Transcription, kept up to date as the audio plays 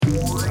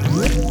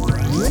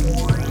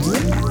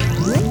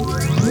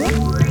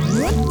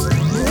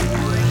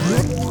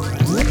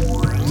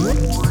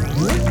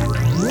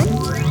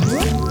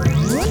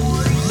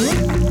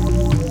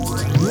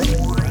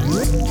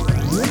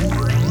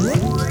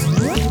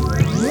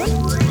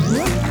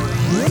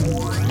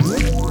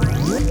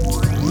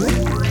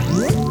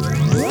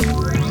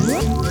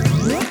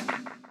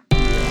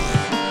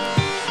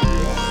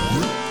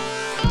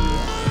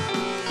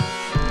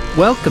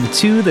Welcome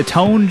to the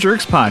Tone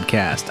Jerks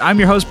podcast. I'm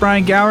your host,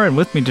 Brian Gower, and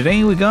with me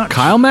today we got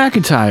Kyle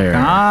McIntyre.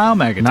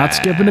 Not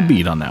skipping a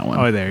beat on that one.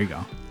 Oh, there you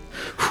go.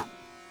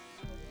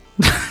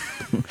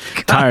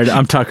 Tired.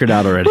 I'm tuckered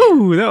out already.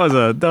 Ooh, that was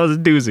a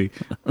doozy.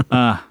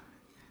 Man,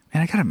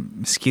 I got a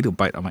mosquito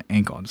bite on my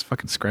ankle. I'm just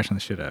fucking scratching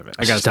the shit out of it.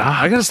 I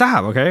gotta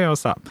stop. Okay, I'll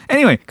stop.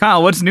 Anyway,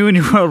 Kyle, what's new in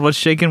your world? What's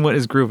shaking? What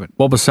is grooving?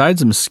 Well,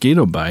 besides a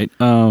mosquito bite,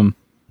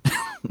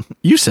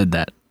 you said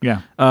that.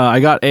 Yeah.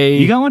 I got a.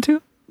 You got one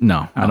too?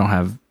 No, I don't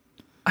have.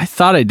 I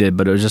thought I did,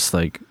 but it was just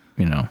like,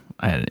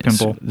 I had a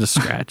Pimple. just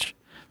scratch,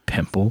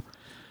 pimple.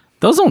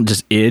 Those don't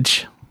just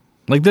itch.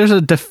 Like there's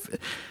a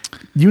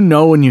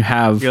when you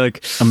have You're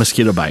like a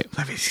mosquito bite.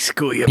 Let me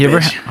school you, You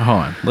ever? bitch. Hold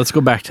on. Let's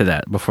go back to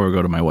that before we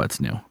go to my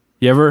what's new.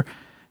 You ever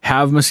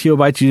have mosquito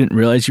bites you didn't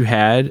realize you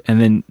had, and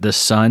then the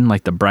sun,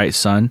 like the bright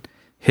sun,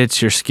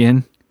 hits your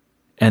skin,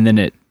 and then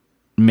it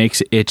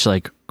makes it itch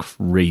like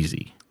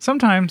crazy.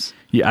 Sometimes.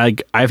 Yeah,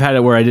 I've had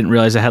it where I didn't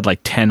realize I had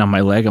like 10 on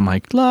my leg. I'm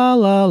like, la,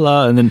 la,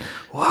 la. And then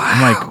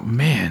I'm like,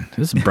 man,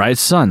 this is bright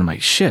sun. I'm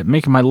like, shit,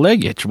 making my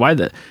leg itch. Why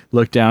the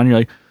look down? You're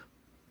like,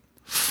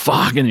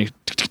 fuck. And you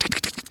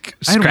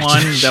I had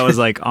one that was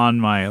like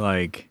on my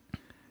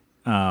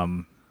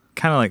kind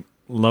of like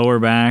lower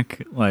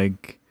back,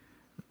 like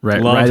right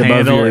love above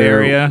handle your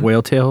area.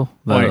 whale tail.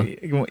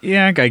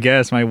 Yeah, I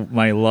guess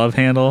my love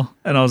handle.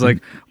 And I was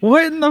like,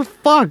 what in the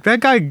fuck? That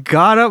guy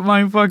got up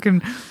my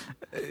fucking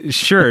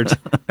shirt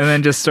and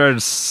then just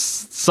started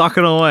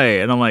sucking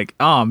away. And I'm like,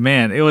 oh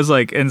man. It was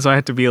like, and so I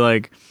had to be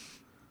like,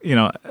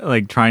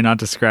 like try not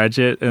to scratch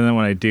it. And then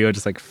when I do, I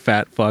just like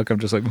fat fuck. I'm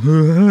just like, it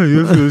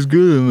feels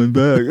good on my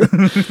back.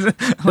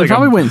 They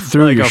probably went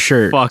through like your a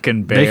shirt.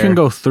 Fucking bear. They can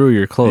go through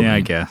your clothing. Yeah, I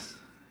guess.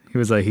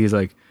 He's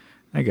like,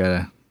 I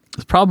gotta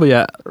It's probably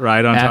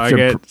ride on after-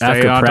 target, stay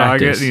after on target.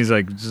 practice. And he's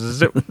like,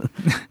 zip.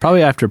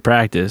 probably after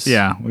practice.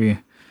 Yeah, we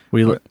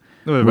we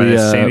by the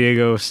San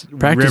Diego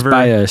practiced River.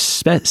 by a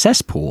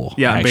cesspool.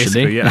 Yeah, actually.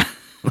 basically, yeah.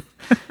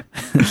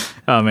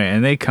 Oh man,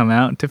 and they come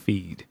out to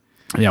feed.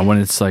 Yeah, when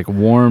it's like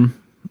warm,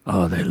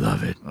 oh, they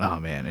love it. Oh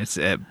man, it's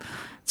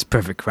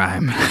perfect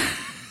crime.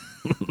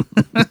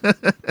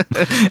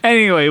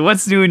 Anyway,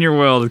 what's new in your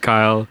world,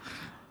 Kyle?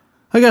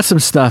 I got some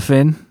stuff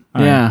in.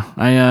 All yeah,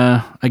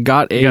 I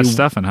got You got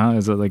stuffing, huh?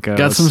 Is it like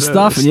got some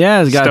stuff?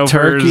 Yeah, it's got Stouffer's,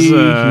 turkey.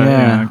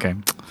 Yeah. Okay.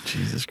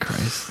 Jesus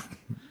Christ.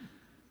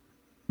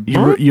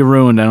 You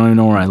ruined. I don't even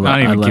know where I left.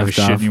 I don't even give a left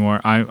shit off.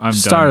 anymore. I'm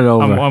Start done. it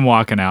over. I'm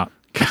walking out.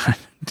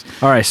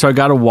 All right, so I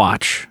got a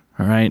watch.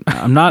 All right,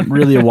 I'm not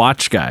really a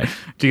watch guy.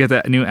 Did you get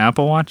that new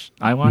Apple Watch?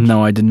 iWatch?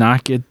 No, I did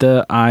not get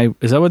the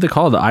Is that what they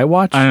call it? The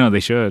iWatch? I don't know.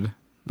 They should,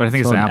 but I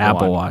think it's an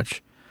Apple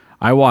Watch.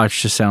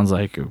 iWatch just sounds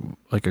like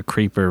a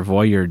creeper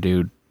voyeur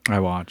dude.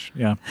 iWatch.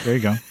 Yeah, there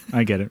you go.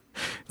 I get it.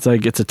 It's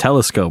like it's a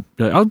telescope.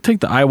 You're like, I'll take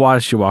the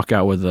iWatch. You walk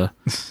out with a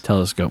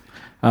telescope.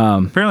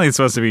 Apparently, it's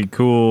supposed to be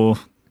cool.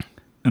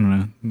 I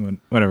don't know.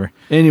 Whatever.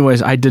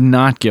 Anyways, I did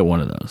not get one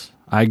of those.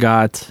 I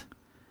got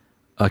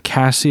a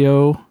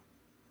Casio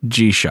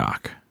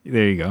G-Shock.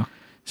 There you go.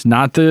 It's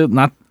not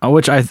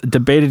which I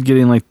debated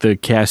getting like the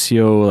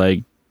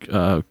Casio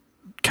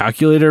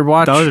calculator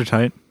watch. Those are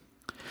tight.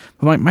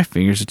 But my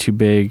fingers are too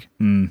big.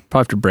 Probably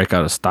have to break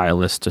out a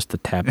stylus just to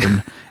tap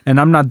in. And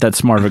I'm not that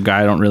smart of a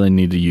guy. I don't really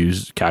need to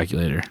use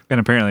calculator.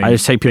 And apparently, I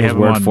just take people's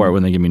word for it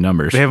when they give me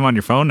numbers. They have them on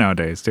your phone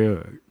nowadays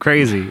too.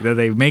 Crazy that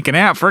they make an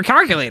app for a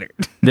calculator.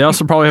 They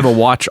also probably have a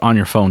watch on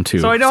your phone too.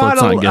 So I know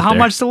how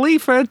much to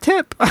leave for a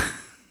tip.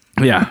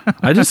 Yeah,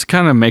 I just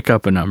kind of make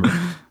up a number.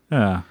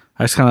 Yeah.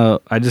 I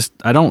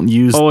don't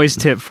use. Always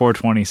tip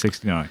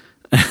 $420.69.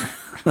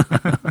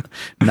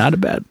 Not a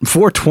bad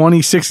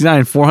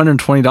 $420.69,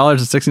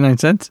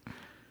 $420.69.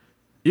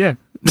 Yeah.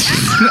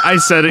 I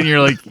said it and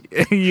you're like,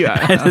 yeah.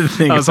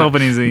 I was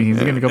hoping he's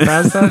going to go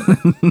past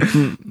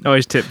that.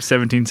 Always tip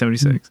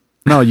 $17.76.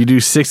 No, you do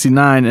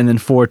 69 and then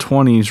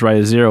 420s, write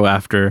a zero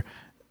after,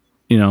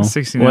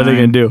 69. What are they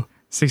going to do?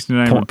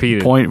 69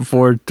 repeated.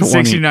 0.420.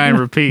 69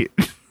 repeat.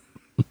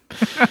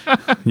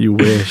 You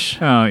wish.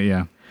 Oh,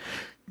 yeah.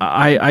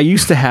 I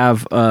used to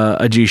have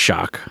a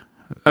G-Shock.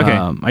 Okay.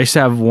 I used to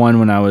have one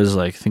when I was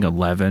like, I think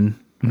 11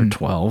 or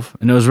 12.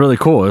 And it was really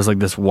cool. It was like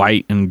this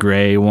white and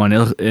gray one.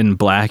 In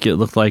black, it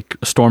looked like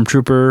a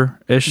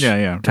Stormtrooper-ish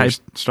Yeah. type.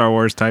 Star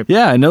Wars type.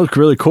 Yeah, and it looked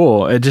really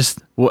cool.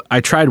 I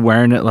tried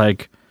wearing it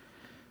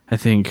I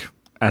think.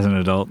 As an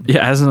adult.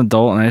 Yeah, as an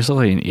adult, and I just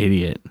looked like an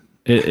idiot.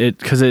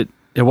 Because it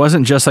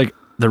wasn't just like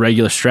the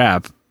regular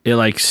strap. It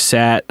like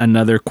sat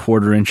another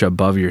 1/4 inch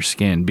above your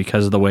skin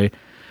because of the way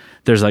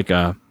there's like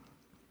a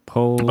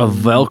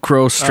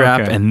Velcro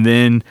strap and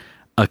then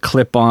a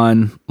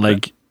clip-on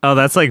like. Oh,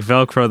 that's like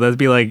Velcro. That'd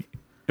be like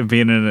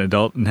being an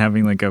adult and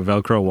having like a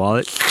Velcro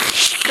wallet.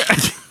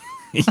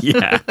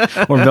 Yeah,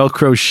 or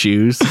Velcro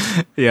shoes.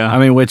 Yeah, I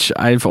mean, which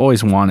I've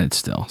always wanted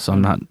still, so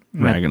I'm not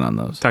ragging on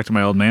those. Talk to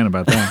my old man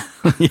about that.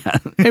 Yeah.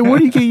 Hey, where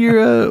do you get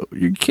your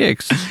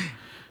kicks?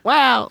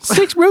 Wow,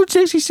 Route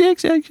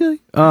 66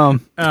 actually. Oh,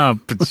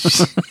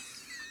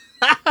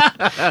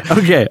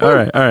 Okay, all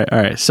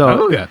right.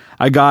 So okay.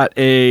 I got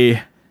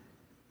a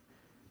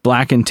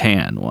black and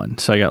tan one.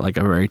 So I got like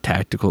a very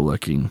tactical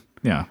looking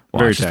Yeah.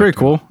 watch. It's very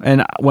cool.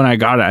 And when I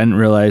got it, I didn't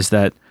realize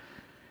that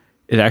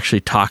it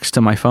actually talks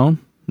to my phone.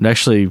 It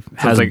actually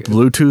has like-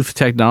 Bluetooth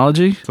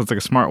technology. So it's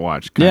like a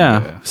smartwatch.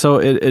 Yeah. So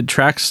it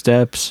tracks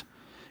steps.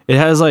 It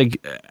has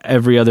like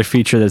every other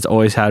feature that's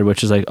always had,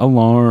 which is like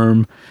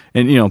alarm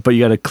and, but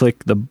you got to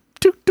click the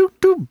doop, doop,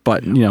 doop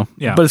button, Yeah.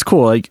 But it's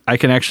cool. Like I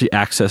can actually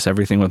access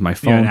everything with my You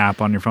got phone. an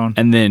app on your phone.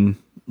 And then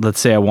let's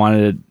say I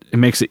wanted it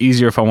makes it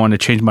easier if I wanted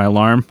to change my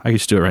alarm. I can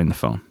just do it right in the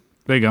phone.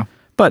 There you go.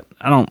 But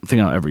I don't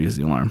think I'll ever use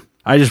the alarm.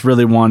 I just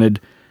really wanted,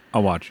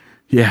 I'll watch.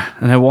 yeah,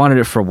 and I wanted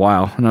it for a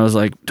while. And I was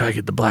like, do I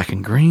get the black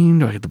and green?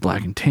 Do I get the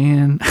black and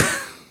tan?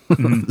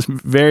 It's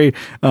very,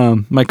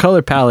 my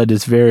color palette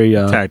is very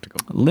Tactical.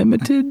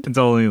 limited. It's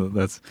only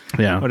that's.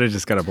 Yeah. But it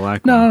just got a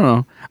black No, one.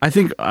 no. I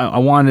think I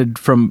wanted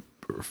from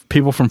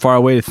people from far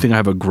away to think I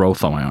have a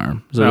growth on my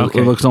arm. So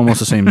Okay. it looks almost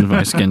the same as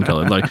my skin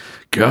color. Like,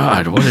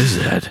 God, what is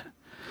that?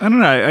 I don't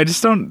know. I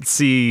just don't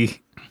see.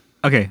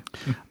 Okay.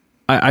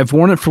 I've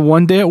worn it for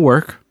one day at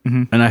work,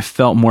 and I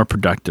felt more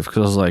productive because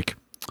I was like,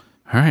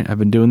 all right, I've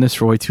been doing this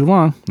for way too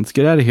long. Let's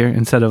get out of here.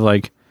 Instead of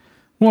like,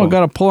 well, I got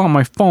to pull out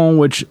my phone,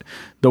 which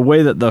the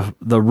way that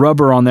the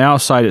rubber on the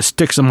outside, it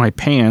sticks in my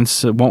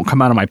pants. It won't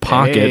come out of my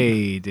pocket.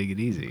 Hey, take it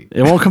easy.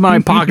 It won't come out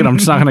of my pocket. I'm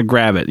just not going to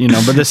grab it,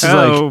 But this is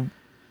like, Oh,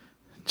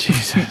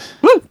 Jesus.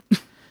 Woo!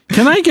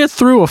 Can I get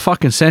through a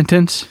fucking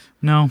sentence?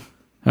 no.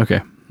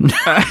 Okay.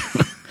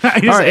 I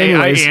just All right,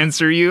 anyways. I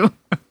answer you.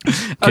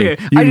 Okay.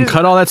 Okay. You I can just,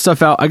 cut all that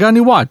stuff out. I got a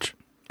new watch.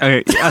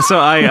 okay. So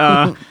I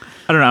don't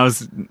know. I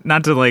was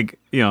not to like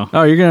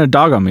Oh, you're going to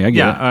dog on me. I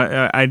get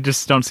it. I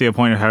just don't see a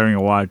point of having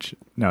a watch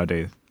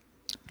nowadays.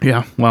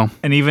 Yeah. Well,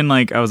 And even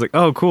like I was like,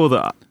 oh, cool.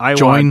 The iWatch,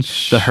 join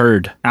the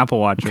herd. Apple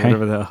Watch, or Okay.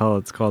 whatever the hell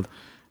it's called.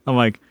 I'm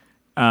like,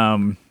 I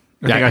Yeah,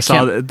 think I I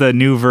saw can't- the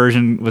new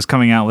version was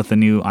coming out with the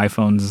new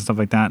iPhones and stuff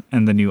like that,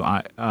 and the new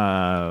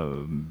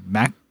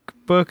MacBook.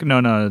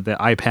 No, the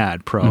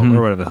iPad Pro Mm-hmm.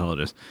 or whatever the hell it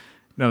is.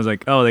 And I was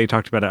like, oh, they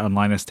talked about it on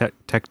Linus Tech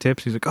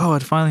Tips. He's like, oh,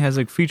 it finally has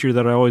a feature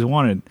that I always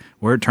wanted,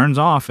 where it turns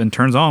off and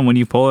turns on when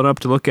you pull it up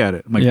to look at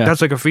it. I'm like, Yeah.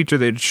 that's like a feature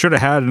that it should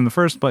have had in the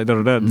first place. Da,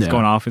 da, da. It's Yeah.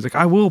 going off. He's like,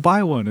 I will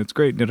buy one. It's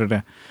great. Da, da,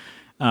 da.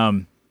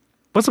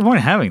 What's the point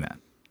of having that?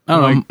 I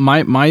don't know.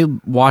 Like- My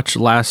watch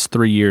lasts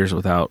 3 years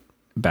without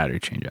battery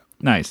change out.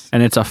 Nice,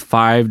 And it's a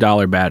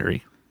 $5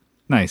 battery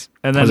nice.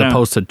 And then as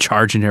opposed to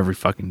charging every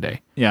fucking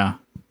day. yeah,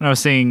 and I was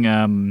seeing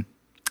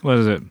what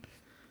is it?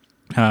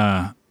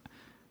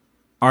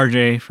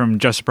 RJ from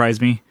Just Surprise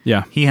Me.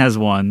 Yeah. He has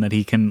one that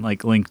he can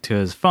like link to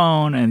his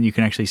phone, and you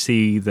can actually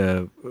see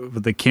the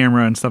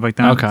camera and stuff like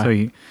that. Okay. So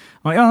I'm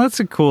like, oh, that's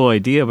a cool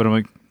idea, but I'm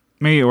like,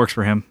 maybe it works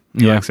for him.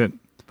 He Yeah. likes it,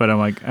 but I'm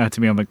like,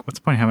 to me, I'm like, what's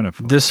the point of having a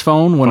phone? This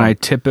phone, when Phone. I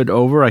tip it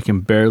over, I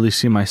can barely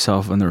see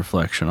myself in the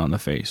reflection on the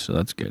face. So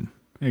that's good.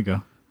 There you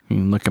go. You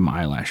can look at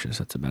my eyelashes.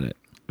 That's about it.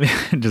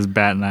 Just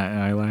batting that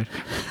eyelash.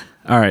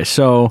 All right.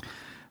 So,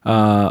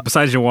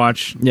 Besides your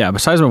watch, yeah,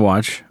 besides my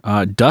watch,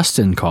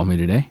 Dustin called me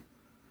today.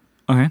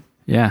 okay.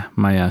 Yeah,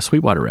 my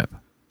Sweetwater rep.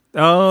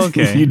 Oh,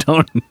 okay. You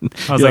don't.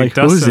 I was you're like,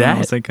 Dustin. who's that? I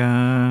was like,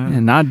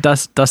 And not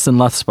Dustin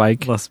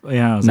Luthspike.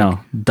 yeah. I was No, like,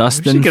 we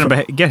Dustin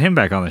should get him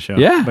back on the show.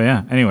 Yeah. But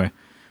yeah, anyway,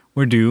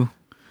 we're due.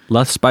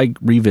 Luthspike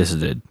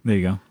revisited. There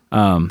you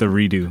go. The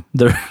redo.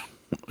 the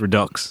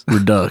Redux.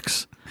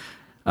 Redux.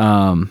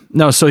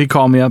 No, so he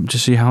called me up to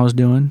see how I was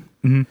doing,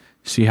 Mhm.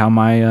 see how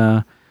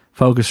my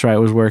Focusrite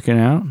was working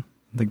out.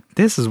 Like,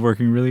 this is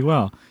working really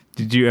well.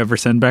 Did you ever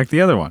send back the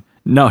other one?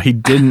 No, he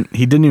didn't.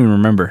 He didn't even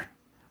remember.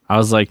 I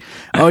was like,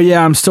 "Oh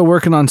yeah, I'm still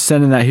working on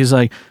sending that." He's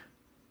like,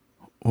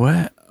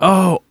 "What?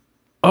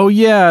 Oh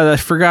yeah, I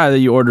forgot that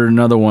you ordered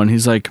another one."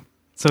 He's like,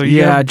 So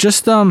 "Yeah,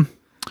 just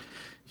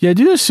yeah,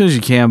 do it as soon as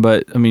you can,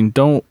 but I mean,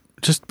 don't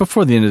just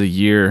before the end of the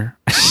year."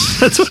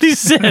 That's what he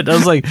said. I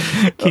was like,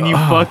 can you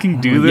fucking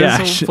do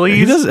this, He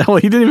please? doesn't. Well,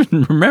 he didn't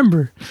even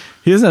remember.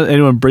 He doesn't have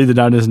anyone breathing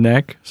down his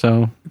neck,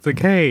 so It's like,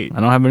 hey, I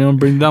don't have anyone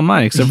breathing down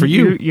mine except for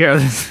you. Yeah,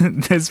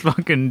 this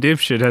fucking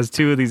dipshit has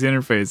two of these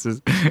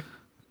interfaces.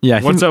 Yeah,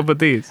 What's up with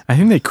these? I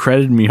think they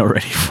credited me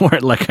already for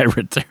it, like I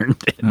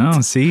returned it. Oh,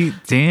 see,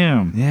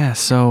 damn. Yeah,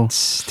 so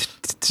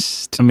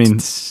I mean,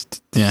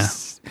 yeah.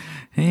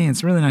 Hey,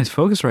 it's a really nice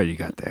Focusrite you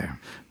got there.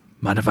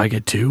 Mind if I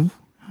get two?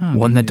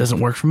 One that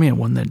doesn't work for me and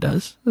one that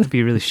does? It'd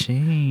be a really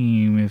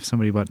shame if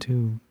somebody bought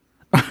two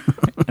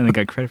and then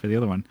got credit for the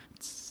other one.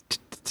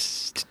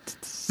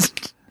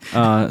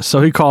 So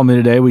he called me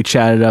today. We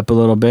chatted up a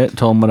little bit,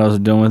 told him what I was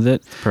doing with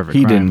it. Perfect.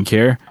 He crime. didn't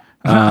care.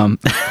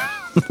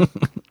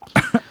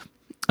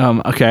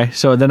 Okay,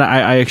 so then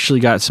I actually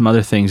got some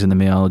other things in the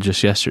mail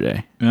just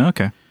yesterday.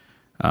 Okay.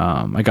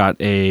 I got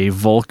a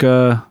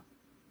Volca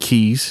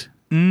keys.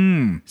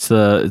 It's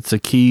a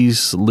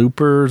keys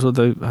looper is what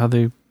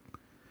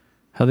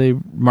how they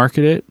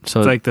market it.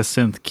 So It's like the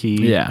synth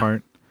key Yeah.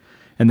 part.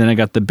 and then I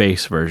got the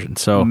bass version.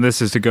 So And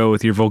this is to go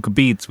with your Volca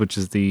Beats, which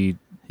is the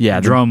yeah,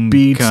 the drum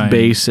beats, kind.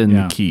 bass, and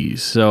Yeah. the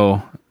keys.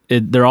 So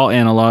they're all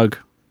analog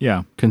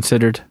yeah.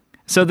 considered.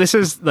 So this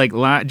is like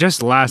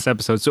just last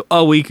episode. So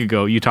a week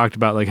ago, you talked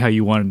about like how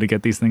you wanted to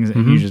get these things,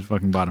 and you just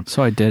fucking bought them.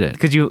 So I did it.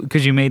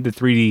 Because you made the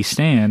 3D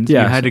stand.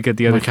 Yeah, you had to get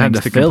the other like, I had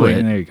things to to fill complete. it.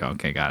 And there you go.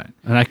 Okay, got it.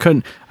 And I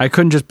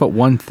couldn't just put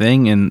one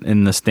thing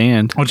in the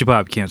stand. Once you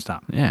pop, you can't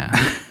stop. Yeah.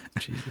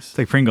 Jesus. It's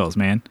like Pringles,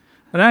 man.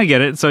 But I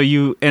get it. So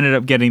you ended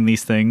up getting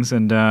these things,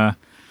 and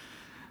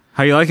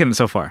how you liking it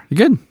so far?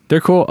 Good. They're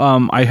cool.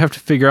 I have to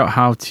figure out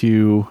how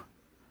to,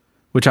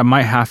 which I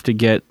might have to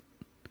get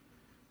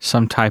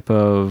some type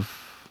of,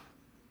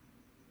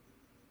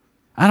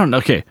 I don't know.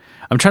 Okay.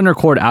 I'm trying to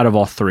record out of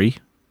all three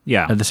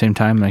Yeah. at the same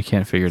time, and I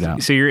can't figure it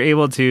out. So you're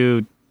able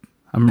to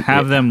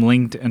have them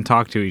linked and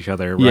talk to each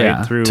other, right?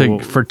 Yeah, Through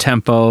for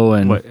tempo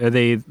and what are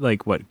they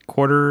like? What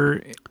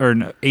quarter or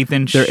an eighth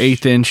inch? they're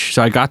 1/8 inch.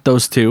 So I got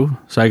those two.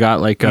 So I got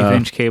like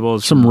 1/8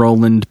 cables. some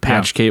Roland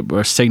patch cable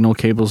or signal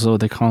cables, is what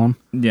they call them,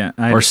 Yeah.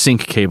 or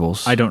sync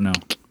cables. I don't know.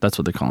 That's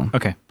what they call them.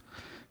 Okay.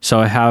 So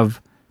I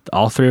have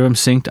all three of them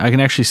synced. I can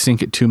actually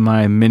sync it to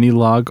my mini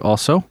log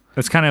also.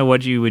 That's kind of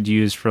what you would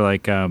use for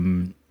like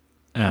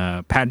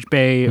patch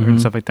bay or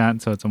stuff like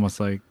that. So it's almost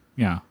like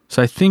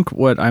So I think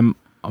what I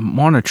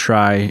want to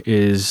try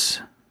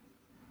is,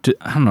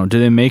 I don't know, do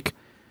they make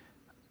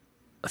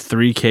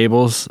 3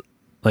 cables,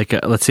 like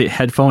let's say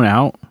headphone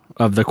out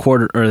of the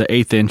quarter or the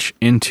 1/8 inch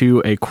into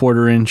a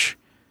 1/4 inch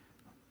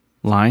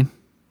line,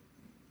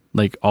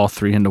 like all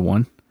 3 into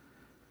one?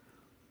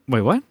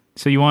 Wait, what?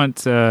 So you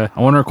want? I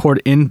want to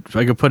record in. If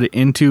I could put it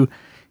into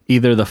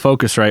either the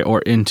Focusrite or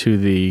into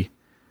the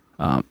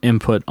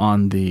input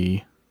on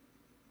the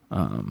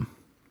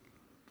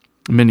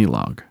mini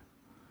log,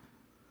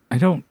 I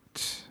don't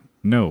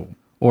know.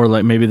 or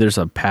like maybe there's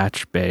a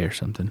patch bay or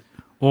something.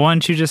 Well, why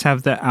don't you just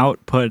have the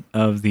output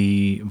of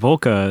the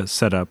Volca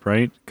set up,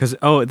 right? Because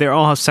they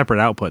all have separate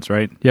outputs,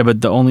 right? Yeah,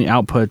 but the only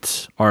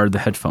outputs are the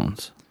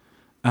headphones.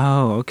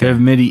 Oh, They okay. have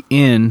MIDI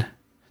in.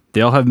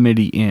 They all have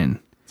MIDI in,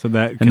 So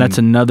that and that's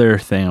another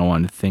thing I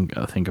want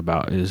to think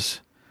about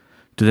is,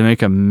 do they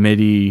make a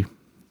MIDI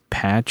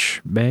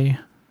patch bay?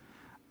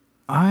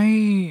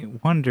 I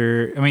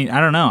wonder. I mean,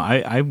 I don't know.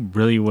 I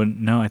really wouldn't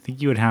know. I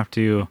think you would have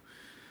to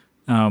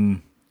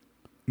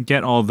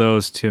get all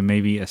those to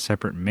maybe a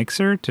separate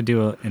mixer to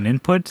do an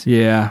input.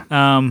 Yeah.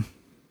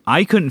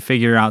 I couldn't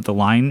figure out the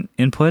line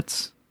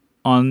inputs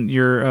on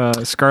your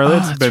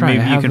Scarlett, that's but right.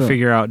 maybe you can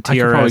figure out I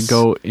could probably TRS.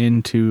 go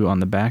into on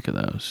the back of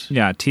those.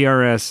 Yeah,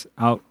 TRS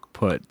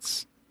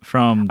outputs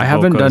from. The I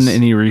haven't Volcos. done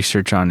any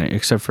research on it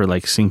except for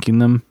like syncing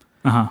them.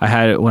 Uh-huh. I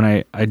had it when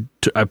I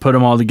put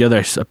them all together.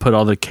 I put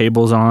all the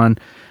cables on,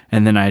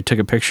 and then I took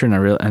a picture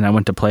and I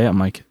went to play it. I'm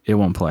like, it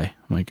won't play.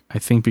 I'm like, I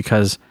think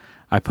because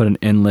I put an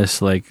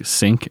endless like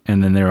sync,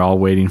 and then they're all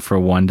waiting for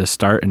one to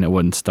start, and it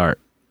wouldn't start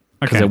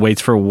because Okay. it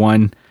waits for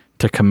one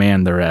to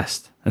command the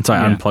rest. And so I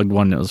Yeah. unplugged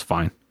one, and it was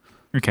fine.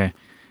 Okay,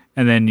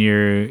 and then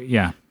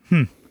I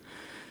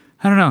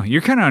don't know.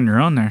 You're kind of on your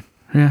own there.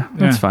 Yeah,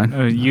 that's Yeah. fine.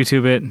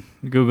 YouTube it,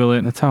 Google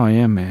it. That's how I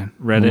am, man.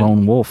 Reddit. I'm a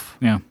lone wolf.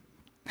 Yeah,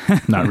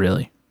 Not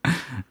really.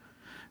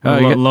 You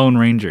get- Lone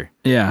Ranger.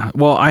 Yeah.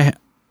 Well,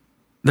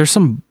 there's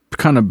some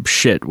kind of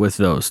shit with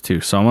those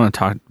too, so I want to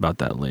talk about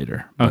that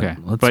later. But Okay.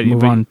 let's But- move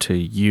but- on to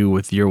you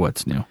with your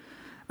what's new.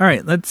 All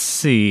right, let's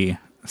see.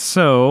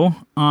 So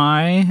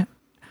I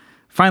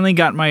finally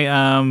got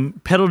my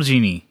pedal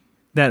genie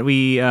that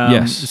we.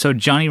 Yes. So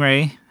Johnny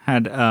Ray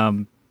had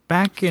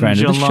back in Friend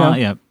of the July. show.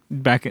 Yeah,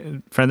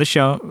 friend of the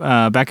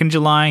show. Back in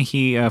July,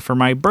 he for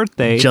my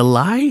birthday.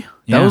 July?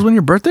 Yeah. That was when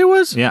your birthday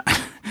was? Yeah,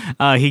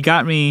 he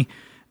got me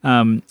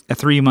a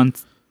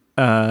 3-month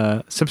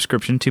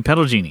subscription to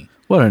Pedal Genie.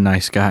 What a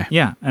nice guy.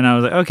 Yeah, and I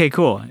was like, okay,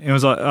 cool. It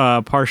was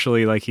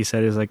partially, like he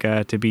said, is like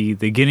to be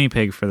the guinea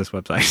pig for this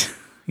website.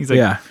 He's like,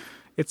 Yeah.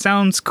 it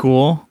sounds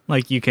cool.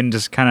 Like you can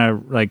just kind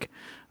of like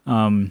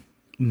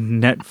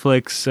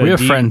Netflix. We have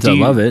friends that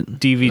love it.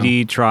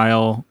 DVD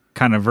trial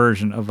kind of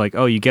version of like,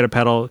 oh, you get a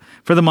pedal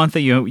for the month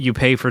that you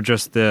pay for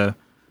just the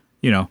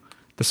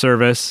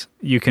service.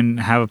 You can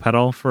have a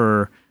pedal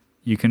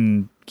you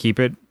can keep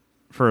it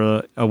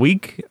for a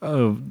week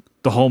of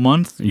the whole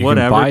month. You can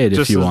whatever. buy it if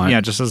just you as, want.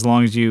 Yeah, just as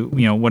long as you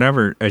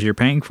whatever as you're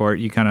paying for it,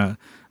 you kind of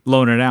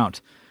loan it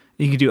out.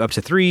 You can do up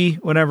to 3,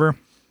 whatever.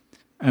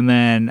 And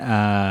then,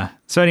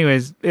 so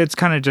anyways, it's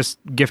kind of just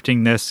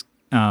gifting this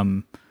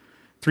 3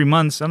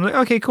 months. I'm like,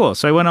 okay, cool.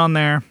 So I went on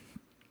there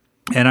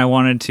and I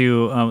wanted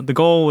to, the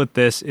goal with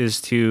this is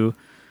to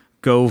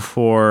go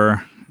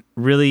for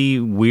really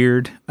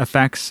weird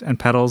effects and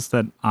pedals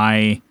that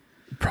I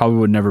Probably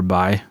would never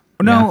buy.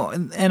 no,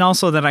 and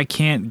also that I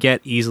can't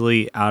get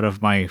easily out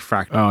of my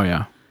Fractal. Oh,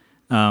 yeah.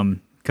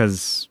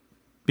 Because,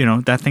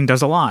 that thing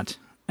does a lot.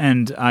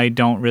 And I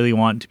don't really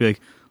want to be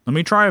like, let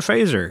me try a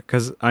phaser,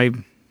 because I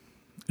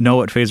know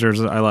what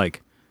phasers I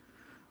like.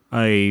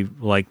 I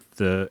like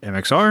the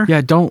MXR.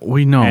 Yeah,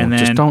 we know. And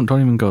Just then-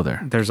 don't even go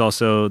there. There's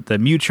also the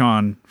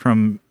Mutron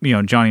from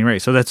Johnny Ray.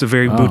 So that's a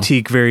very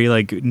boutique, very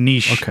like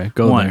niche Okay,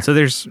 go one.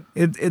 there. So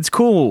it's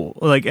cool.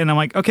 Like, and I'm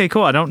like, okay,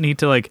 cool. I don't need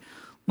to like,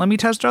 let me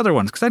test other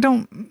ones because I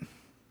don't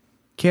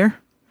care.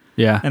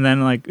 Yeah. And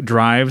then like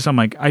drives, I'm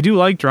like, I do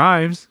like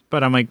drives,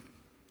 but I'm like,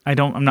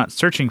 I'm not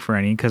searching for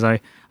any because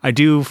I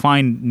do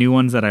find new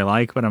ones that I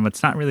like, but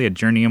it's not really a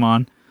journey I'm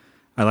on.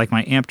 I like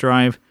my amp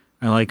drive.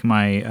 I like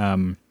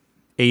my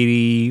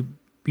 80,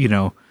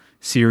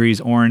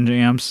 series orange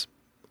amps,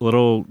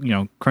 little,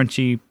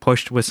 crunchy,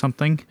 pushed with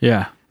something.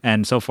 Yeah.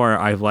 And so far,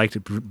 I've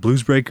liked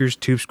Blues Breakers,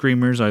 Tube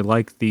Screamers. I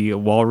like the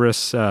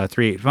Walrus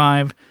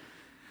 385.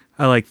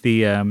 I like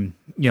the,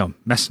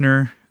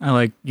 Messner. I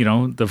like,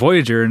 the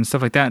Voyager and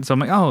stuff like that. So I'm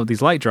like, oh,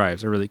 these light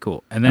drives are really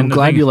cool. And then I'm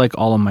glad you like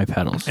all of my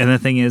pedals. And the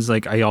thing is,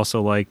 like, I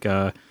also like,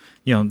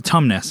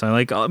 Tumnus. I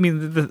like,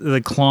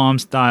 the Klom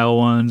style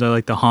ones. I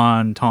like the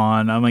Han,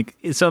 Ton.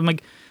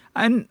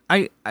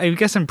 I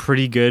guess I'm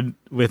pretty good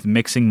with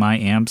mixing my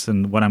amps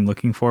and what I'm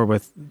looking for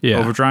with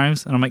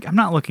overdrives. And I'm like, I'm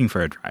not looking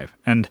for a drive.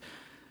 And,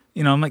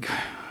 I'm like,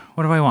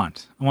 what do I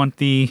want? I want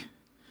the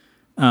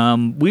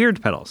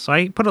weird pedals. So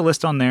I put a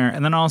list on there,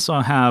 and then also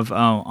have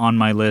on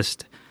my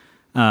list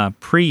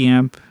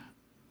preamp,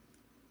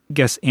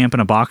 amp in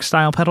a box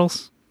style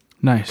pedals.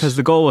 Nice. Because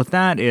the goal with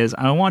that is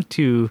I want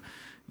to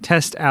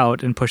test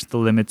out and push the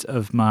limits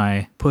of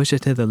my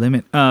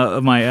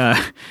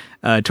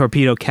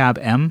Torpedo Cab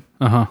M.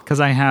 Because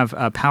I have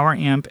a power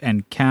amp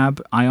and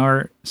cab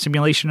IR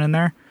simulation in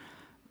there,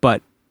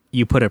 but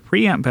you put a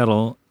preamp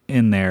pedal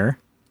in there,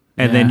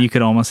 and then you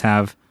could almost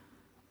have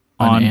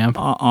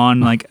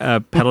on like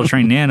a Pedal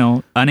Train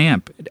Nano an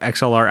amp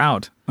XLR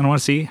out. And I want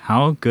to see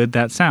how good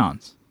that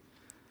sounds.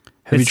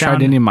 Have you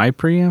tried any of my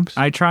preamps?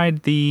 I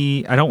tried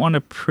I don't want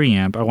a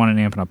preamp. I want an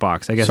amp in a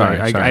box. I guess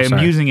I am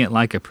using it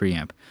like a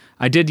preamp.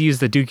 I did use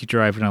the Dookie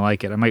drive and I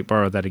like it. I might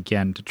borrow that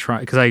again to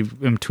try, because I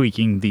am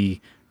tweaking the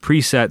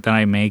preset that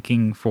I'm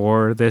making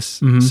for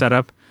this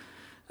setup.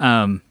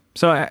 So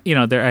I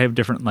have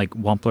different like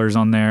Wumplers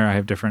on there. I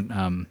have different,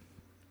 I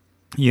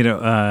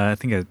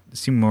think a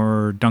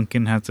Seymour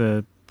Duncan has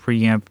a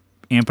preamp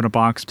amp in a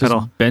box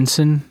pedal.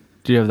 Benson?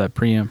 Do you have that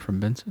preamp from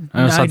Benson? I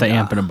always thought the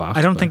amp in a box.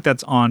 I don't think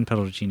that's on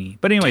Pedal Genie.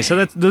 But anyway,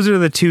 so those are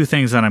the two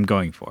things that I'm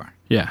going for.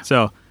 Yeah.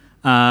 So,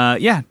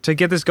 to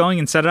get this going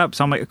and set it up.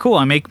 So I'm like, cool,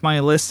 I make my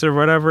list or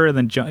whatever. And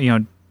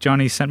then,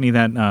 Johnny sent me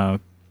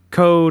that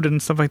code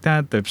and stuff like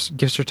that, the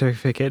gift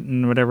certificate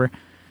and whatever.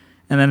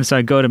 And then so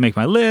I go to make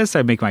my list.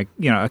 I make my,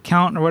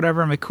 account or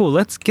whatever. I'm like, cool,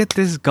 let's get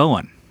this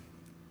going.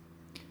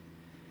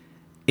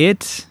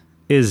 It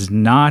is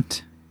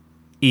not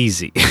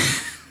easy.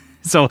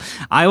 So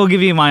I will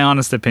give you my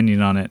honest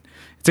opinion on it.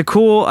 It's a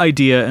cool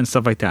idea and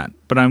stuff like that,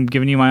 but I'm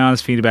giving you my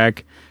honest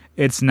feedback.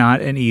 It's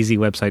not an easy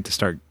website to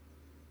start.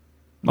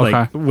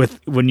 Like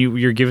when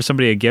you're giving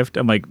somebody a gift,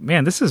 I'm like,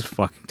 man, this is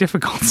fucking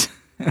difficult.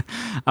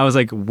 I was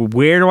like,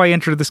 where do I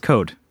enter this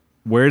code?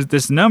 Where's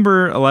this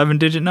number,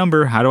 11-digit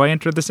number? How do I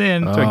enter this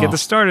in? So I get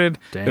this started.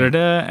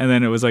 And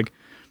then it was like,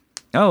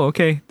 oh,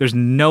 okay. There's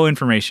no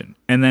information.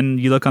 And then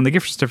you look on the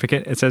gift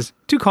certificate. It says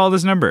to call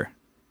this number.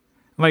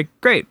 I'm like,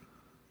 great.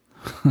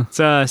 It's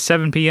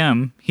 7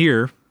 p.m.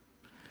 here.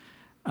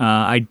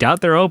 I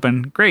doubt they're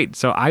open. Great.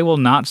 So I will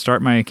not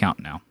start my account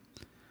now.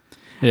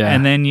 Yeah.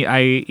 And then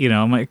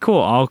I'm like,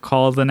 cool, I'll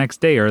call the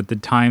next day or at the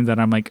time that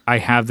I'm like, I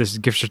have this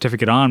gift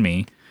certificate on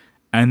me.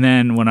 And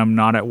then when I'm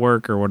not at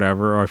work or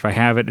whatever, or if I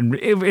have it, and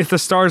if the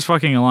stars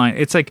fucking align,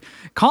 it's like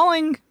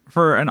calling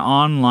for an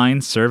online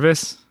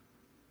service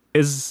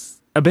is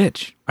a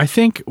bitch. I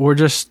think we're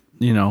just,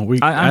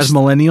 as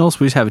millennials,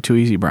 we just have it too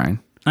easy, Brian.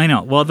 I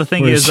know. Well, the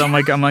thing is, I'm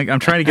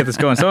trying to get this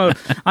going. So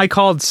I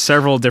called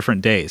several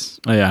different days.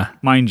 Oh, yeah.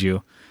 Mind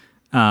you,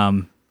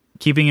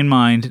 keeping in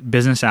mind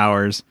business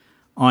hours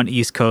on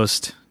East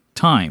Coast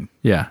time.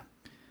 Yeah.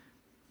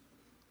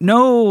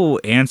 No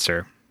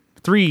answer.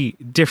 3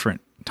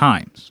 different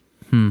times.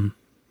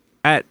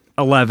 At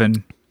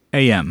 11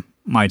 a.m.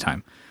 my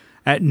time.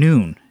 At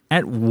noon.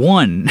 At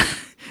 1.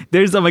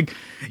 I'm like,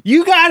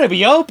 you gotta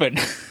be open.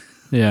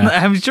 Yeah.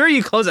 I'm sure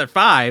you close at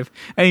 5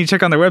 and you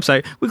check on their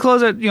website. We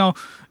close at,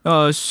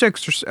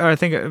 6 or I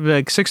think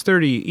like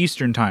 6:30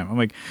 Eastern time. I'm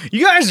like,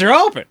 you guys are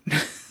open.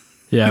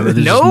 Yeah, but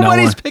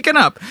nobody's picking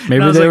up.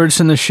 Maybe they were just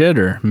in the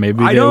shitter.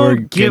 Maybe they were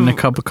getting a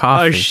cup of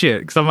coffee. Oh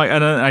shit! Because I'm like,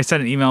 I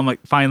sent an email. I'm like,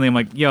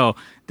 finally, yo,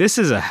 this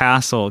is a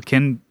hassle.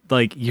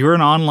 You're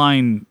an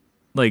online,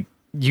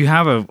 you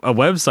have a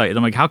website. And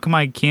I'm like, how come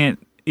I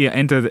can't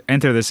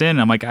enter this in?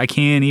 I'm like, I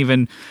can't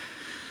even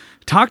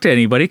talk to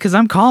anybody because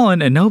I'm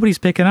calling and nobody's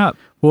picking up.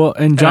 Well,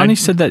 and Johnny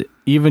said that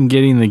even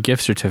getting the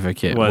gift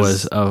certificate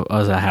was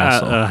a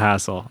hassle. A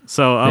hassle.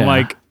 So I'm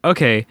like,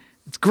 okay,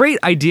 it's a great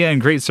idea and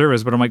great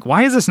service, but I'm like,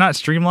 why is this not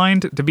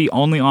streamlined to be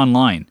only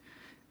online?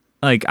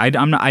 Like, I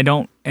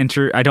don't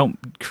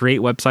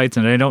create websites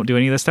and I don't do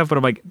any of this stuff, but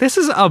I'm like, this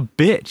is a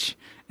bitch.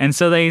 And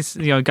so they,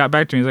 got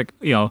back to me. It's like,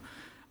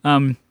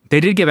 they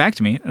did get back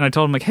to me, and I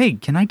told them like, hey,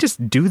 can I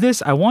just do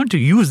this? I want to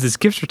use this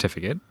gift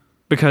certificate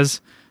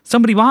because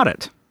somebody bought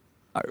it.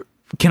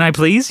 Can I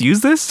please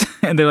use this?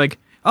 And they're like,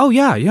 oh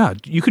yeah,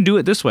 you can do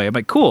it this way. I'm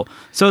like, cool.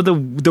 So the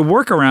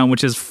workaround,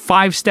 which is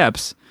 5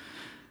 steps,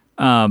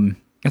 I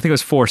think it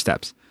was 4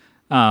 steps.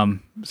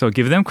 So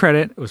give them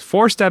credit. It was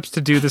 4 steps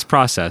to do this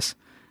process.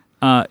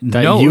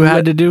 You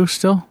had to do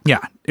still?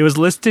 Yeah, it was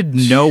listed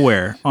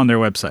nowhere on their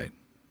website.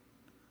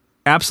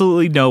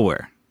 Absolutely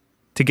nowhere.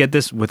 to get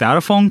this without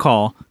a phone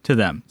call to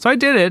them. So I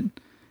did it,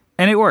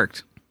 and it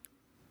worked.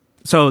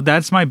 So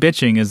that's my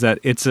bitching, is that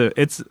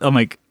I'm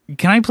like,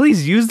 can I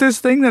please use this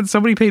thing that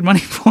somebody paid money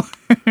for?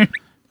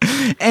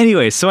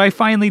 Anyway, so I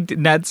finally,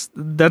 that's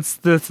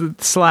the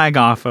slag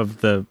off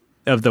of the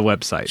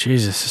website.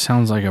 Jesus, it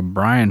sounds like a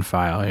Brian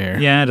file here.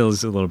 Yeah, it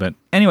is a little bit.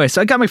 Anyway,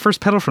 so I got my first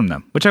pedal from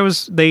them, which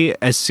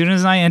as soon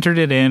as I entered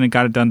it in and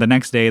got it done the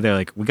next day, they're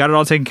like, we got it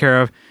all taken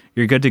care of.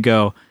 You're good to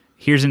go.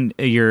 Here's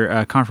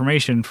your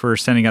confirmation for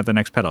sending out the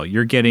next pedal.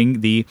 You're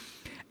getting the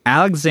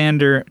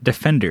Alexander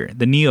Defender,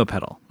 the Neo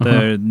pedal,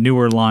 the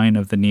newer line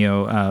of the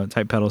Neo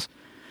type pedals.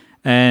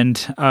 And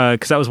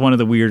because that was one of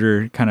the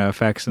weirder kind of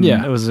effects. And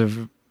it was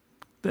I'm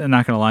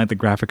not going to lie, the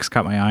graphics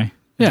caught my eye.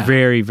 It's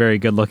very, very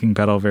good looking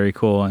pedal, very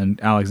cool. And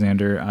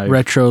Alexander,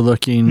 retro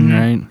looking,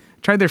 right?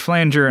 Tried their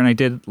flanger, and I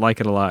did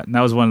like it a lot. And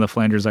that was one of the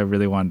flangers I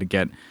really wanted to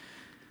get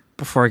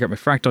before I got my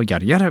fractal,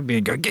 yada yada.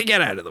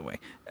 Get out of the way.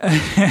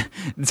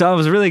 So I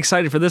was really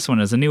excited for this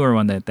one as a newer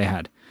one that they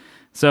had.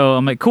 So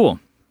I'm like, cool.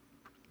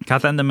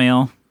 Got that in the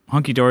mail.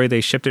 Hunky dory. They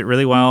shipped it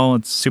really well.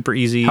 It's super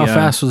easy. How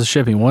fast was the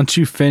shipping? Once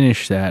you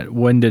finished that,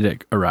 when did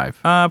it arrive?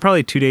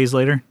 Probably 2 days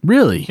later.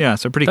 Really? Yeah.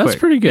 So pretty quick. That's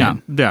pretty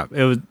good. Yeah.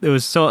 It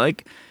was so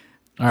like.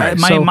 All right,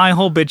 my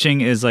whole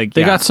bitching is like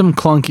they got some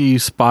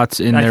clunky spots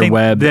in their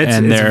web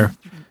and their.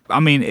 I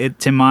mean,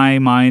 to my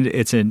mind,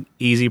 it's an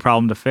easy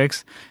problem to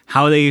fix.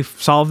 How they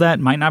solve that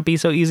might not be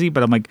so easy,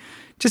 but I'm like,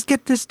 just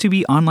get this to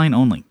be online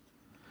only,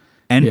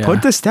 and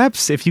put the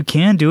steps if you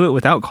can do it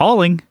without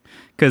calling,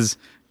 because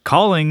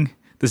calling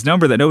this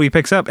number that nobody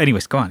picks up.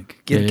 Anyways, go on,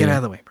 get out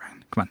of the way,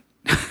 Brian. Come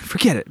on,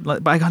 forget it.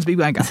 Let bygones be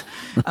bygones. So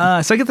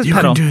I get this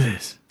pedal. You can do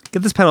this.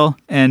 Get this pedal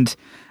and.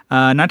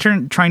 Not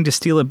trying to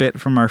steal a bit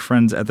from our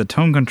friends at the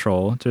Tone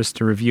Control just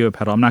to review a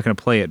pedal. I'm not going to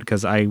play it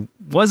because I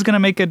was going to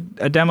make a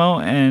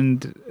demo,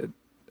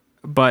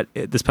 but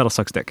this pedal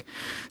sucks dick.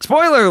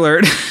 Spoiler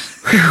alert!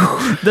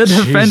 The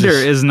Defender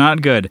is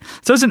not good.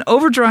 So it's an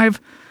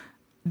overdrive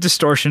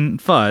distortion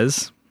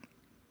fuzz,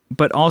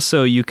 but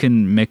also you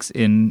can mix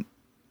in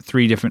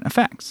 3 different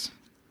effects.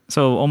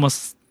 So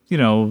almost,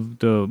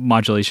 the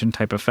modulation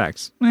type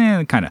effects.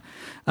 Kind of.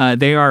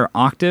 They are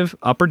octave,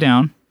 up or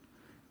down.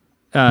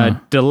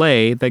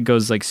 Delay that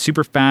goes like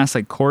super fast,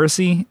 like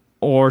chorusy,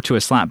 or to a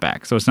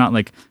slapback. So it's not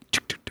like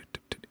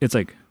it's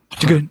like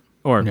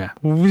or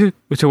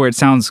to where it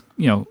sounds,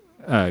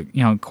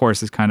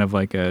 chorus is kind of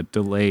like a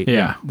delay.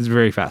 Yeah, it's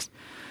very fast.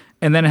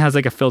 And then it has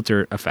like a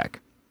filter effect.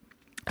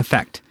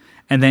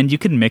 And then you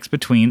can mix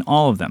between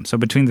all of them. So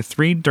between the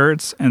 3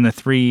 dirts and the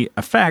 3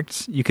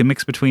 effects, you can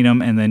mix between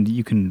them, and then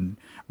you can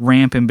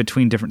ramp in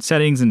between different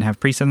settings and have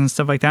presets and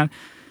stuff like that.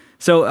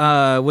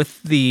 So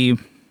with the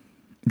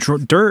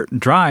dirt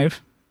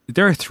drive,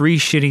 there are 3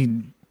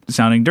 shitty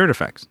sounding dirt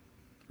effects.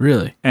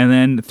 Really? And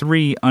then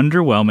 3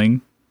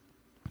 underwhelming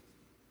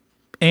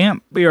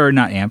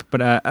effects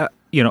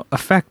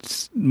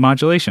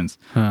modulations.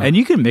 And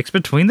you can mix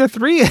between the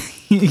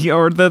 3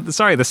 or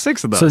the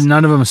 6 of those. So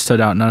none of them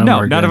stood out. None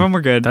of them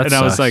were good. That and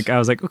sucks. I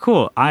was like, oh,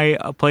 cool. I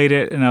played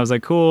it and I was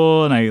like,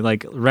 cool. And I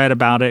like read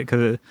about it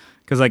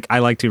because like I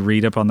like to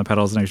read up on the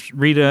pedals, and I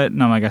read it,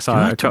 and I'm like, I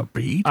saw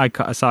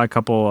a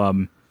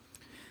couple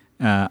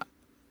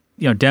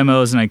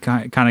demos, and I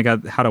kind of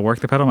got how to work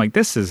the pedal. I'm like,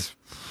 this is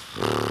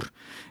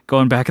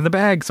going back in the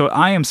bag. So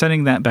I am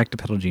sending that back to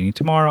Pedal Genie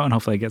tomorrow, and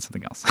hopefully I get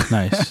something else.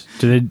 Nice.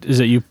 Is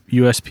it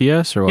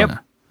USPS or what? Yep.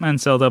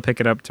 And so they'll pick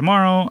it up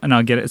tomorrow, and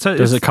I'll get it. So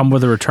does it come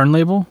with a return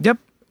label? Yep.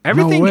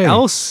 Everything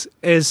else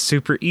is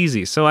super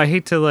easy. So I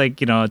hate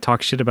to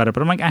talk shit about it,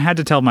 but I'm like, I had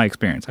to tell my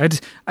experience. I had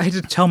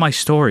to tell my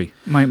story.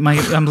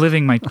 I'm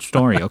living my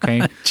story.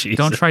 Okay.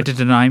 Don't try to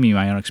deny me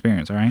my own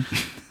experience. All right.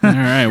 All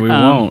right. We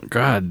won't.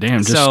 God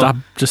damn. Stop.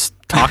 Just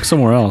talk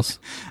somewhere else.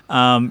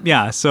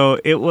 Yeah. So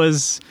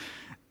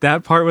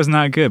that part was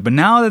not good, but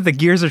now that the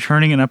gears are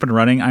turning and up and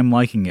running, I'm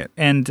liking it.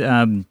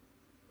 And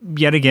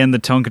yet again, the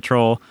Tone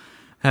Control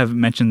have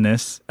mentioned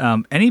this.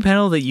 Any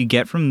pedal that you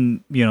get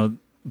from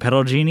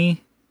Pedal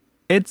Genie,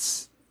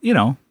 it's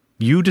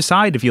you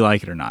decide if you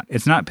like it or not.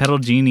 It's not Pedal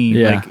Genie.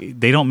 Like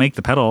they don't make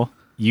the pedal.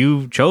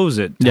 You chose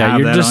it to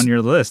have that on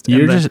your list.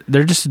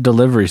 They're just a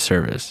delivery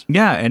service.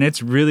 Yeah, and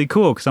it's really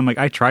cool because I'm like,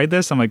 I tried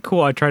this. I'm like,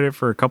 cool. I tried it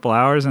for a couple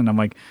hours, and I'm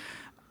like,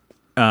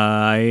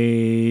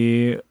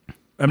 I'm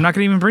not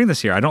going to even bring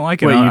this here. I don't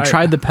like it. Wait, you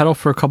tried the pedal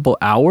for a couple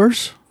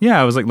hours?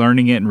 Yeah, I was like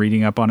learning it and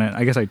reading up on it.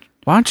 I guess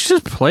Why don't you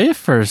just play it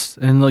first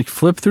and like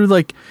flip through?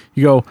 Like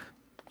you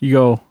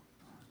go.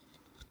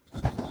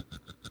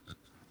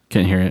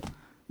 Can't hear it.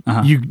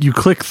 Uh-huh. You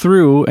click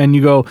through and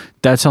you go,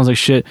 that sounds like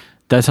shit.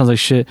 That sounds like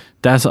shit.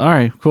 That's all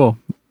right. Cool.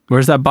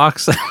 Where's that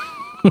box?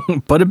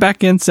 Put it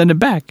back in. Send it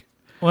back.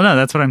 Well, no,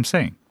 that's what I'm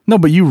saying. No,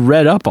 but you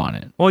read up on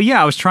it. Well,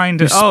 yeah, I was trying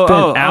to.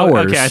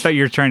 Hours. Okay, I thought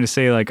you were trying to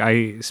say like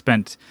I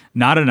spent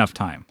not enough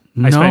time.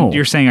 No,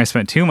 you're saying I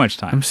spent too much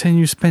time. I'm saying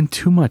you spent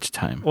too much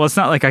time. Well, it's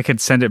not like I could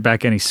send it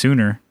back any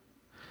sooner.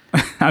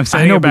 I'm I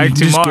sending know, it but back you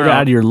can just tomorrow. get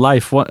out of your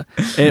life.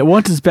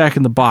 Once it's back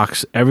in the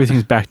box,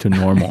 everything's back to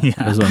normal.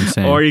 Yeah. Is what I'm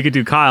saying. Or you could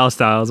do Kyle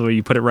Styles, where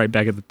you put it right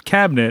back in the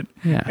cabinet,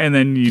 Yeah. and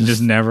then you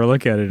just never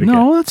look at it again.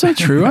 no, that's not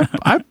true.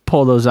 I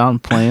pull those out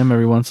and play them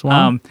every once in a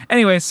while.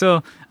 Anyway,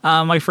 so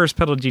my first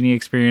Pedal Genie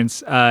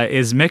experience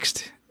is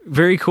mixed.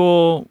 Very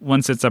cool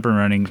once it's up and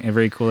running. A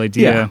very cool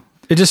idea. yeah.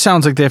 It just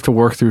sounds like they have to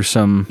work through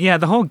some. Yeah,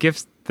 the whole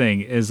gift thing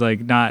is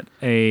like not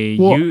a.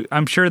 Well-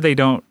 I'm sure they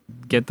don't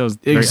get those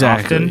very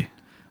Exactly. often.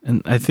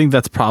 And I think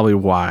that's probably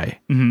why.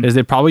 Mhm. Is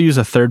they probably use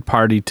a third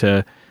party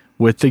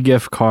with the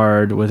gift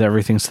card, with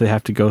everything, so they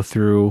have to go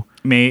through.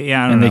 I don't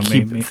And know. they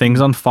keep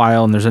things on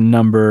file, and there's a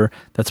number.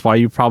 That's why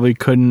you probably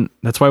couldn't.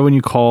 That's why when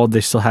you called,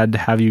 they still had to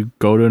have you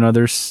go to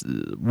another.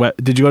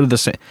 Did you go to the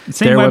same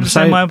their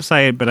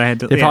website, but I had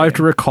to. They probably have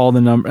to recall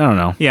the number. I don't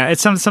know. Yeah,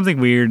 it's something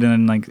weird, and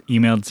then like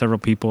emailed several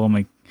people. I'm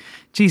like,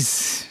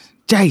 Jesus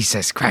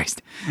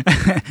Christ.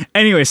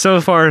 Anyway,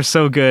 so far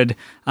so good.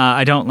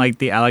 I don't like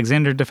the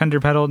Alexander Defender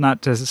pedal.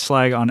 Not to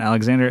slag on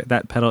Alexander,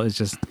 that pedal is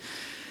just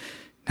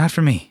not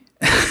for me.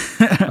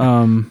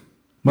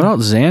 What about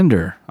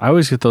Xander? I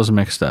always get those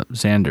mixed up.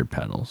 Xander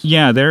pedals.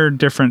 Yeah, they're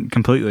different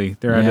completely.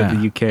 They're out of Yeah.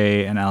 the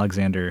UK and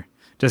Alexander,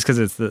 just because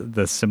it's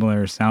the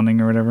similar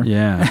sounding or whatever.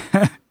 Yeah.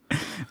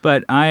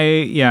 But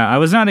I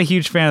was not a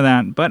huge fan of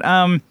that.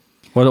 But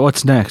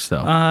What's next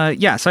though?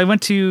 so I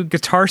went to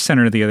Guitar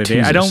Center the other day.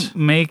 I Jesus. don't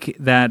make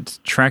that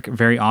trek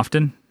very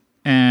often,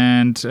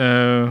 and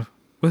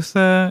with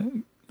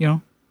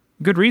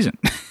good reason.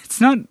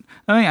 It's not.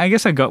 I mean, I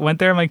guess went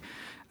there. I'm like,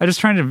 I'm just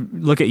trying to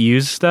look at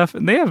used stuff,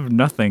 and they have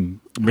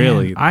nothing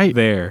really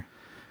there.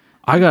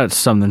 I got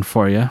something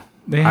for you.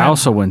 They I have-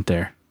 also went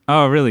there.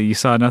 Oh, really? You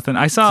saw nothing?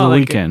 I saw the like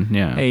weekend.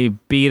 Yeah. a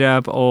beat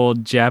up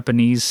old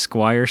Japanese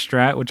Squire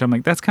Strat, which I'm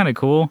like, that's kind of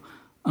cool.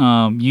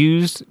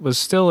 Used was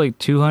still like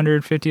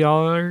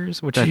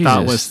 $250, which I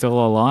thought Jesus. was still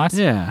a lot.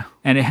 Yeah.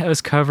 And it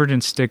was covered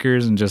in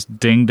stickers and just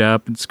dinged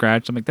up and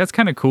scratched. I'm like, that's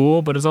kind of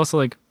cool, but it's also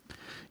like,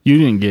 You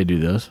didn't get to do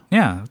those.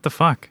 yeah, what the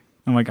fuck?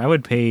 I'm like, I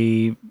would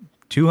pay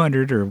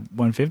 $200 or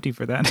 $150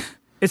 for that.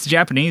 It's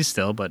Japanese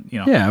still, but you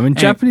know. Yeah. I mean,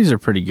 Japanese are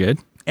pretty good.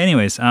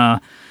 Anyways,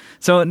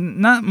 so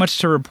not much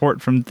to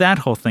report from that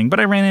whole thing, but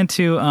I ran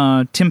into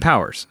Tim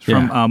Powers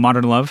from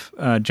Modern Love,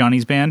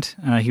 Johnny's band.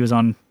 He was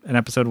on an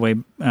episode way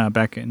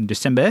back in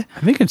December. I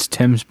think it's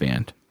Tim's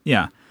band.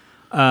 Yeah.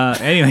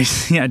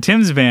 Anyways, yeah,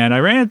 Tim's band. I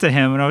ran into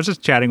him and I was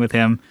just chatting with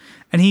him,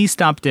 and he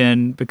stopped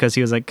in because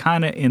he was like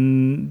kind of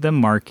in the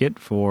market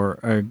for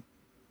a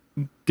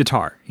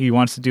guitar. He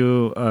wants to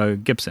do a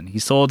Gibson. He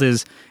sold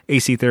his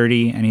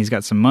AC30 and he's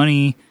got some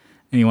money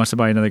and he wants to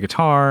buy another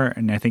guitar.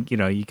 And I think,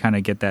 you kind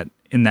of get that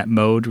in that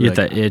mode. You get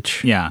that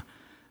itch. Yeah.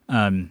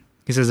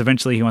 He says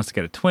eventually he wants to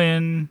get a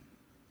twin,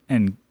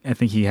 and I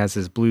think he has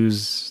his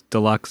Blues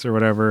Deluxe or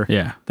whatever.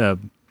 Yeah. The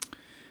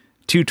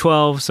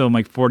 212, so I'm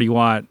like 40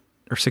 watt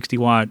or 60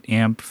 watt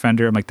amp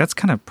Fender. I'm like, that's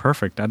kind of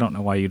perfect. I don't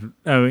know why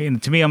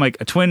to me, I'm like,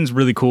 a twin's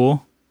really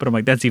cool, but I'm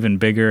like, that's even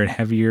bigger and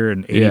heavier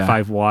and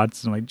 85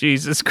 watts. I'm like,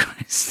 Jesus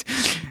Christ.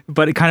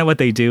 But kind of what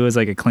they do is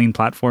like a clean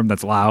platform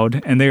that's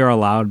loud, and they are a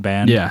loud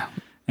band. Yeah.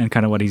 And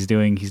kind of what he's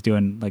doing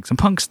like some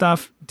punk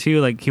stuff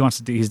too. Like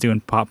he's doing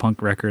pop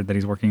punk record that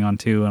he's working on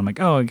too. And I'm like,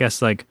 oh, I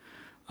guess like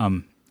a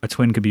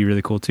twin could be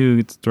really cool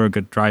too. Throw a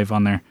good drive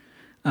on there.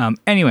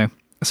 Anyway,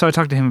 so I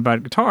talked to him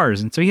about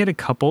guitars, and so he had a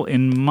couple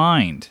in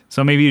mind.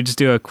 So maybe you just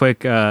do a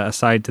quick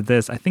aside to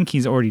this. I think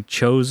he's already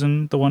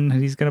chosen the one that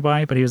he's going to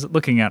buy, but he was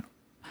looking at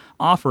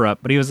OfferUp,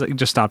 but he was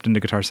just stopped into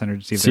Guitar Center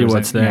to see if there was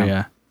what's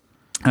there.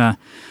 Yeah.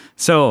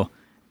 So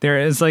there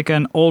is like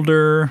an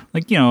older, I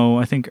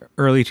think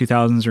early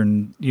 2000s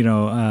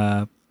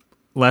or,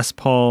 Les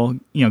Paul,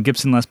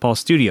 Gibson Les Paul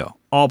Studio,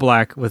 all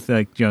black with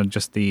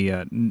just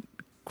the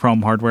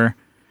chrome hardware.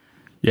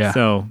 Yeah.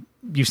 So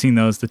you've seen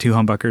those, the two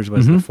humbuckers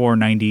was the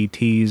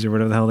 490Ts or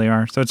whatever the hell they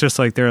are. So it's just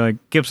like, they're like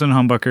Gibson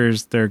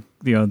humbuckers. They're,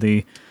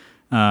 the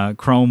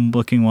chrome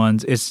looking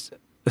ones. It's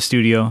a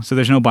Studio. So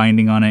there's no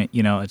binding on it.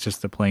 It's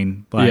just a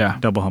plain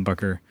black double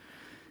humbucker.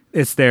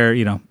 It's their,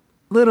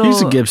 little.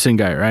 He's a Gibson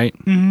guy, right?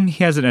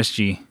 He has an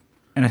SG,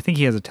 and I think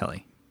he has a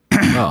Tele.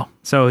 Oh.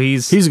 So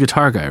he's a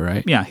guitar guy,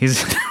 right? yeah, he's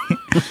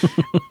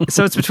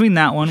so it's between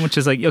that one, which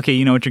is like, okay,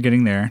 you know what you're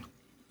getting there,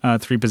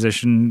 3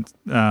 position,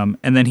 and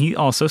then he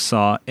also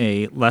saw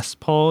a Les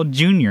Paul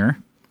Junior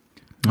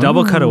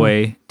double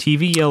cutaway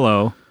TV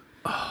yellow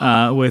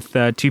with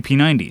 2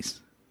 P90s.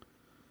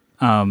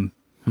 You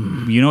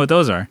know what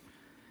those are,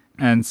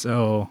 and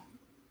so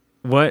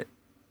what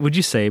would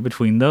you say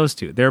between those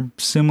two? They're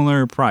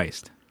similar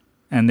priced,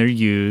 and they're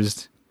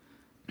used.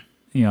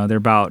 They're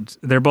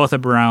both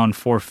up around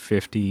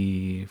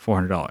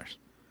 $400.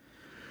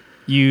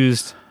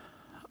 Used.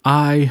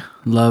 I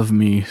love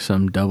me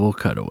some double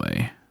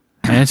cutaway,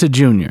 and it's a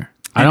Junior.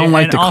 I don't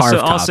like the carved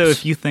tops. Also,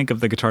 if you think of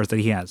the guitars that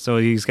he has, so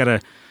he's got a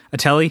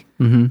Tele,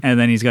 and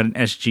then he's got an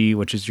SG,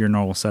 which is your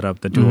normal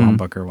setup, the dual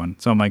humbucker one.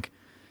 So I'm like,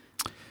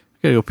 I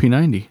gotta go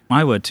P90.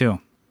 I would too.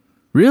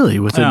 Really,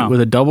 with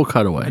a double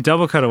cutaway. A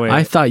double cutaway.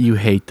 I thought you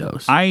hate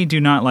those. I do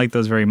not like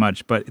those very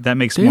much, but that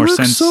makes they more look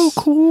sense. so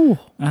cool.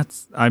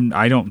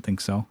 I don't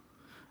think so.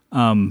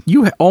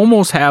 You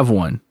almost have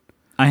one.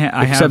 I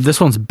Except have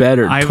this one's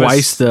better. I have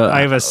Twice a, the.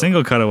 I have a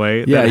single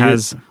cutaway Yeah, that you-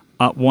 has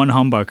one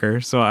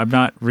humbucker, so I'm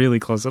not really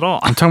close at all.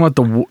 I'm talking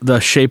about the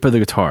shape of the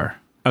guitar.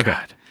 Okay.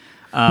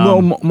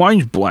 No,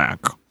 mine's black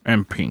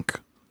and pink.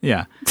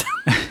 Yeah.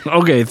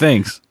 Okay,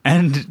 thanks.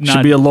 And not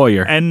Should be a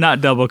lawyer. and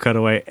not double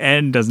cutaway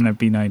and doesn't have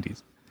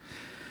P90s.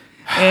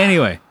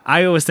 Anyway,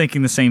 I was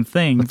thinking the same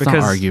thing Let's because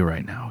not argue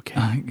right now,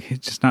 okay?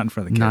 it's just not in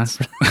front of the Not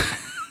kids.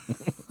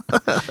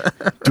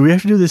 Do we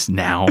have to do this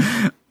now?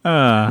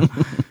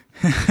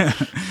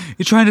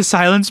 You're trying to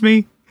silence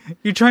me?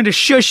 You're trying to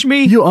shush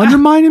me? You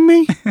undermining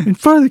me in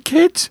front of the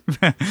kids?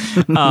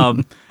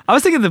 I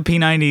was thinking the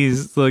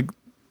P90s like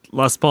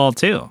Les Paul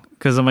too,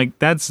 because I'm like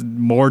that's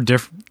more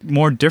different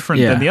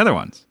Yeah. than the other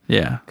ones.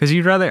 Yeah. Because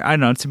you'd rather, I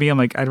don't know. To me, I'm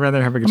like I'd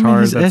rather have a I guitar.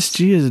 mean, his that's,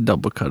 SG is a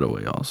double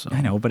cutaway also.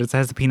 I know, but it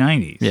has the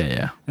P90s. Yeah,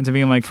 yeah. And to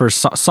me, I'm like, For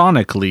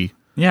sonically,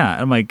 yeah,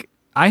 I'm like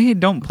I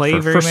don't play For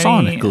very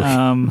many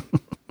sonically.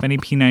 many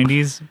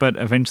P90s, but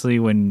eventually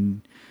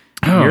when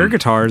your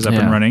guitar's up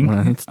Yeah, and running,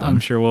 when it's I'm done.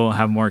 sure we'll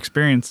have more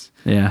experience.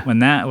 yeah. When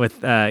that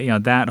with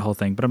that whole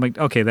thing. But I'm like,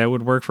 okay, that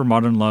would work for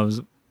Modern Love's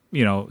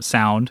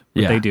sound.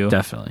 What Yeah, they do.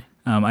 definitely.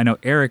 I know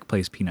Eric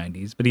plays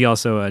P90s, but he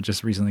also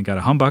just recently got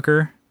a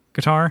humbucker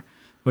guitar,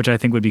 which I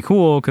think would be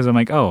cool because I'm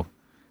like, oh,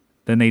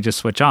 then they just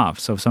switch off.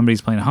 So if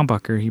somebody's playing a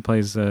humbucker, he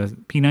plays a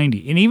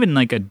P90, and even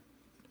like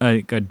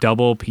a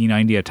double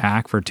P90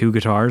 attack for two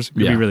guitars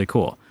would Yeah. be really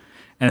cool.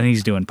 And then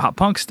he's doing pop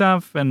punk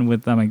stuff, and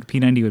with I'm like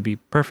P90 would be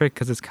perfect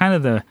because it's kind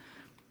of the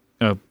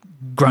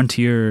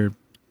gruntier,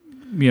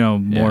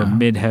 more Yeah.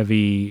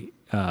 mid-heavy,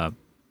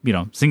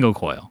 single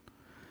coil.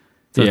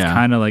 So it's Yeah.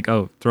 kind of like,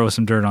 oh, throw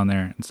some dirt on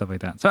there and stuff like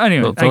that. So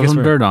anyway, Throw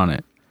some dirt on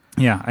it.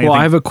 Yeah.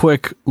 I have a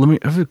quick.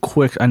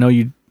 I know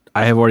you.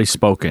 I have already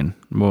spoken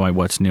about my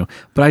what's new,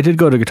 but I did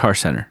go to Guitar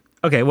Center.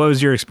 Okay, what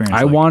was your experience?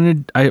 I like?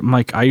 wanted.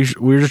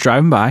 We were just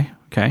driving by.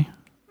 Okay,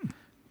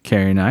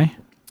 Carrie and I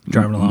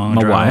Driving along,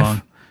 my driving wife.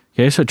 along.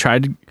 Okay,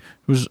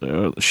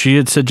 so she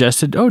had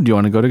suggested, oh, do you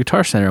want to go to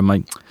Guitar Center? I'm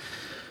like,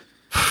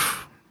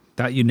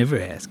 Thought you'd never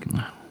ask.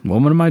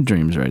 woman of my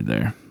dreams, right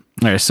there.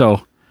 All right,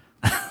 so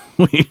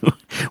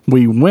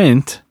we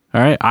went.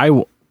 All right,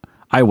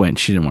 I went.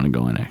 She didn't want to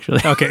go in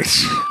actually. Okay.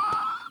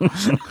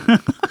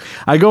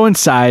 I go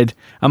inside.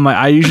 I'm like,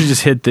 I usually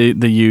just hit the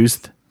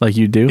used like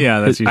you do. Yeah,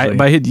 that's usually-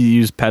 But I hit the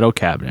used pedal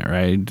cabinet,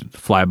 right?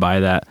 Fly by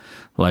that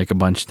like a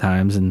bunch of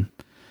times and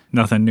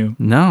Nothing new.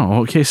 no.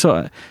 Okay, so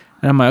and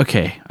I'm like,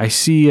 okay, I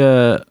see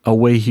a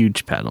way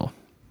huge pedal.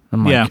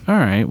 I'm like, Yeah. all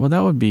right, well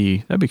that'd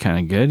be kind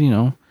of good,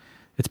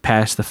 It's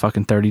past the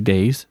fucking 30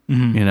 days,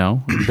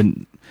 But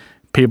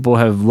people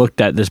have looked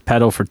at this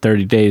pedal for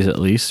 30 days at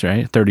least,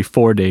 right?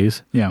 34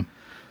 days. Yeah.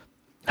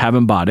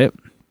 Haven't bought it.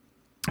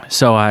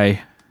 So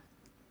I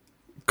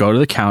go to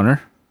the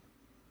counter.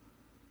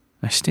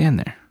 I stand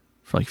there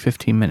for like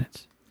 15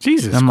 minutes.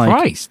 Jesus I'm like-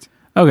 Christ.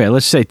 Okay,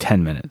 let's say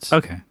 10 minutes.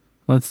 Okay.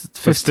 Let's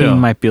 15 still.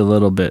 might be a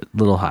little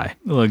high.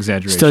 A little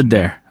exaggeration. Stood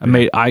there. I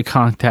made eye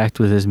contact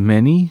with as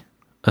many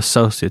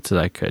associates as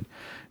I could.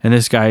 And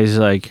this guy's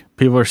like,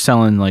 people are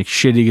selling like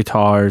shitty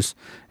guitars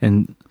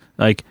and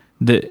like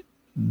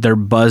they're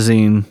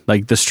buzzing,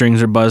 like the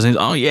strings are buzzing.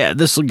 Oh yeah,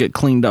 this will get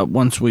cleaned up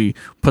once we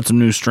put some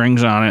new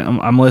strings on it.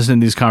 I'm listening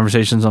to these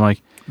conversations. I'm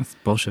like, That's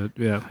bullshit.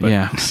 Yeah. But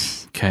yeah,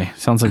 okay.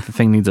 Sounds like the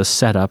thing needs a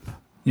setup.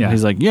 Yeah.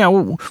 He's like, yeah,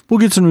 we'll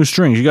get some new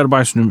strings. You got to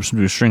buy some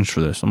new strings for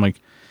this. I'm like,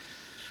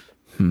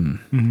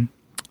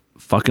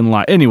 fucking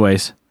lie.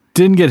 Anyways,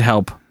 didn't get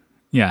help.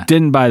 Yeah.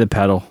 Didn't buy the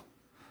pedal.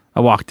 I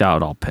walked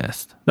out all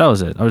pissed. That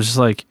was it. I was just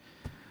like,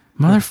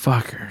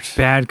 motherfuckers.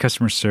 Bad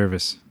customer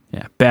service.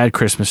 Yeah, bad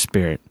Christmas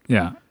spirit.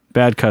 Yeah.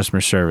 Bad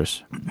customer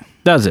service.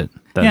 That's it.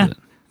 That's it.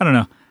 I don't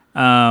know.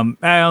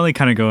 I only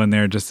kind of go in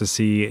there just to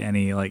see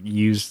any like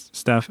used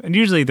stuff, and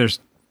usually there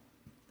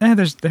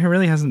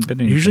really hasn't been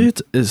anything. Usually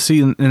it's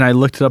see, and I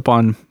looked it up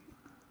on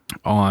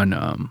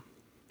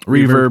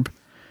Reverb,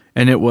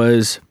 and it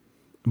was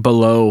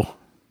below.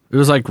 It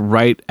was like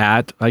right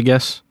at, I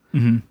guess,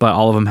 but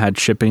all of them had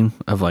shipping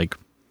of like,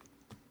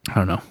 I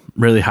don't know,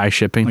 really high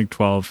shipping. like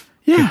 12,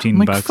 yeah, 15 I'm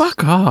like, bucks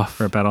fuck off.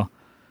 for a pedal.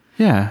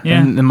 Yeah, Yeah.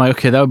 And I'm like,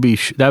 okay, that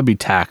would be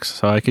tax,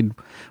 so I could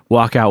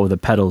walk out with a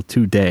pedal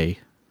today,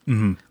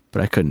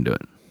 but I couldn't do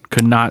it.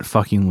 Could not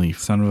fucking leave.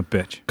 Son of a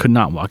bitch. Could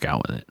not walk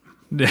out with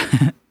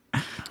it.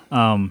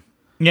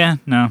 Yeah,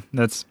 no,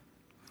 that's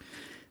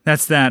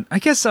that. I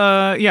guess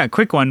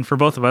quick one for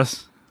both of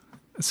us.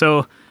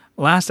 So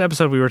last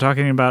episode we were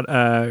talking about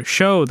a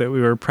show that we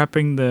were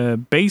prepping the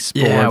bass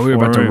board Yeah, we were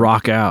about for. to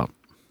rock out.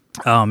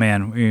 Oh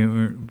man,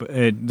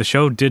 the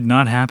show did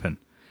not happen.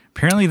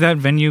 Apparently that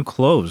venue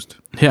closed.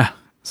 Yeah,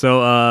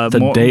 So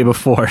the day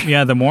before.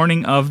 Yeah, the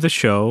morning of the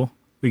show,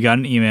 we got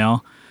an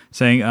email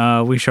saying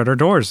we shut our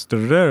doors.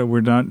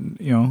 We're not,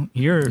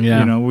 here.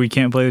 Yeah. We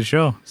can't play the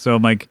show. So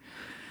I'm like,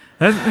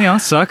 that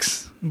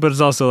sucks. But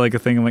it's also like a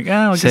thing. I'm like,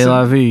 I guess C'est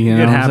la vie, you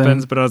know it what I'm happens.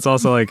 saying? But it's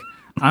also like,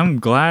 I'm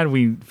glad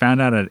we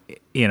found out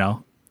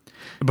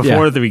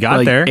before we got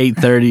like there.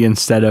 8:30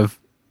 instead of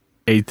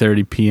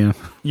 8:30 p.m.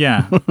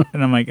 Yeah,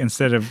 and I'm like,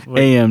 instead of like,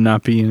 a.m.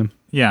 not p.m.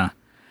 yeah.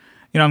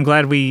 I'm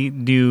glad we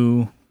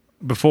knew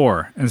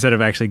before instead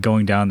of actually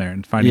going down there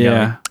and finding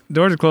out like,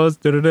 doors are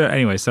closed.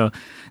 Anyway, so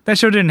that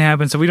show didn't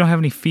happen. So we don't have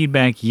any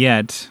feedback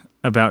yet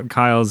about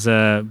Kyle's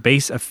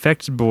bass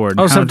effects board.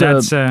 I'll have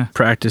to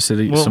practice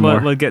it some more.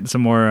 We'll get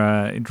some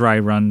more dry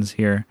runs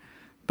here.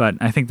 But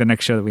I think the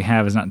next show that we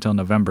have is not until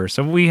November.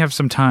 So we have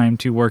some time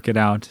to work it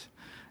out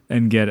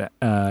and get,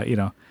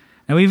 And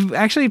we've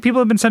actually, people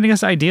have been sending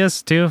us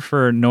ideas too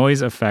for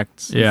noise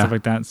effects and stuff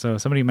like that. So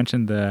somebody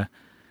mentioned the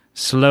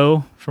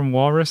slow from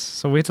Walrus.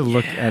 So we have to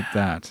look at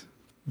that.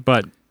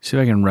 But see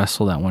if I can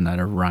wrestle that one out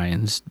of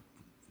Ryan's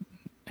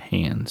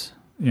hands.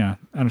 Yeah,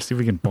 I don't see if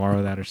we can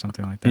borrow that or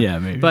something like that. Yeah,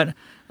 maybe. But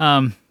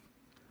I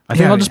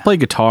think I'll just play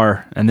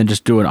guitar and then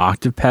just do an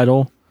octave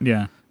pedal.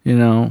 Yeah.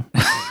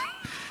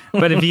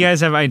 But if you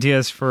guys have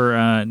ideas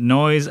for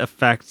noise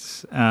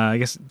effects, I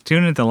guess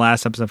tune into the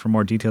last episode for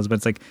more details. But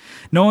it's like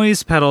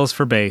noise pedals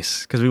for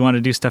bass because we want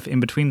to do stuff in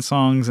between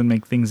songs and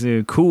make things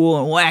cool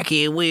and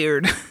wacky and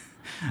weird.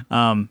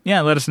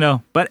 Let us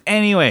know. But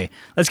anyway,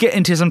 let's get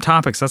into some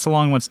topics. That's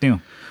along what's new.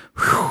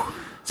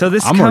 So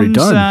this already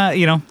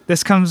done.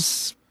 This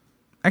comes.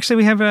 Actually,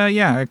 we have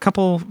a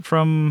couple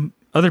from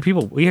other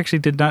people. We actually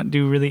did not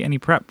do really any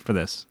prep for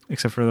this,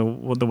 except for the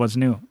what's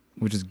new,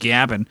 which is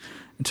gabbing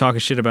and talking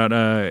shit about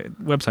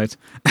websites.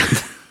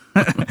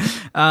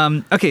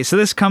 Okay, so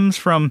this comes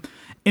from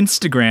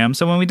Instagram.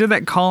 So when we did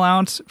that call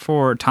out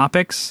for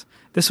topics,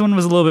 this one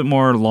was a little bit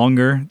more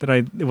longer.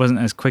 It wasn't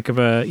as quick of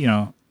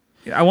a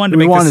I wanted to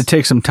we wanted to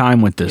take some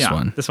time with this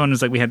one. This one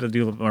is like we had to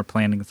do a little bit more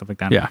planning and stuff like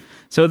that. Yeah.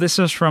 So this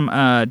is from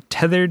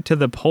Tethered to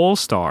the Pole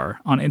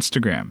Star on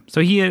Instagram. So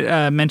he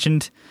had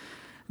mentioned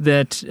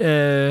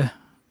that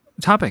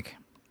topic.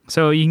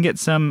 So you can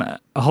get a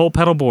whole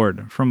pedal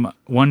board from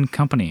one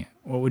company.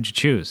 What would you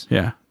choose?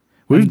 Yeah.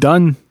 We've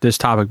done this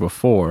topic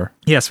before.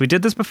 Yes, we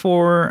did this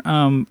before,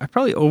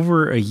 probably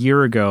over a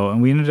year ago,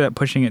 and we ended up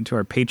pushing it to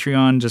our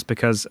Patreon just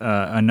because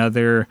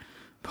another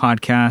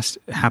podcast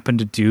happened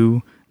to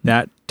do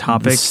that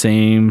topic the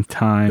same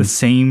time.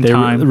 They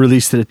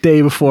released it a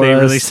day before They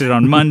us. released it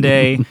on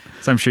Monday,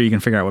 so I'm sure you can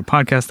figure out what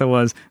podcast that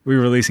was. We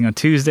were releasing on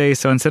Tuesday,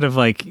 so instead of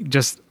I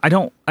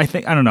don't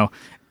know.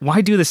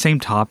 Why do the same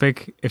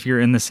topic if you're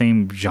in the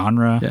same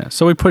genre? Yeah,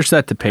 so we pushed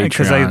that to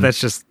Patreon.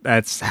 Because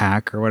that's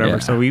hack or whatever. Yeah.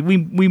 So we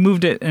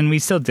moved it, and we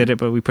still did it,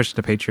 but we pushed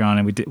it to Patreon,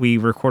 and we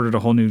recorded a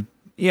whole new.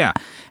 Yeah.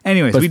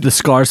 Anyways, but the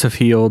scars have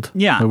healed.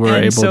 Yeah,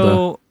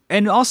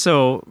 and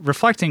also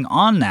reflecting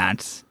on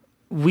that,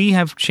 we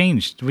have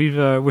changed.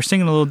 We're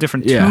singing a little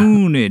different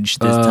tunage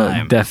this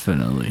time.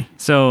 Definitely.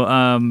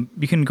 So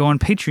you can go on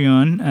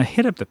Patreon,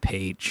 hit up the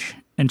page,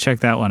 and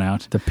check that one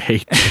out. The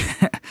page.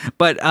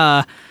 But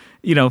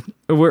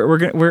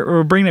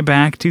we're bringing it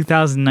back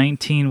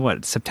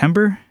 2019.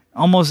 September?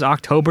 Almost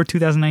October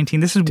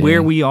 2019. This is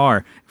where we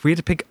are. If we had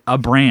to pick a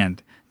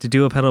brand to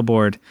do a pedal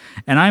board,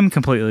 and I'm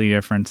completely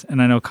different, and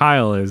I know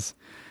Kyle is.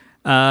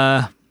 Do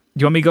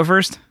you want me to go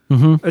first?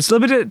 Mm-hmm. Let's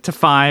limit it to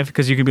 5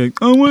 because you can be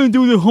like, I want to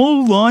do the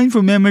whole line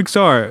from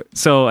MXR.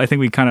 So I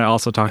think we kind of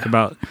also talked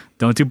about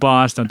don't do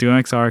Boss, don't do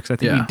MXR because I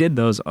think we did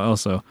those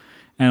also.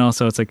 And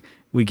also it's like,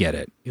 we get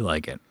it. You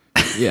like it.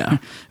 Yeah.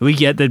 We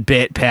get the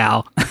bit,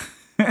 pal.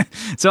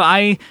 So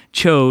I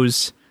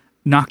chose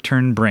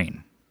Nocturne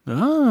Brain.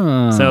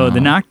 Oh. So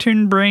the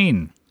Nocturne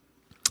Brain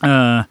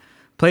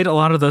played a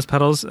lot of those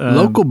pedals.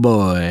 Local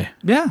boy.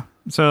 Yeah.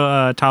 So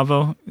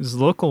Tavo is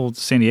local to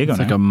San Diego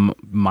now. It's like a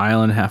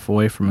mile and a half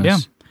away from us.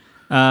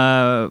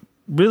 Yeah.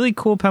 Really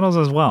cool pedals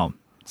as well.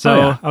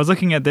 So I was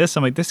looking at this.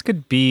 I'm like, this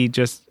could be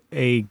just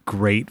a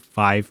great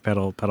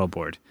 5-pedal pedal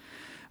board.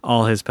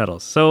 All his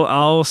pedals. So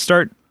I'll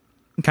start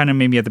kind of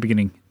maybe at the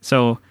beginning.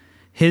 So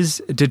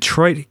his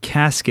Detroit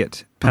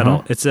Casket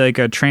pedal. It's like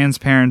a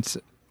transparent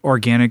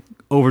organic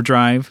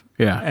overdrive.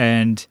 Yeah.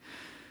 And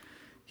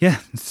it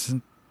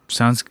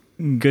sounds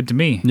good to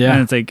me. Yeah.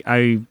 And it's like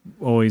I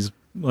always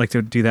like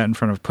to do that in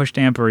front of push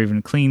amp or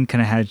even clean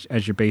kind of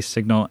as your bass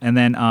signal. And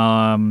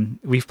then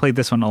we've played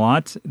this one a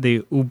lot, the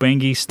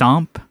Ubangi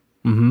Stomp.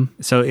 Mm-hmm.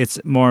 So it's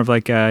more of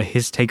like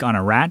his take on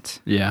a Rat.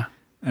 Yeah.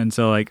 And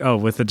so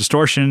with the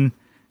distortion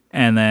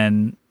and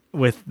then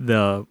with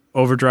the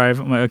overdrive,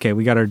 I'm like, okay,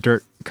 we got our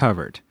dirt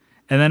covered.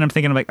 And then I'm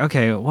thinking like,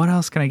 okay, what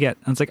else can I get?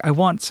 And it's like, I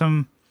want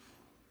some,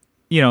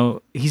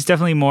 he's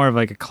definitely more of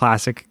like a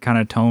classic kind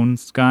of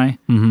tones guy.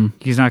 Mm-hmm.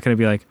 He's not going to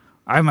be like,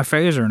 I have my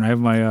phaser and I have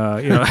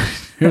my,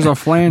 here's a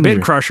flanger,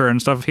 bit crusher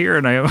and stuff here,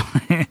 and I.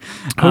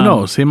 Who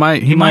knows? He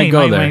might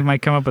go there. He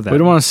might come up with that. We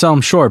don't want to sell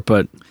him short,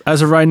 but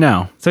as of right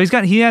now, so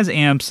he has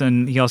amps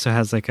and he also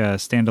has like a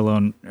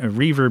standalone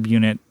reverb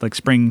unit, like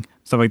spring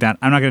stuff like that.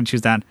 I'm not going to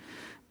choose that,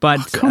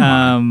 but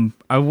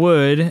I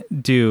would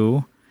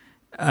do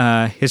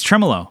his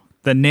tremolo,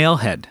 the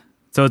Nailhead.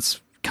 So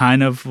it's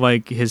kind of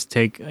like his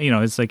take.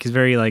 It's like he's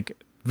very like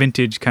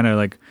vintage kind of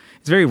like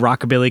he's very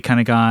rockabilly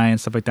kind of guy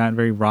and stuff like that.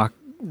 Very rock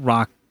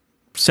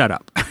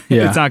setup.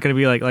 Yeah. It's not going to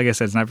be like I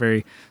said, it's not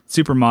very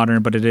super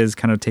modern, but it is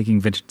kind of taking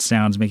vintage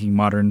sounds, making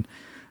modern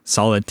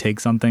solid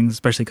takes on things,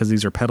 especially because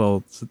these are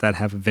pedals that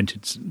have a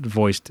vintage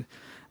voiced,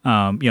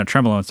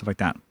 tremolo and stuff like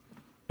that.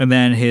 And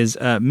then his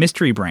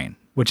Mystery Brain.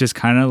 which is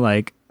kind of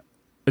like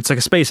it's like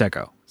a Space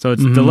Echo. So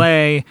it's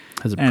delay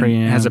Has a and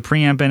preamp. has a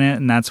preamp in it,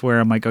 and that's where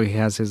I'm like, oh, he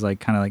has his like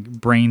kind of like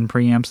brain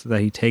preamps that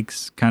he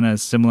takes kind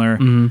of similar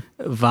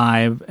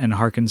vibe and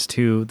harkens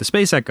to the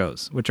Space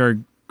Echoes, which are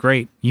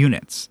great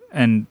units.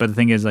 But the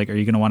thing is, like, are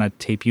you going to want a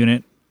tape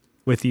unit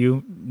with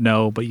you?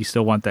 No, but you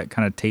still want that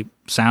kind of tape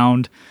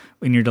sound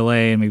in your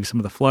delay and maybe some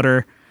of the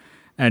flutter,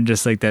 and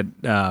just like that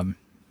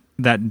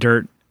that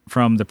dirt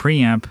from the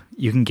preamp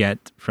you can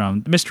get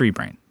from the Mystery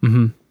Brain.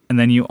 And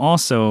then you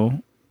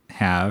also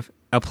have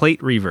a plate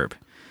reverb,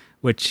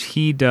 which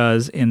he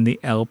does in the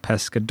El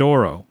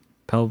Pescadoro.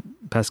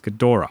 Dora.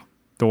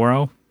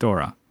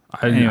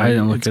 I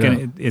didn't look it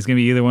up. It's gonna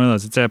be either one of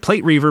those. It's a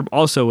plate reverb,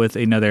 also with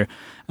another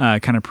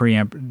kind of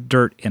preamp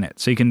dirt in it,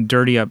 so you can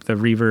dirty up the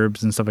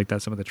reverbs and stuff like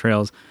that. Some of the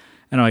trails,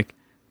 and I'm like,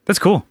 that's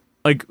cool.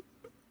 Like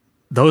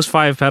those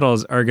 5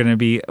 pedals are gonna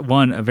be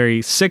a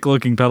very sick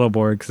looking pedal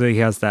board because he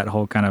has that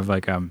whole kind of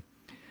like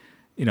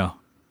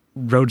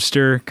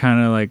roadster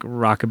kind of like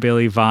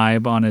rockabilly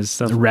vibe on his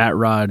stuff. The rat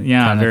rod.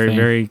 Yeah, kind of very thing.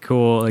 very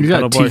cool. Like He's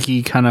pedal got board.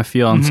 tiki kind of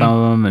feel on some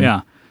of them. And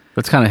Yeah.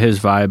 that's kind of his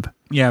vibe.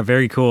 Yeah,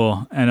 very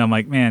cool. And I'm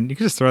like, man, you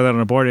could just throw that on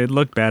a board. It'd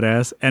look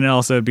badass. And it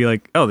also would be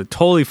like, oh, they're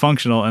totally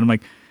functional. And I'm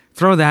like,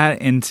 throw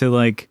that into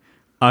like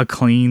a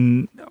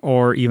clean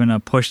or even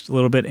a pushed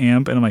little bit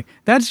amp. And I'm like,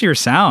 that's your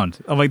sound.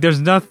 I'm like, there's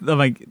nothing. I'm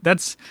like,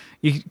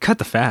 you cut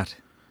the fat.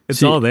 It's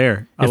See, all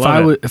there.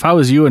 If I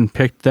was you and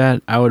picked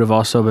that, I would have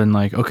also been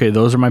like, okay,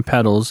 those are my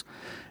pedals.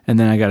 And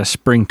then I got a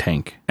spring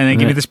tank. And then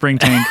give me the spring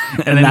tank.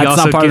 And then that's you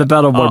also not part of the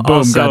pedal board. Boom,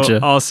 also,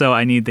 gotcha. Also,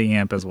 I need the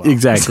amp as well.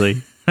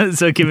 Exactly.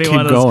 So give me Keep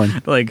one of those,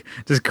 going. like,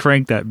 just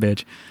crank that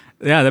bitch.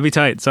 Yeah, that'd be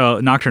tight. So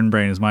Nocturne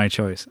Brain is my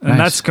choice. And Nice.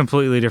 that's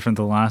completely different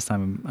than last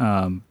time.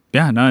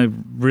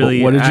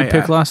 Really. What did you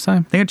pick last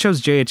time? I think I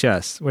chose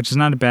JHS, which is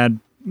not a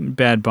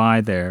bad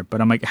buy there. But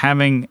I'm like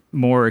having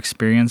more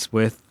experience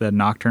with the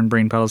Nocturne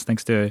Brain pedals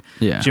thanks to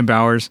Jim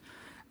Bowers.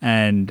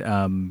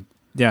 And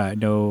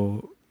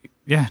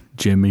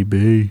Jimmy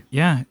B.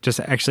 yeah,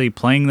 just actually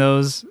playing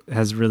those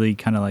has really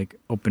kind of like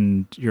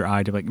opened your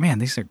eye to like, man,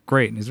 these are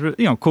great. And he's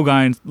really, cool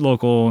guy and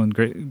local and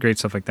great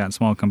stuff like that.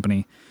 Small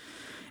company.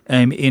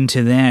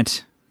 Into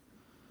that,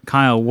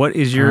 Kyle, what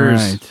is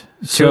yours? All right.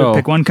 So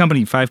pick one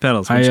company, 5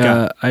 pedals. What you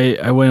got?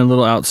 I went a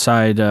little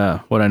outside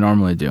what I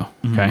normally do.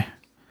 Okay.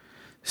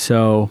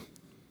 So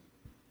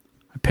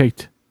I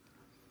picked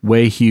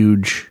Way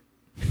Huge.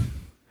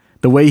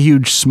 The Way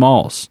Huge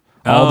Smalls.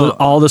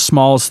 All the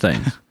Smalls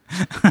things.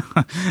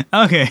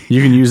 Okay.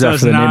 You can use So that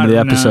it's for the name of the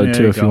not- no, episode there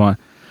too you if go. you want.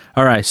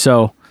 All right,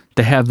 so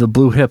they have the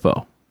Blue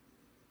Hippo,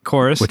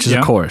 Chorus. which is yeah.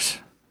 a chorus.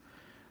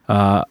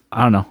 I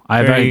don't know.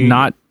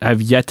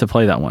 I've yet to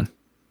play that one,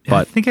 Yeah, I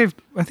but think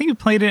you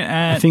played it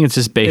at. I think it's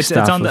just based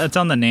off of, it's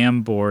on the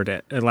NAMM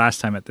board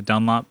last time at the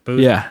Dunlop booth.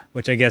 Yeah.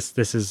 Which I guess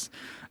this is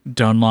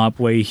Dunlop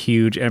Way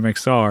Huge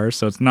MXR,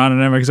 so it's not an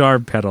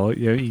MXR pedal.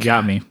 You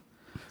got me.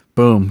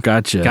 boom,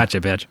 gotcha. Gotcha,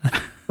 bitch.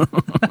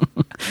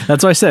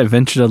 That's why I said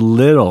ventured a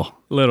little.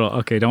 Little.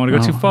 Okay, don't want to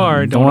go too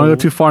far. Don't want to go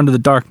too far into the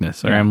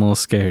darkness, or Yeah. I'm a little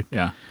scared.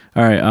 Yeah.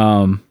 All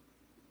right,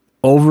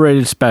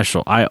 overrated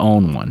special. I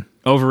own one.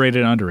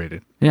 Overrated,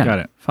 underrated. Yeah, Got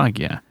it. Fuck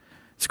yeah,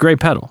 it's a great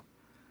pedal.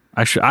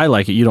 Actually, I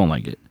like it. You don't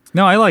like it.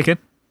 No, I like it.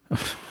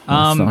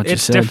 not what you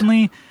It's said.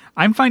 definitely.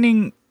 I'm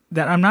finding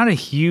that I'm not a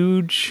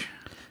huge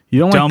You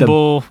don't like the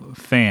Dumble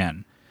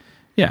fan.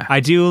 yeah. I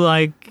do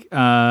like.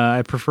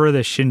 I prefer the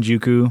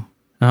Shinjuku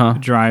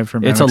drive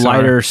from. It's MXR. a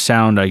lighter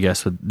sound, I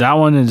guess. But that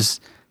one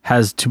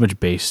has too much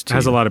bass. It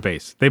has a lot of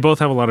bass. They both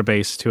have a lot of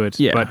bass to it.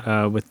 Yeah.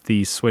 But with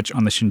the switch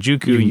on the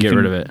Shinjuku, You can get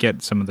rid of it.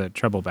 Get some of the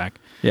treble back.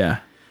 Yeah.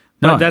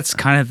 But that's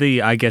kind of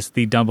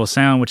the Dumble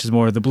sound, which is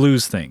more of the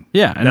blues thing.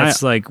 Yeah, And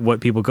that's like what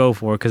people go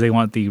for because they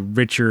want the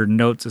richer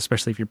notes,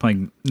 especially if you're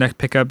playing neck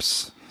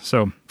pickups.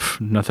 So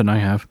nothing I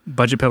have.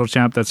 budget pedal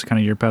champ, that's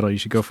kind of your pedal. You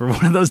should go for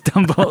one of those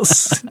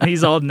dumbbells.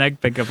 He's all neck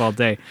pickup all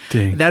day.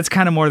 Dang. That's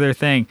kind of more their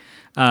thing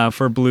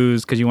for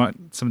blues because you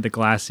want some of the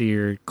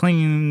glassier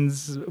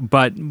cleans,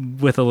 but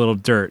with a little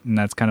dirt, and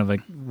that's kind of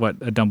like what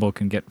a dumbbell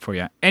can get for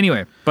you.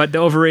 Anyway, but the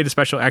overrated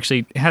special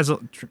actually has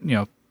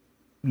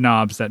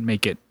knobs that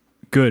make it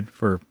good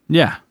for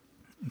Yeah.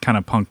 kind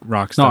of punk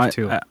rock No, stuff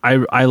too.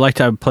 I liked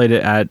how I played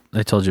it at,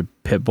 I told you,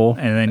 Pitbull.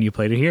 And then you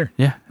played it here.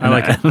 Yeah. I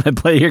like it. I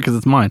play it here because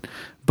it's mine.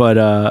 But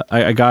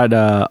I got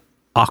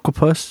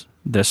Aquapus.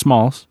 They're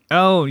smalls.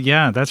 Oh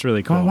yeah, that's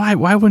really cool. Why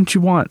wouldn't you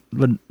want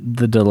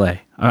the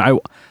delay? I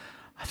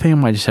think I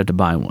might just have to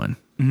buy one.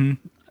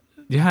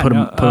 Yeah, Put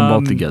them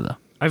both together.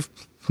 I've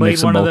played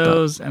Mix them one of both up.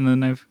 those, and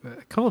then a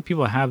couple of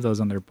people have those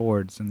on their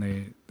boards, and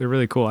they're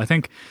really cool. I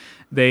think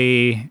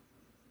they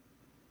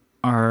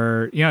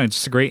are, it's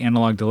just a great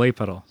analog delay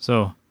pedal.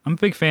 So I'm a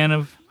big fan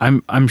of.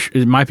 I'm sure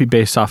it might be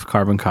based off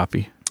Carbon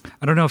Copy.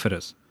 I don't know if it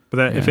is,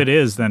 but if it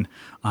is, then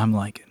I'm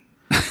liking.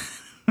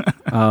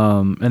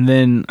 And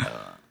then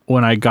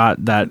when I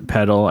got that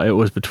pedal, it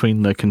was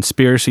between the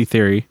Conspiracy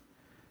Theory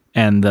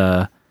and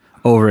the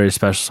Overrated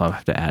Special. So I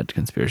have to add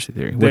Conspiracy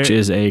Theory, which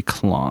is a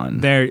clone.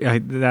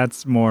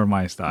 That's more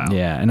my style.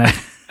 Yeah, and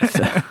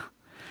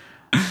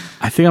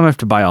I think I'm gonna have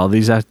to buy all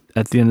these at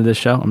the end of this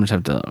show. I'm just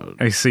have to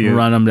I see you.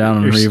 run them down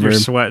on You're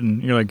reverb.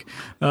 sweating. You're like,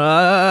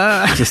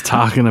 Just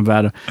talking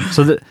about them.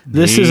 So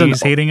this is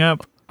he's heating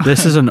up.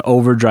 this is an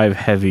overdrive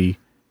heavy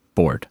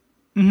board.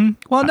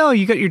 Well, no,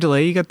 you got your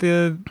delay. You got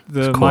the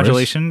chorus.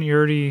 modulation. You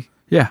already.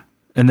 Yeah,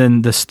 and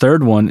then this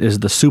third one is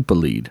the Super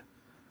Lead,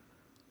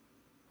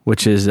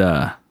 which is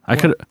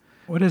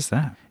What is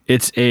that?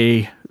 It's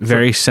a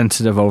very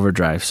sensitive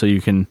overdrive, so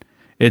you can.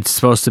 It's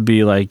supposed to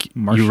be like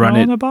Marshall you run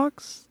in it. the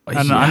box? I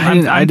don't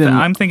know. Yeah,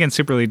 I'm thinking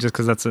Super Lead just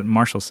because that's what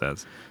Marshall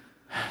says.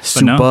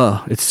 Super.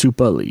 no. It's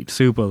Super Lead.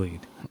 Super Lead.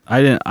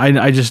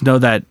 I just know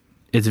that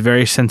it's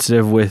very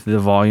sensitive with the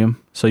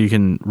volume, so you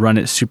can run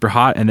it super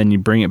hot, and then you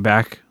bring it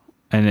back,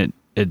 and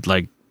it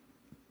like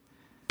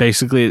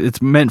basically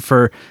it's meant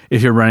for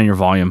if you're running your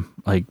volume,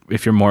 like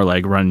if you're more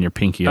like running your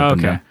pinky up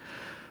and down.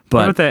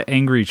 What about But that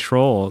Angry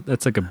Troll?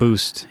 That's like a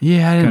boost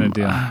yeah, I kind didn't. of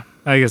deal.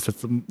 I guess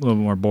that's a little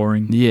more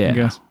boring. Yeah. I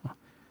guess.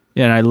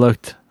 Yeah, and I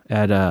looked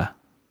at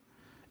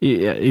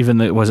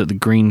even was it the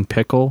green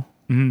pickle?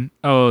 Mm-hmm.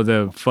 Oh,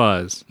 the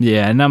fuzz.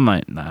 Yeah, and I'm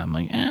like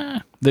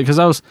because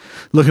I was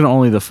looking at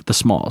only the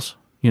smalls,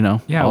 Yeah,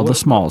 all the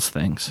smalls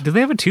things. Do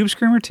they have a tube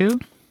screamer too?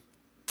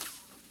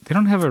 They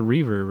don't have a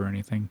reverb or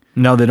anything.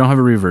 No, they don't have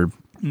a reverb.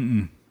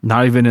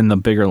 Not even in the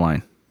bigger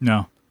line.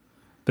 No,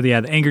 but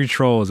yeah, the Angry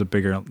Troll is the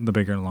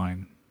bigger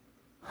line.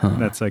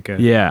 That's like a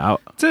Yeah,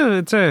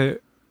 It's a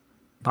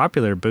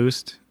popular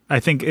boost. I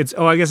think it's.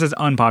 Oh, I guess it's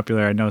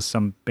unpopular. I know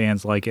some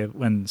bands like it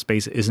when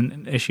space isn't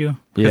an issue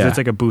because Yeah. it's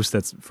like a boost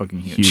that's fucking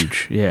huge.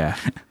 huge. Yeah,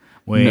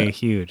 Way No,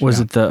 huge. Was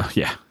yeah. it the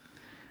yeah?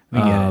 We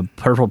get it.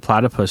 Purple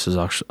Platypus is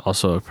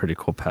also a pretty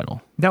cool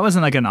pedal. That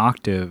wasn't like an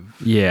octave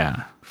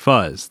Yeah,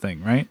 fuzz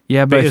thing, right?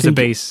 yeah, but I it's a think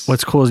bass.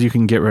 What's cool is you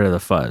can get rid of the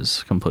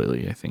fuzz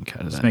completely. I think out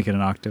of Let's that. make it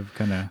an octave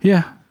kind of.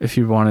 Yeah, if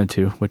you wanted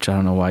to, which I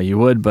don't know why you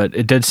would, but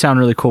it did sound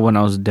really cool when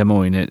I was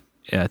demoing it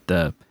at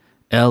the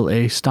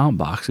LA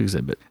Stompbox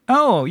exhibit.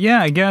 Oh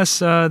yeah, I guess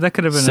that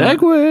could have been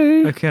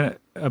Segway. That could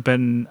have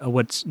been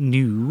what's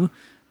new,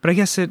 but I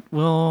guess it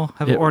will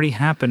have It- already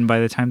happened by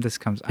the time this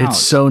comes out. It's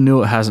so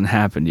new it hasn't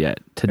happened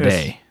yet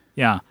today.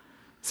 Yeah.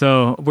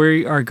 So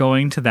we are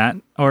going to that,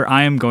 or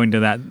I am going to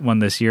that one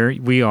this year.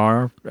 We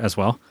are as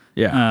well.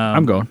 Yeah, Um,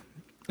 I'm going.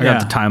 I yeah.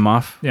 got the time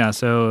off. Yeah.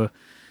 So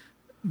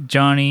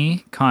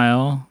Johnny,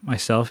 Kyle,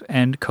 myself,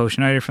 and Co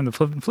Schneider from the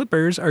Flippin'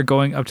 Flippers are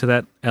going up to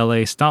that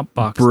LA Stomp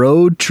Box.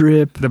 Road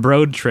trip. The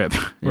Broad trip.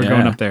 We're Yeah.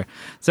 going up there.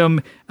 So,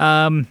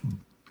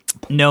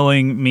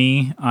 knowing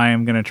me, I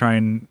am going to try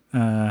and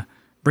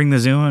bring the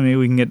Zoom, and maybe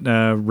we can get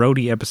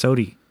roadie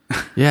episode.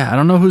 Yeah, I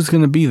don't know who's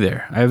gonna be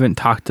there. I haven't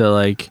talked to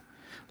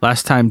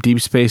last time Deep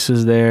Space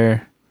was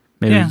there.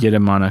 Maybe Yeah. get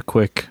him on a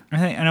quick.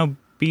 I know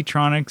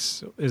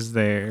Beatronics is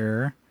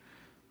there.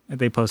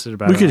 They posted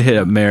about We it. could hit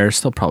up Maris.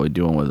 They'll probably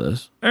do one with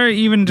us. Or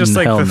even just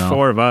like Hell the no.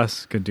 four of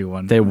us could do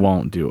one. They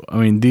won't do. I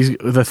mean,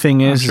 the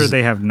thing I'm is, sure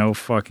they have no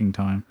fucking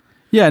time.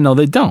 yeah, no,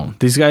 they don't.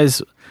 These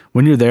guys,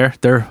 when you're there,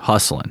 they're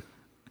hustling.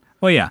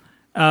 Well, yeah.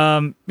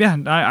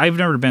 I've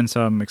never been,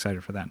 so I'm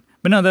excited for that.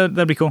 But no,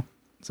 that'd be cool.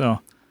 So,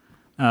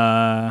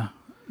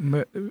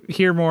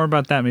 hear more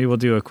about that. Maybe we'll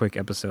do a quick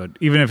episode,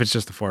 even if it's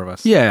just the four of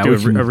us. Yeah, do we a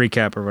can-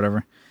 recap or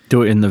whatever.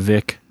 Do it in the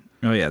Vic.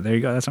 Oh yeah, there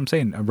you go. That's what I'm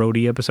saying. A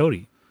roadie episode.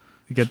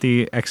 You get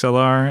the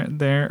XLR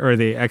there, or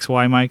the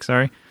XY mic,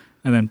 sorry,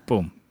 and then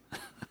boom,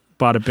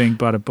 bada bing,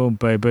 bada boom,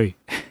 baby.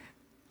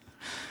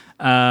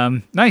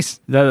 Nice.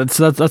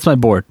 That's my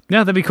board. Yeah,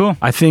 that'd be cool.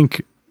 I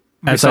think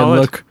Pretty as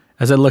solid.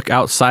 I look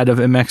outside of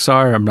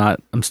MXR,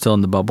 I'm still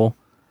in the bubble,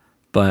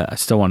 but I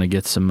still want to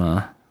get some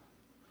of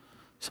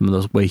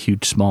those way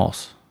huge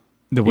smalls.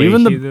 The way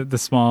Even the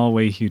small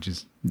way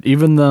huges.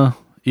 Even the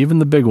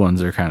big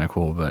ones are kind of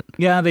cool, but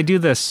Yeah, they do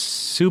the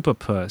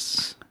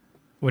Superpuss,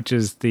 which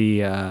is the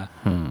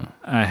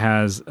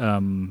has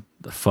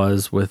the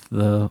fuzz with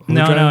the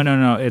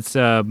no. It's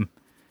the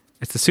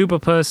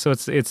Superpuss, so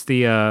it's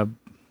the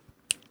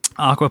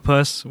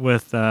Aquapuss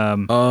with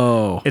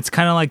Oh, it's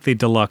kind of like the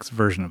deluxe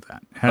version of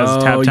that. It has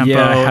Oh, tap tempo,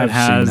 yeah, I have it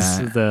has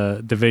seen that.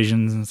 the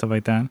divisions and stuff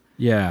like that.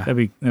 yeah.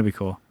 That'd be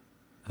cool.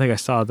 I think I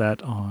saw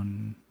that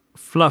on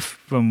Fluff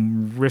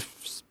from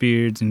Riffs,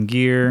 Beards, and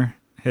Gear.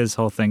 His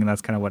whole thing, and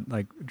that's kind of what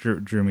like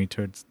drew me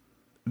towards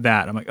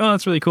that. I'm like, oh,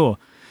 that's really cool.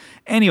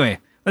 Anyway,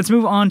 let's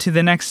move on to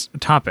the next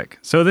topic.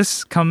 So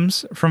this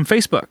comes from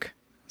Facebook.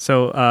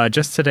 So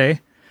just today,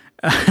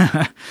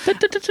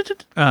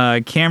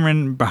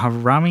 Cameron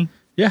Bahrami.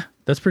 Yeah,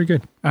 that's pretty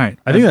good. All right,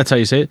 I think that's how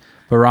you say it.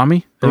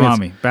 Barami?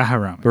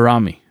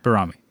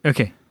 Bahrami.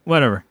 Okay,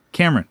 whatever.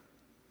 Cameron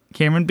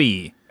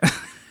B.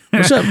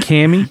 What's up,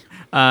 Cammy?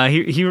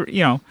 He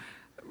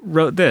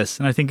wrote this,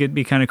 and I think it'd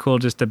be kind of cool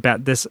just to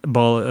bat this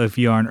ball of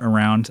yarn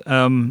around.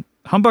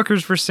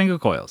 Humbuckers versus single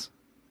coils.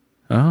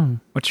 Oh,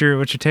 What's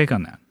your take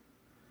on that?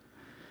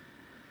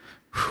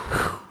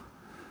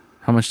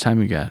 how much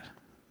time you got?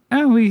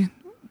 We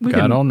Got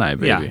can, all night,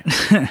 baby.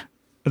 Yeah.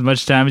 As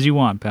much time as you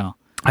want, pal.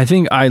 I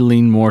think I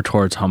lean more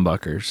towards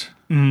humbuckers.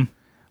 Mhm.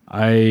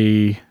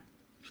 I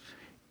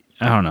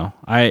don't know.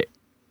 I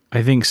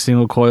think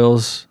single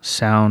coils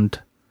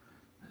sound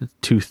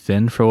too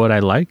thin for what I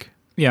like.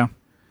 Yeah.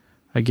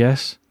 I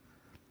guess.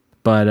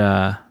 But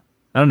I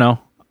don't know.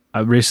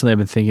 Recently I've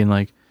been thinking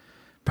like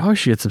probably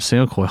should get some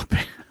single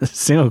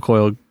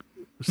coil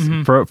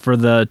for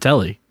the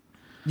telly.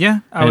 Yeah,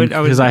 I would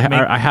because I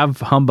have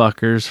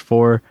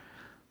humbuckers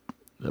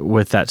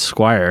with that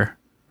Squire,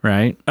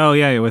 right? Oh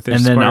yeah, with their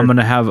and then Squire. I'm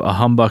gonna have a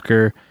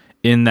humbucker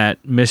in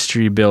that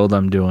mystery build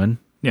I'm doing.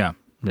 Yeah.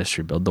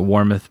 Mystery build, the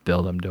Warmoth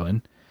build I'm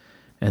doing.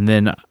 And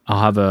then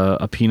I'll have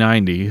a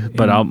P90,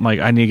 but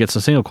I need to get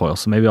some single coil,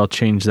 so maybe I'll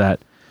change that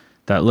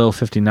little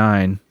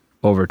 59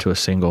 over to a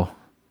single.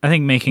 I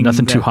think making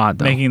nothing too hot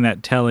though. Making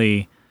that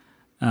telly,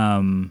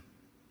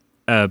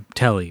 a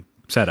telly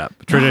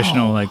setup,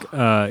 traditional like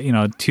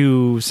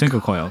 2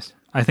 single coils.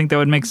 I think that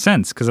would make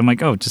sense because I'm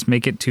like, oh, just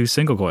make it 2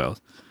 single coils.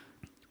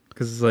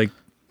 Because it's like,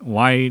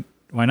 why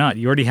not?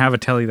 You already have a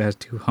telly that has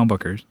 2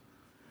 humbuckers.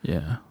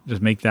 Yeah,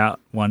 just make that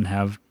one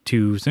have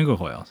 2 single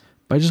coils.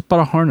 But I just bought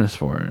a harness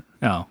for it.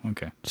 Oh,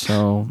 okay.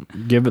 So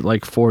give it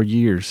like 4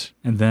 years,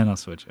 and then I'll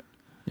switch it.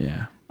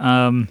 Yeah.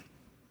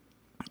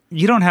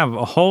 You don't have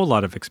a whole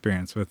lot of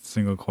experience with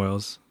single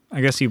coils.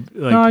 I guess you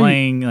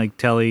playing like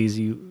tellies.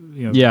 You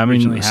know. Yeah, I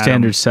mean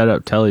standard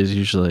setup tellies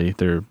usually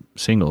they're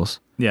singles.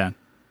 Yeah.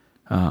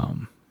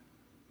 What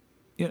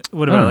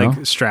about like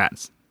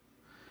strats?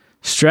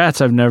 Strats,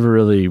 I've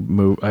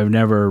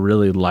never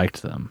really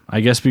liked them.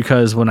 I guess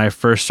because when I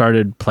first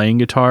started playing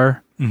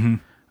guitar,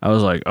 I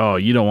was like, "Oh,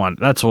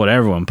 that's what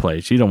everyone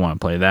plays. You don't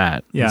want to play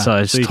that." Yeah. And so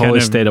I just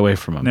totally stayed away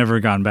from them. Never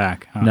gone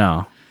back. Huh?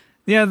 No.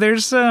 Yeah,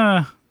 there's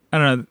I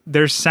don't know.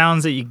 There's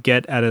sounds that you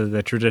get out of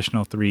the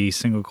traditional 3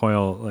 single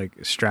coil like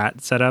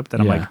Strat setup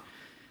that I'm like,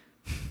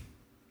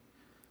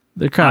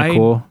 they're kind of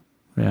cool.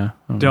 Yeah.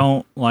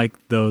 Don't like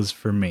those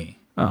for me.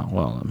 Oh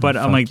well, but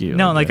I'm like,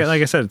 no, like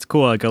I said, it's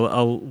cool. Like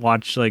I'll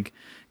watch like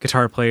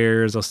guitar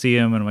players. I'll see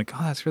them, and I'm like,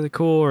 oh, that's really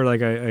cool. Or like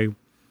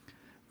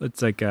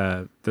it's like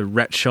the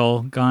Rhett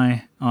Shull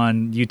guy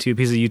on YouTube.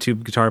 He's a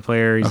YouTube guitar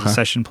player. He's a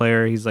session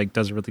player. He's like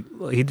does really.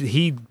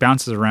 He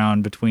bounces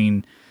around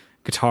between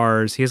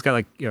guitars. He's got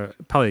like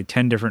probably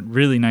 10 different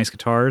really nice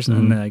guitars,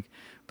 and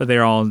but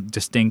they're all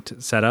distinct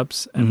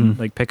setups and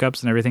like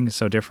pickups and everything is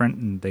so different,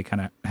 and they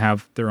kind of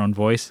have their own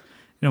voice.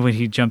 You know, when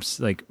he jumps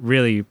like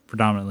really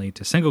predominantly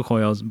to single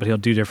coils, but he'll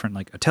do different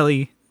like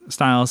Atelli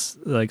styles,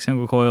 like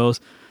single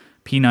coils,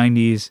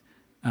 P90s,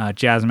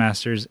 Jazz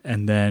Masters,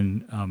 and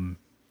then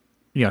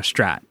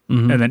Strat,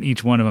 and then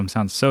each one of them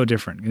sounds so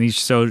different, and each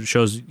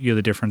shows you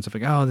the difference of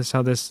like, oh, this is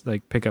how this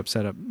like pickup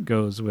setup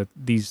goes with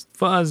these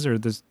fuzz or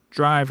this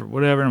drive or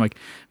whatever. And I'm like,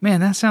 man,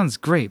 that sounds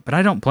great, but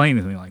I don't play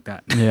anything like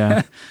that.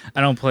 Yeah,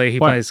 I don't play. He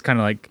plays kind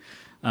of like,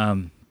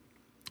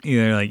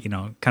 either like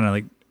kind of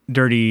like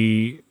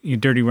dirty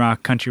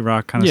rock, country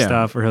rock kind of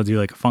stuff, or he'll do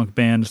like a funk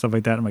band and stuff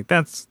like that. I'm like,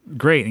 that's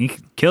great, and he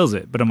kills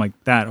it. But I'm like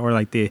that, or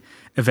like the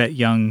Yvette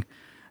Young.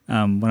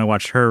 When I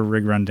watched her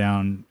rig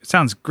rundown, it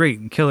sounds great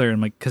and killer.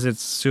 And like, because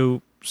it's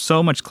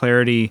so much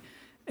clarity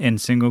in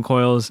single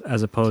coils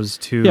as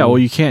opposed to well,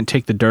 you can't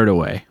take the dirt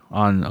away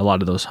on a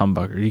lot of those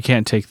humbuckers. You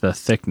can't take the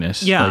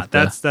thickness. Yeah, like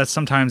that's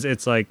sometimes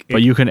it's like,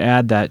 but you can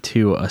add that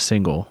to a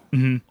single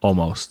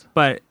almost.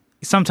 But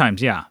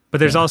sometimes, yeah. But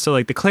there's also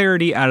like the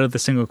clarity out of the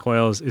single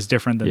coils is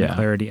different than the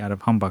clarity out of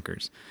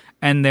humbuckers.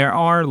 And there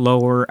are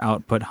lower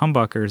output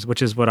humbuckers,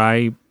 which is what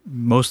I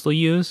mostly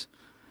use.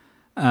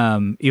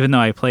 Even though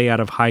I play out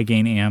of high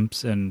gain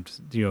amps and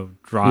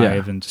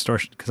drive and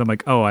distortion, because I'm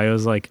like, I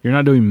was like, you're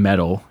not doing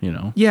metal,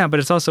 Yeah, but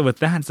it's also with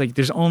that, it's like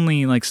there's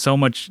only like so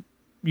much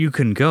you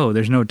can go.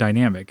 There's no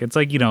dynamic. It's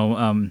like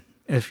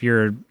if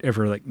you're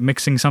ever like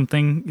mixing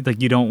something,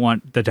 like you don't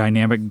want the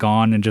dynamic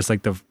gone and just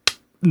like the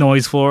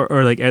noise floor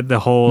or like the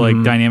whole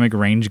like dynamic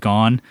range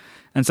gone.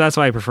 And so that's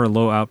why I prefer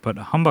low output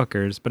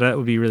humbuckers. But that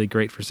would be really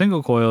great for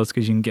single coils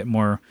because you can get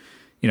more,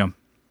 you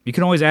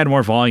can always add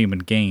more volume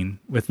and gain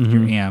with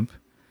your amp.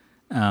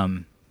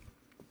 And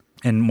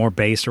more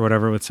bass or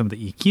whatever with some of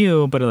the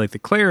EQ, but like the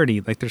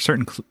clarity, like there's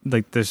certain,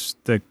 like there's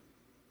the,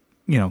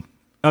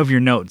 of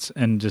your notes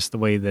and just the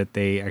way that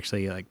they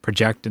actually like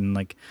project and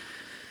like,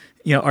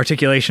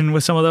 articulation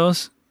with some of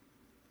those.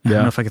 I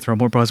don't know if I could throw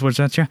more buzzwords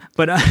at you,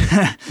 but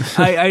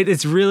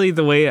it's really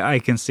the way I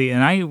can see.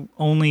 And I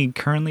only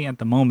currently at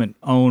the moment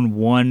own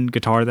one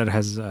guitar that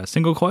has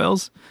single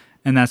coils,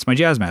 and that's my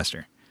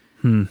Jazzmaster.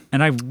 And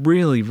I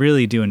really,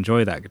 really do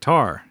enjoy that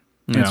guitar.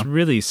 It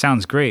really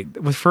sounds great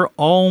for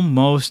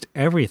almost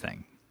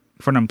everything.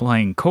 When I'm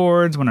playing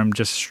chords, when I'm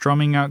just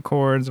strumming out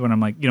chords, when I'm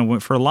like,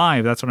 for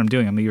live, that's what I'm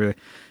doing. I'm either,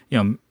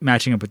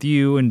 matching up with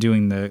you and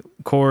doing the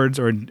chords,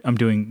 or I'm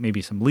doing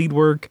maybe some lead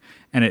work,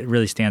 and it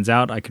really stands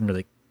out. I can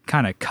really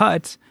kind of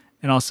cut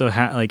and also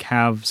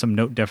have some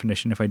note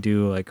definition if I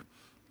do like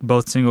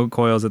both single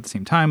coils at the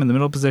same time in the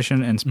middle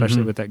position, and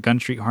especially with that Gun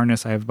Street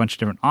harness, I have a bunch of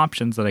different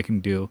options that I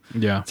can do.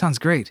 Yeah, it sounds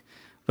great,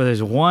 but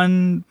there's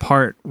one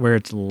part where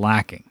it's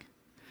lacking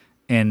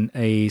in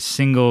a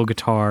single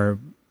guitar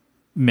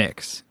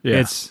mix.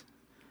 It's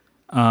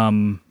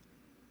palm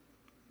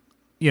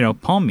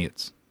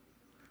mutes.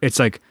 It's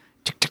like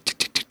tick, tick, tick,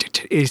 tick, tick, tick,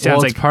 it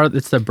sounds like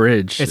it's the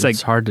bridge. It's It's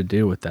like- hard to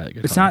do with that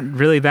guitar. it's not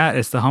really that.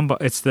 It's the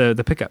it's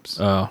the pickups.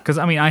 Oh. Because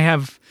I mean, I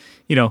have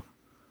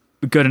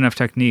good enough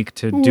technique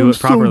to do it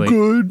properly. So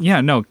good. Yeah,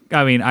 no,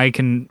 I mean, I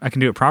can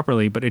do it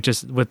properly, but it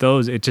just with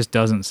those, it just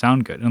doesn't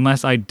sound good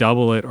unless I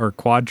double it or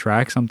quad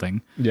track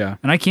something. Yeah.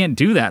 And I can't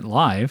do that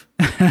live.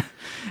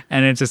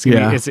 And it's just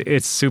gonna be,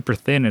 it's super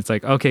thin. It's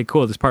like, okay,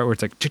 cool. This part where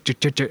it's like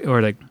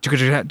or like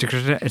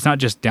it's not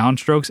just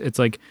downstrokes. It's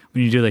like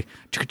when you do like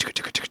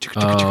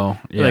Oh,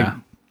 yeah. like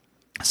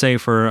say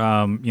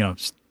for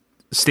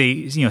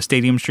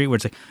Stadium Street where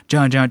it's like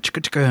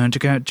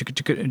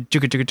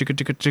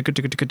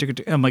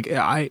I'm like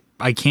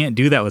I can't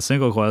do that with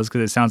single coils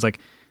because it sounds like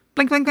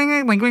blink blink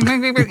blink blink blink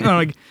blink blink,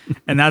 like,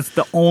 and that's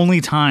the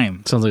only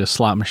time. Sounds like a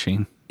slot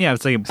machine. Yeah,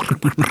 it's like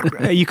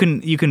you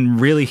can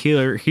really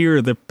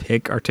hear the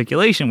pick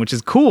articulation, which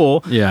is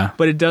cool. Yeah.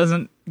 But it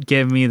doesn't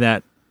give me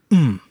that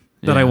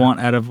that I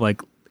want out of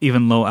like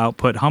even low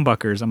output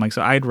humbuckers. I'm like,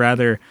 so I'd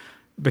rather,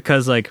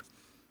 because like,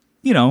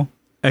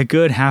 a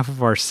good half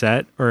of our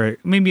set, or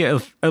maybe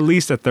at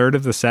least a third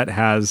of the set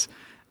has,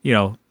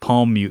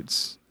 palm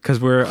mutes,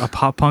 because we're a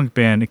pop punk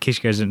band, in case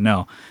you guys didn't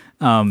know.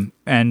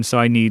 And so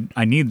I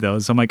need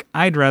those. So I'm like,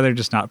 I'd rather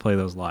just not play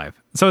those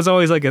live. So it's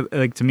always like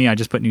to me, I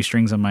just put new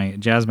strings on my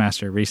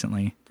Jazzmaster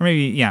recently, or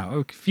maybe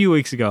a few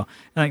weeks ago.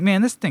 And like,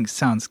 man, this thing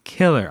sounds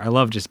killer. I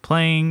love just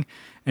playing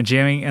and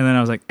jamming. And then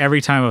I was like,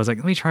 every time I was like,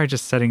 let me try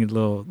just setting it a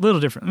little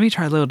different. Let me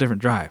try a little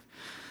different drive.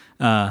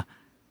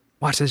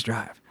 Watch this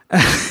drive.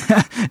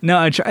 No,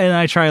 I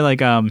try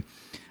like on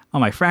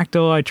my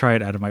Fractal. I try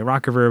it out of my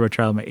Rock Reverb. I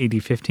try it on my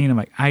AD15. I'm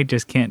like, I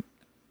just can't.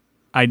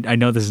 I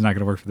know this is not going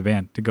to work for the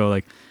band to go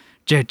like.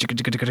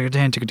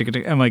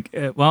 I'm like,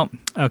 well,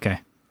 okay,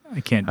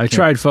 I can't. I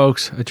tried,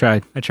 folks. I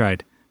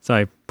tried. So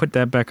I put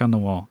that back on the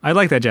wall. I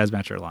like that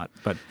Jazzmaster a lot,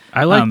 but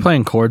I like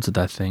playing chords with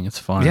that thing. It's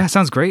fun. yeah, it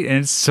sounds great, and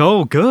it's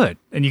so good,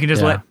 and you can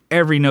just let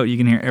every note. You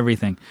can hear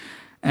everything,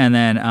 and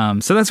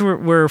then so that's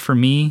where for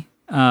me.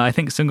 I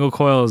think single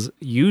coils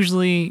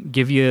usually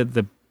give you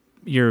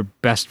your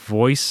best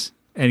voice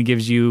and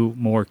gives you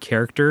more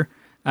character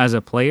as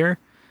a player,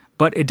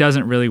 but it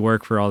doesn't really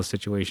work for all the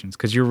situations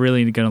because you're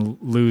really going to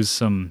lose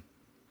some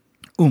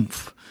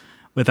oomph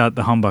without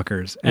the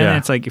humbuckers. And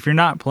it's like if you're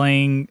not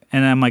playing,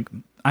 and I'm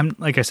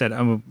like I said,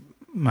 I'm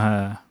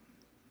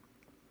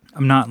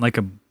not like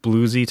a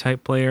bluesy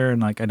type player,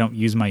 and like I don't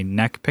use my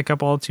neck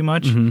pickup all too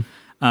much.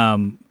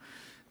 Mm-hmm.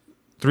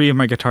 3 of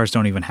my guitars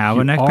don't even have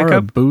a neck pickup.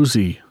 A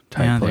boozy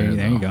type player.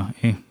 There you go.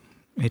 Hey,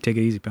 take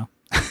it easy, pal.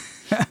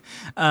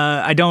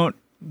 I don't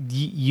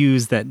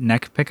use that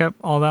neck pickup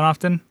all that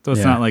often, so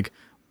it's not like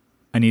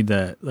I need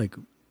the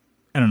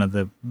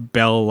the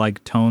bell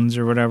like tones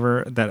or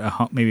whatever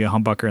that maybe a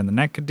humbucker in the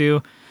neck could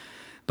do.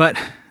 But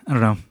I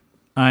don't know.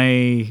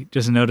 I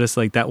just noticed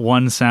like that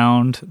one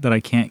sound that I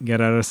can't get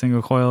out of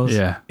single coils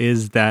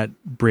is that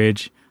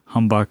bridge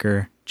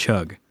humbucker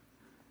chug.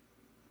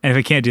 And if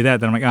I can't do that,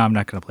 then I'm like, I'm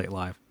not going to play it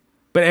live.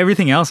 But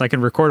everything else, I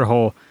can record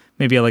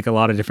maybe like a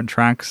lot of different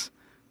tracks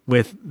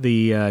with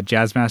the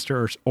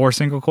Jazzmaster or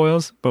single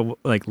coils, but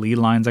like lead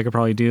lines I could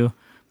probably do.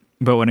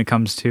 But when it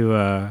comes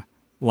to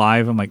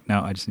live, I'm like, no,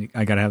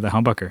 I got to have the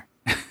humbucker.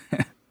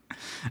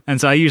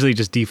 And so I usually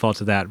just default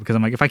to that because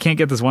I'm like, if I can't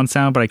get this one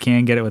sound, but I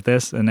can get it with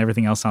this, and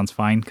everything else sounds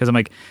fine. Because I'm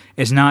like,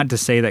 it's not to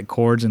say that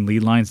chords and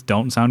lead lines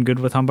don't sound good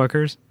with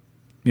humbuckers,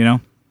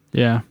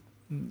 Yeah.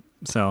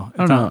 So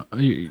I don't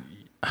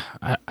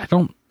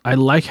know. I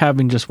like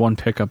having just one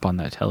pickup on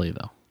that telly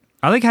though.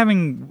 I like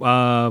having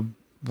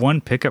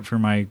one pickup for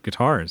my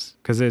guitars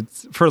because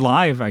it's for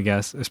live, I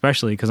guess,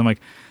 especially because I'm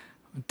like,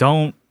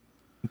 don't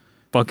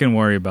fucking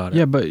worry about it.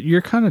 Yeah, but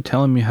you're kind of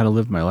telling me how to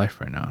live my life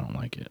right now. I don't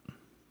like it.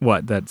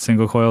 What, that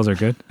single coils are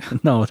good?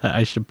 No, that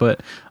I should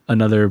put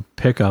another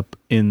pickup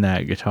in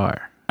that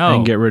guitar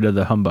and get rid of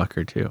the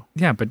humbucker too.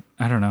 Yeah, but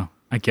I don't know.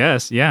 I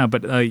guess, yeah,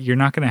 but you're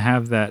not going to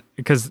have that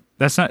because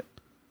that's not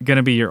going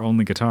to be your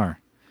only guitar.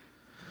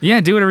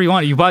 Yeah, do whatever you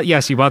want. You bought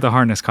the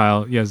harness,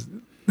 Kyle. Yes.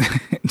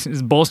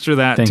 Just bolster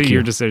that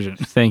your decision.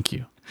 Thank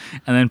you.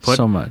 And then put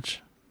so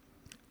much.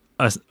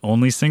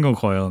 Only single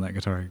coil in that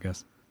guitar, I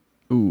guess.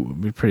 Ooh,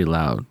 it'd be pretty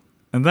loud.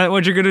 And that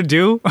what you're going to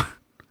do?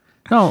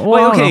 No,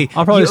 well, okay.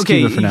 I'll probably just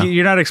keep it for now.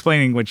 You're not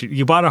explaining what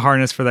you bought a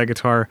harness for that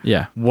guitar.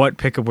 Yeah. What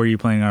pickup were you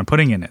planning on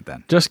putting in it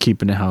then? Just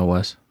keeping it how it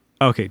was.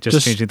 Okay,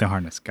 just changing the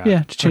harness. Got it.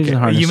 Yeah, just changing the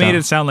harness. You made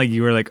it sound like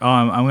you were like, oh,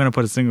 I'm going to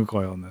put a single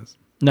coil in this.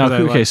 No,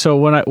 okay. So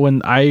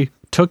when I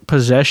took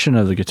possession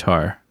of the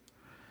guitar,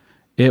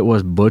 it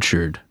was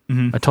butchered.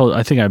 Mm-hmm.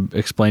 I think I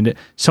explained it.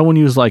 Someone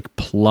used like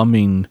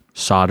plumbing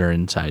solder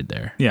inside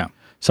there. Yeah.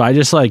 So I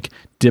just like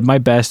did my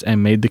best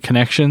and made the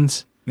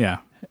connections. Yeah.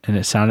 And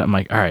it sounded, I'm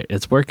like, all right,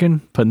 it's working.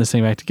 Putting this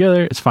thing back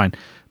together, it's fine.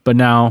 But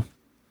now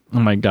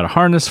I'm like, got a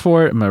harness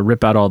for it. I'm gonna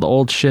rip out all the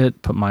old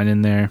shit, put mine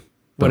in there.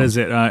 What is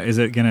it? Is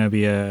it gonna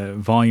be a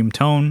volume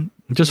tone?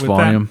 Just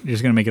volume. You're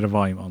just gonna make it a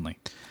volume only.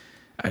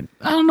 I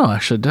don't know.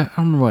 Actually, I don't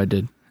remember what I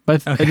did.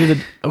 But I did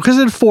it because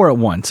I did 4 at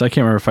once. I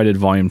can't remember if I did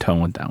volume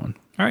tone with that one.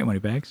 All right, money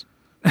bags.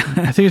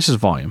 I think it's just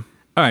volume.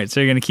 All right,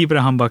 so you're gonna keep it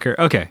a humbucker.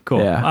 Okay,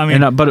 cool. Yeah. I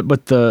mean,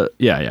 but the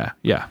yeah.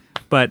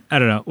 But I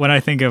don't know. When I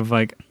think of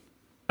like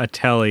a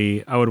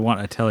telly, I would want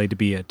a telly to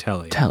be a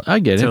telly. I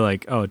get it. So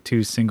like,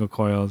 2 single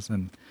coils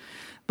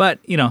but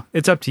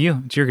it's up to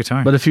you. It's your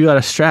guitar. But if you got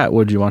a Strat,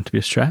 would you want it to be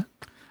a Strat?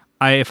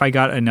 If I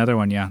got another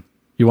one, yeah.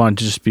 You want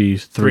it to just be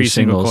three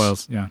single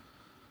singles? coils, yeah.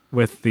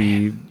 With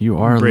the You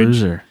are bridge, a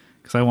loser.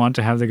 because I want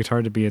to have the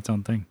guitar to be its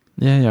own thing.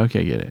 Yeah, okay,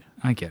 I get it.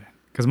 I get it.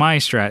 Because my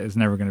Strat is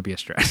never going to be a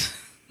Strat.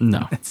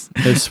 No,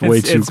 it's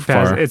way too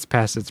far. It's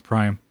past its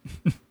prime.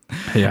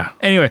 Yeah.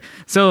 Anyway,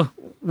 so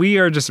we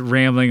are just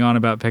rambling on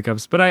about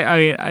pickups, but if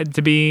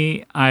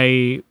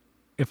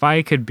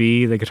I could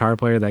be the guitar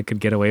player that could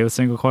get away with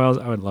single coils,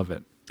 I would love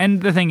it.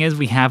 And the thing is,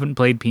 we haven't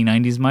played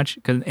P90s much,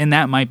 and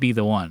that might be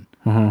the one.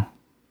 Uh-huh.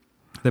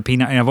 The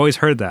P90, and I've always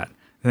heard that.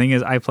 The thing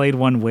is, I played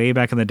one way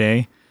back in the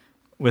day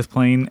with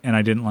Plane, and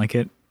I didn't like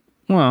it.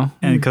 Well,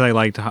 And because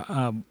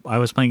I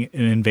was playing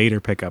an Invader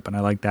pickup, and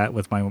I liked that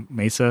with my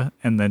Mesa,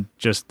 and then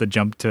just the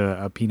jump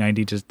to a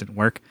P90 just didn't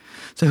work.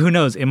 So who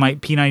knows?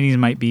 P90s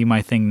might be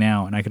my thing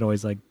now, and I could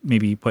always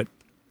maybe put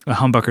a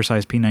humbucker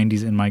size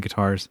P90s in my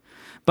guitars,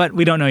 but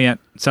we don't know yet.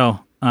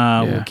 So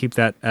we'll keep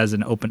that as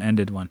an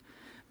open-ended one.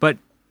 But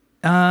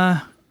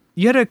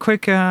you had a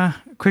quick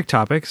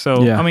topic,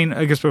 so yeah. I mean,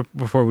 I guess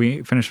before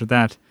we finish with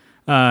that,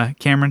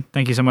 Cameron,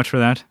 thank you so much for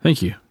that.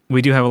 Thank you.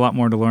 We do have a lot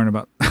more to learn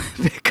about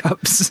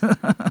pickups.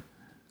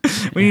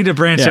 We need to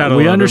branch out a little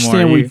bit more. We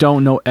understand we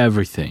don't know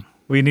everything.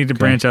 We need to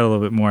branch out a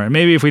little bit more.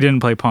 Maybe if we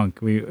didn't play punk,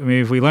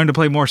 if we learned to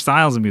play more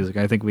styles of music,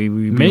 I think we'd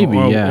be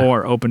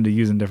more open to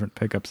using different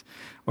pickups,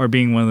 or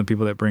being one of the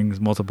people that brings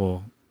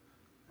multiple,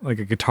 like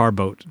a guitar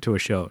boat to a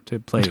show to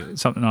play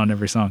something on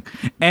every song.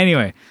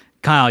 Anyway,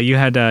 Kyle, you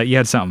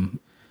had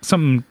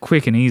something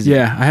quick and easy.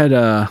 Yeah, I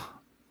had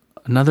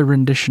another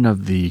rendition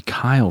of the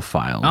Kyle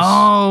Files.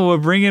 Oh, we're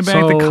bringing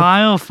back the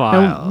Kyle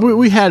Files.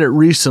 We had it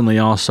recently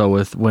also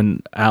with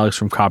when Alex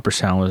from Copper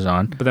Sound was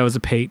on. But that was a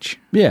page.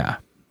 Yeah.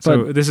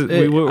 So but this is.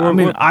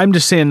 I'm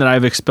just saying that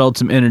I've expelled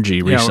some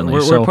energy recently.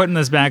 We're putting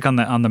this back on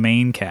the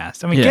main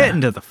cast. I mean, get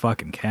into the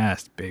fucking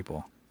cast,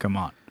 people. Come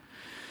on.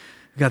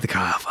 We got the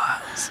Kyle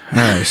Files. All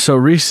right. So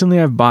recently,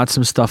 I've bought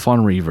some stuff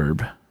on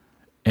Reverb,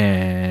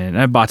 and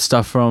I bought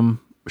stuff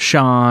from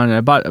Sean.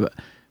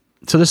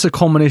 So this is a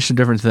culmination of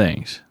different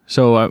things.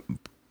 So I'm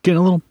getting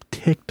a little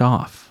ticked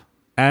off.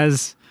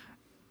 As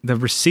the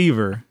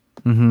receiver,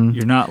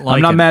 you're not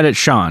liking. I'm not mad at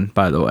Sean,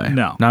 by the way.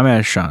 No, not mad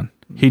at Sean.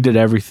 He did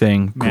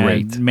everything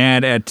great.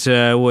 Mad at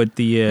what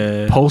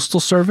the Postal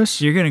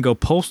Service? You're gonna go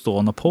postal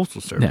on the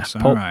Postal Service.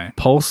 Yeah, all right.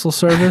 Postal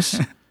Service.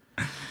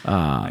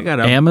 I got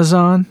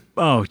Amazon.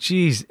 Oh,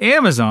 geez,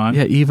 Amazon.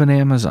 Yeah, even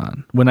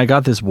Amazon. When I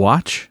got this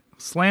watch,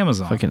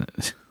 Slamazon. Fucking,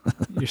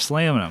 you're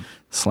slamming them.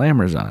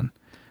 Slammers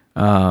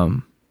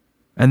on.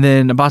 And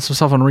then I bought some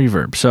stuff on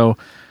Reverb. So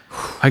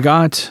I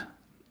got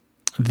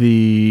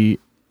the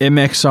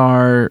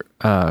MXR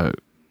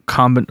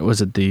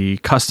was it the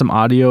custom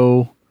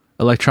audio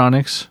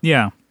electronics?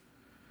 Yeah.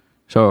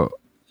 So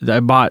I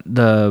bought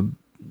the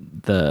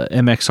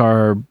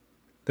MXR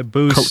the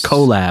Boost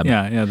collab.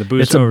 Yeah, the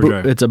Boost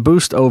Overdrive. It's a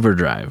Boost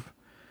Overdrive.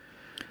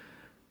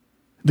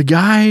 The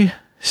guy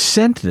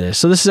sent this.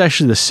 So this is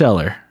actually the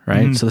seller,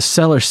 right? Mm-hmm. So the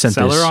seller sent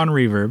this. Seller on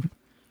Reverb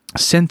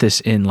sent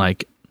this in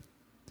like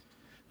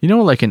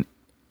an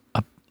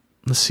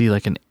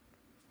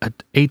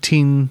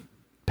 18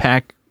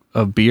 pack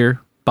of beer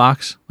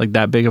box, like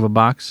that big of a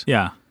box.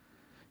 Yeah.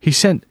 He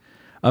sent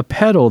a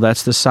pedal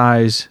that's the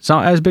size, it's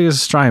not as big as a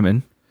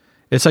Strymon.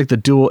 It's like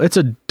it's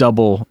a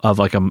double of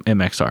like a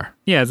MXR.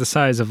 Yeah, it's the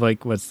size of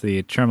like, what's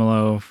the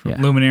tremolo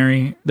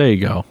Luminary? There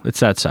you go. It's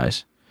that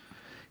size.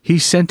 He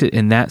sent it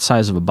in that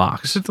size of a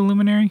box. Is it the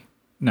Luminary?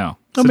 No.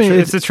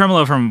 It's the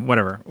tremolo from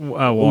whatever,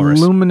 Walrus.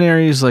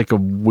 Luminary is like a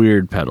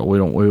weird pedal.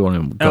 We won't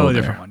even go there. A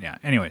different one, yeah.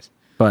 Anyways.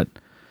 But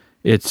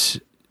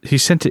he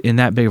sent it in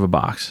that big of a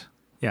box.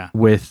 Yeah.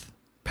 With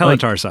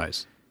Pelotar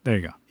size. There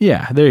you go.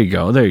 Yeah, there you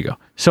go.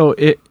 So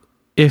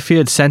if he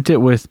had sent it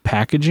with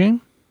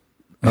packaging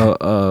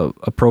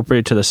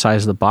appropriate to the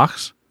size of the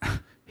box,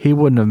 he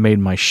wouldn't have made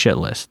my shit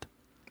list.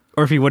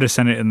 Or if he would have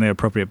sent it in the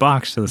appropriate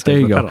box to the size there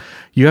you of the go. pedal.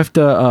 You have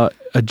to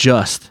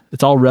adjust.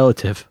 It's all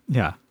relative.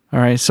 Yeah. All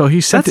right. So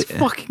he sent That's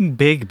fucking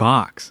big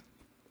box.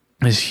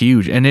 It's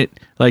huge, and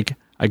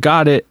I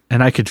got it,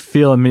 and I could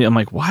feel immediately. I'm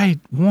like, why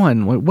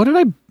one? What did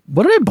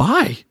I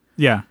buy?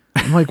 Yeah.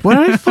 I'm like, what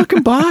did I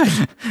fucking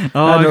buy?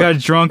 I got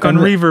drunk on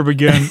Reverb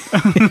again.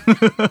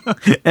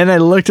 And I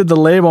looked at the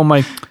label. I'm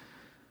like,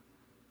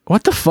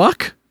 what the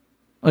fuck?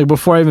 Like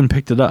before I even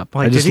picked it up,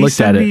 like, I just looked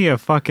at it. Did he send me a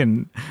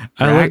fucking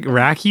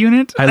rack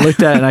unit? I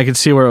looked at it and I could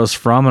see where it was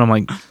from, and I'm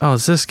like, oh,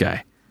 it's this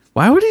guy.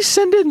 Why would he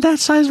send it in that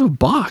size of a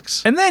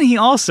box? And then he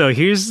also,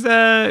 here's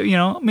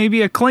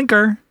maybe a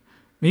clinker.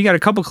 You got a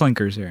couple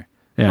clinkers here.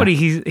 Yeah. What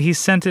he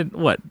sent it?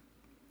 What?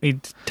 He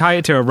tie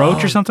it to a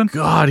roach or something?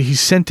 God, he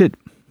sent it.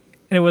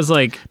 And it was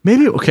like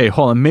maybe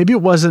hold on. Maybe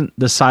it wasn't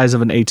the size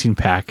of an 18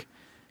 pack.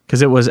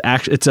 Because it was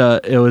actually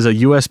it was a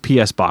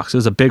USPS box. It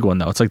was a big one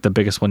though. It's like the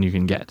biggest one you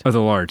can get. Oh, the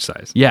large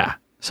size. Yeah.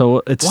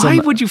 So it's why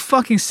would you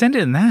fucking send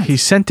it in that? He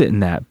sent it in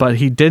that, but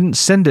he didn't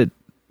send it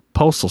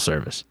Postal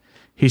Service.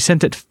 He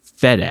sent it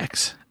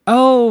FedEx.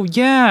 Oh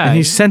yeah. And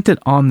he sent it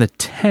on the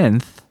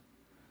 10th.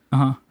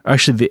 Uh-huh.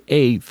 Actually, the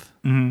 8th.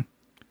 Mhm.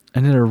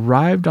 And it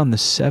arrived on the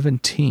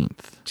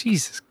 17th.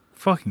 Jesus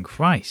fucking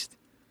Christ.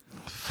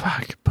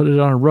 Fuck. Put it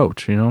on a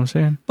roach. You know what I'm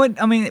saying?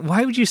 But I mean,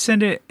 why would you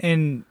send it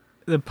in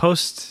the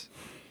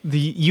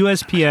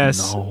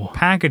USPS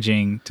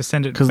packaging to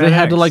send it? Because they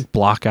had to like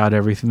block out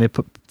everything. They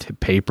put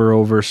paper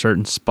over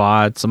certain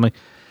spots. I'm like,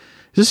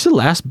 is this the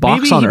last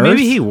box on Earth?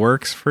 Maybe he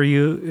works for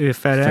you,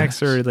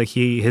 FedEx, or like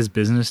his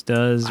business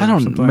does. I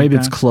don't know. Maybe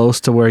it's close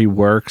to where he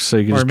works, so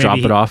you can just drop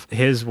it off.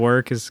 His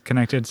work is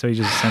connected, so he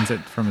just sends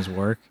it from his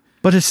work.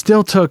 But it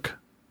still took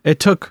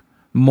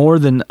more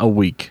than a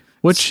week,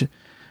 which,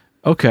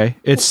 okay,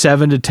 it's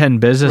 7 to 10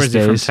 business days.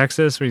 Where is he from,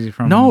 Texas? Where is he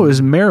from? No, it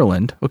was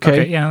Maryland.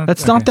 Okay, yeah,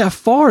 that's not that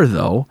far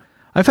though.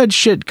 I've had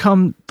shit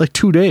come like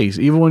 2 days,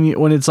 even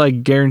when it's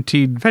like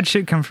guaranteed. I've had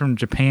shit come from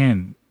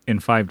Japan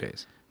in 5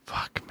 days.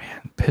 Fuck,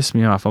 man, piss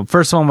me off.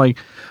 First of all, I'm like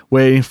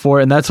waiting for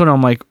it, and that's when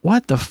I'm like,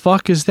 what the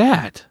fuck is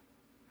that?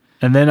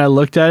 And then I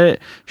looked at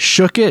it,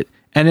 shook it,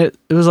 and it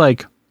was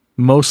like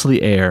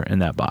mostly air in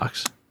that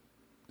box.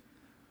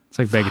 It's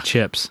like a bag of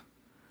chips.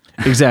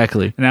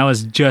 Exactly. And I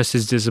was just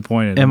as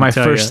disappointed. And my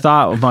first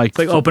thought, I'm like, it's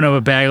like open up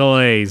a bag of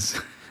Lay's.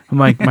 I'm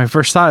like, my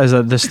first thought is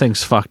that this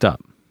thing's fucked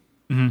up.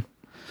 Mm-hmm.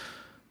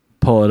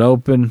 Pull it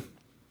open.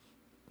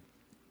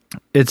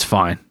 It's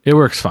fine. It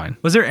works fine.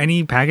 Was there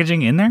any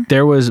packaging in there?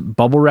 There was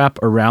bubble wrap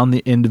around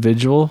the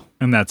individual.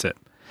 And that's it.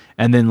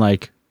 And then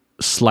like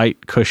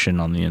slight cushion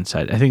on the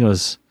inside. I think it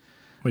was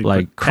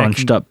like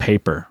crunched up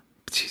paper.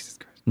 Jesus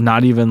Christ.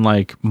 Not even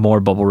like more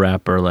bubble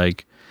wrap or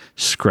like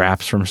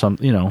scraps from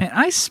something, you know. Man,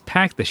 I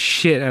packed the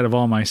shit out of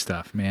all my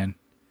stuff, man.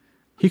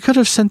 He could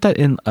have sent that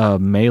in a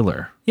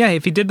mailer. Yeah,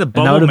 if he did the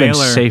bubble that would have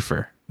mailer. been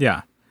safer.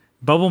 Yeah.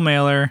 Bubble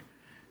mailer.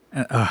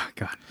 Oh,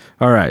 God.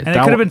 All right. And it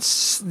could have been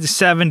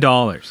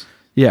 $7.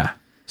 Yeah.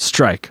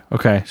 Strike.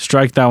 Okay.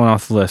 Strike that one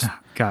off the list.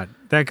 God,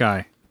 that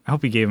guy. I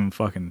hope he gave him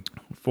fucking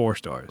 4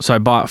 stars. So I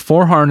bought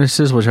 4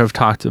 harnesses, which I've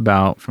talked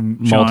about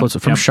from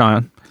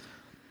Sean.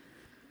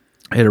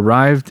 It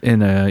arrived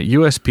in a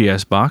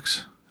USPS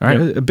box. All right.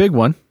 Yep. A big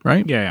one,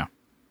 right? Yeah.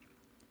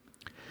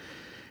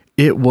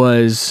 It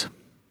was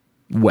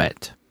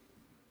wet.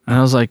 And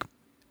I was like,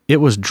 it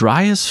was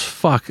dry as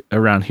fuck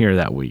around here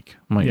that week.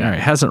 I'm like, all right,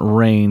 it hasn't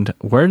rained.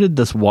 Where did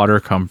this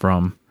water come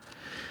from?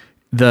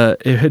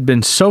 It had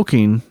been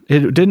soaking.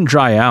 It didn't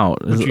dry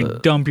out. Would you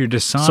dump your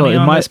Dasani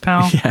on this,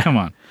 pal? Yeah. Come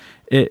on.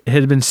 It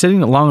had been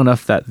sitting long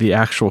enough that the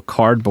actual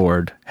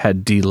cardboard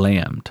had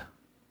delambed.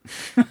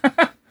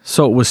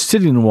 So it was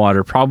sitting in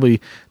water probably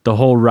the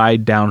whole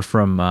ride down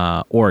from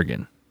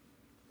Oregon.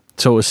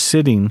 So it was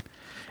sitting.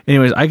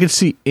 Anyways, I could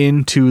see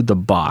into the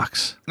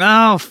box.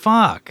 Oh,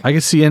 fuck. I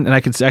could see in, and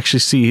I could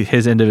actually see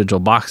his individual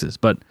boxes,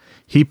 but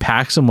he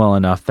packs them well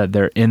enough that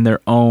they're in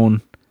their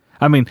own.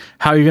 I mean,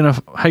 how are you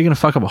gonna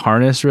fuck up a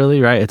harness, really,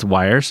 right? It's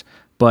wires,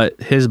 but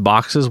his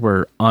boxes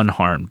were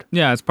unharmed.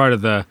 Yeah, it's part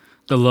of the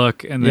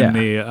look and then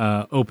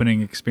the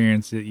opening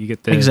experience that you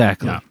get there.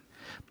 Exactly. Yeah.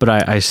 But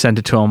I sent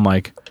it to him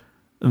like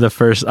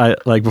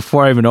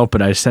before I even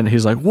opened, I sent.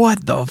 He's like,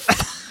 "What the?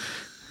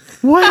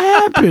 What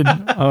happened?"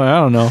 I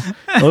don't know.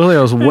 Literally,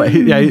 I was wet.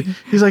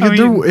 He's like,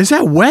 "Is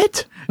that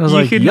wet?" I was you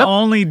like, can yep.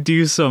 only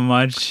do so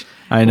much.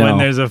 I know. When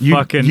there's a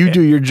fucking you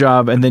do your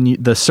job, and then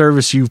the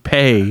service you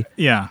pay.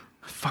 Yeah.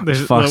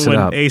 Fucks it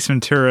up. Ace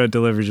Ventura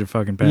delivers your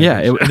fucking package. Yeah,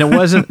 and it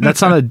wasn't.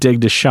 That's not a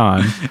dig to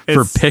Sean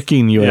for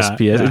picking USPS.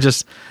 Yeah. It's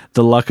just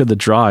the luck of the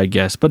draw, I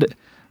guess. But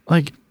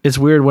it's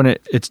weird when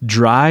it's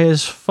dry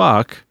as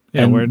fuck,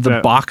 and the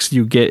box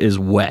you get is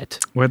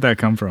wet. Where'd that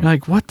come from? You're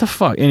like, what the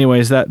fuck?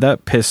 Anyways,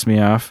 that pissed me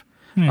off.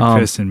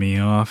 Pissing me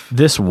off.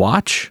 This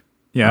watch,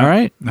 all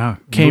right,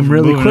 came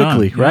really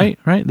quickly, right?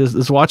 Right.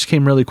 This watch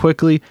came really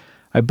quickly.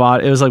 I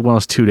bought it was like one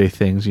of those 2-day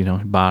things, you know.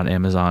 I bought on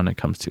Amazon. It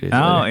comes 2 days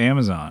later. Oh,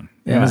 Amazon.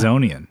 Yeah.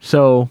 Amazonian.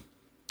 So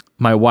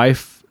my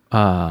wife,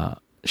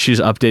 she's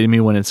updating me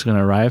when it's going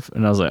to arrive.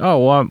 And I was like,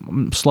 oh, well,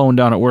 I'm slowing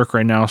down at work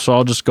right now, so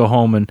I'll just go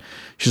home. And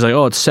she's like,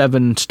 oh, it's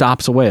 7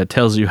 stops away. It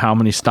tells you how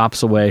many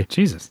stops away.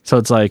 Jesus. So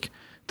it's like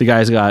the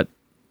guy's got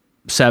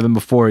 7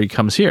 before he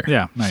comes here.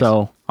 Yeah, nice.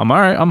 So I'm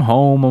all right. I'm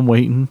home. I'm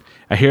waiting.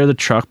 I hear the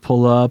truck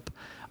pull up.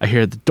 I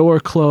hear the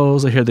door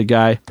close. I hear the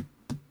guy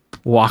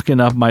walking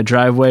up my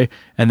driveway,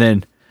 and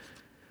then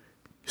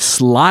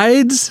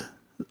slides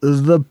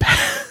the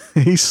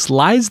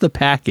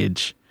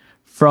package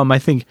from, I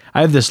think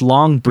I have this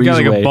long breezeway.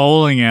 You got like a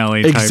bowling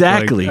alley type,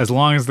 exactly, as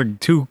long as the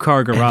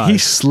 2-car garage. And he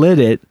slid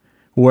it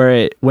where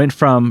it went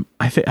from,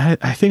 I think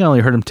I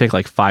only heard him take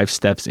like 5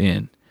 steps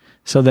in,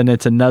 so then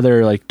it's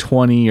another like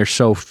 20 or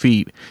so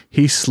feet.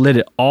 He slid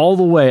it all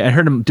the way. I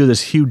heard him do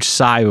this huge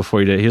sigh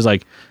before he did it. He was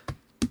like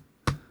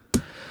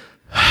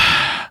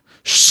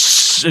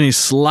and he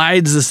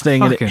slides this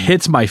thing and it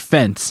hits my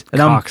fence,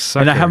 and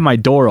I have my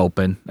door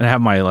open, and I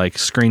have my like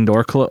screen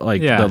door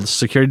the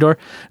security door,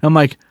 and I'm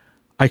like,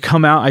 I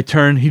come out, I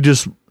turn,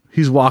 he's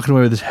walking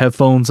away with his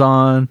headphones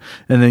on,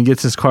 and then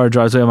gets his car,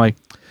 drives away. I'm like,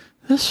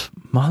 this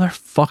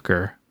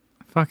motherfucker,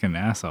 fucking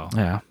asshole.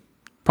 Yeah,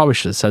 probably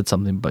should have said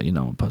something, but I'm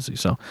a pussy.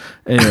 So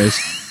anyways,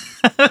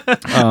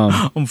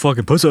 I'm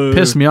fucking pussy.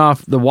 Pissed me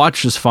off. The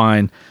watch is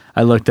fine.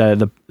 I looked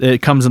at it.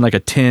 It comes in like a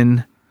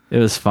tin. It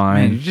was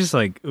fine. Man, you're just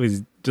like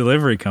with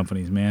delivery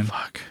companies, man.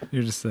 Fuck.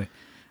 You're just like,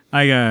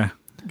 I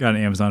got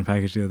an Amazon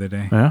package the other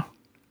day. Yeah.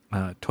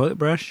 Toilet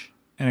brush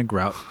and a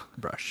grout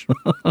brush.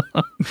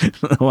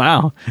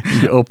 Wow.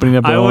 You're opening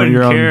up I all wouldn't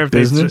your care own if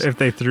business. if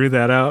they threw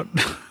that out.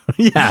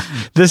 Yeah.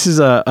 This is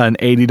an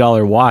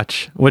 $80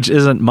 watch, which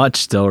isn't much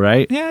still,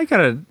 right? Yeah, I got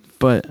a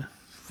But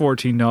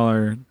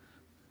 $14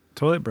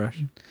 toilet brush.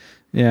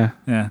 yeah.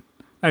 Yeah,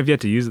 I've yet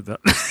to use it though.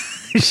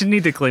 You should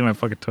need to clean my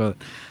fucking toilet.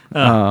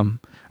 All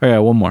right,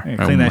 one more. Yeah, All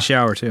right, clean one that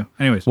shower too.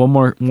 Anyways, One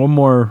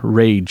more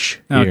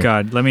rage. oh here.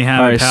 god, let me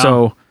have All it, right, pal.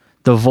 so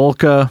the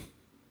Volca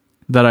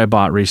that I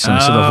bought recently.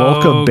 So the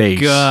Volca base.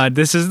 Oh god,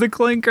 this is the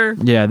clinker.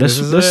 Yeah, this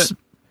is it.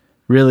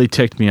 really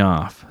ticked me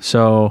off.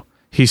 So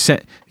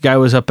the guy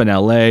was up in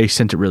LA,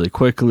 sent it really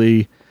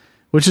quickly,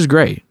 which is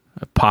great.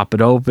 I pop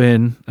it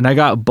open, and I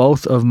got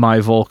both of my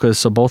Volcas.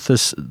 So both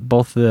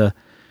the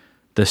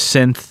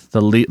synth,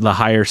 the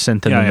higher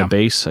synth, and Yeah, then yeah. the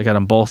bass. I got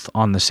them both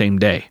on the same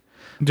day.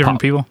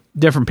 Different people.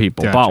 Different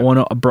people. Gotcha. Bought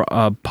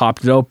one,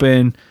 popped it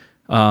open.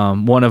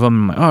 One of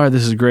them, I'm like, oh,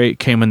 this is great.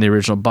 Came in the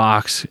original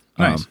box.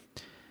 Nice.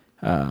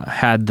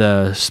 Had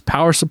the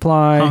power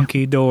supply.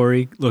 Hunky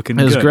dory, looking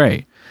It was good.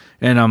 great.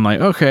 And I'm like,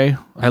 okay.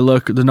 I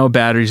look, there's no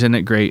batteries in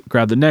it. Great.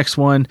 Grab the next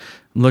one.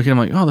 I'm looking, I'm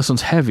like, oh, this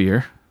one's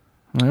heavier.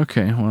 I'm like,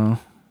 okay, well,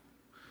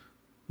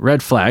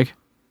 red flag.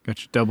 Got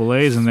your double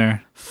A's in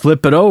there.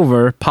 Flip it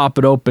over, pop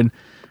it open.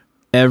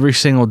 Every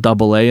single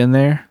double A in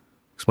there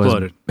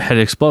had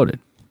exploded.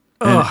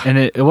 And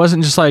it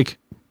wasn't just like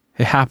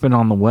it happened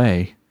on the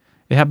way.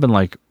 It happened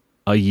like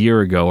a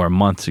year ago or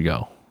months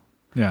ago.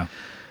 Yeah,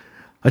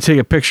 I take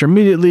a picture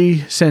immediately,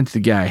 sent it to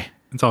the guy.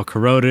 it's all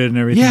corroded and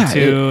everything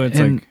too. It's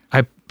like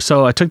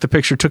I took the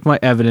picture, took my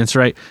evidence,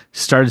 right?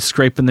 Started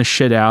scraping the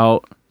shit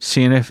out,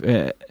 seeing if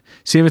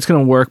it's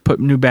gonna work. Put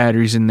new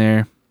batteries in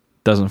there.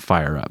 Doesn't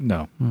fire up.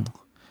 no.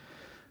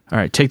 All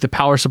right, take the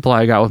power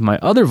supply I got with my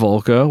other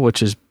Volca,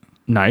 which is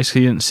nice. He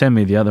didn't send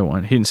me the other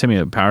one. He didn't send me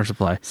the power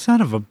supply. Son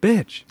of a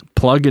bitch.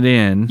 Plug it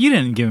in. You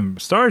didn't give him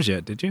stars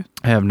yet, did you?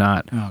 I have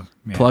not. Oh,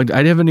 man. Plugged.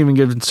 I haven't even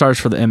given stars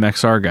for the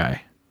MXR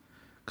guy.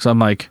 Because I'm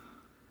like,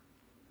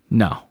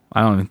 no,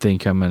 I don't even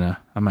think I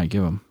might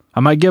give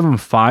him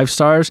 5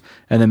 stars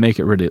and then make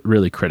it really,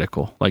 really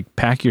critical. Like,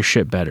 pack your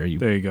shit better,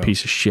 There you go.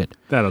 piece of shit.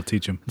 That'll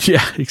teach him.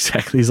 Yeah,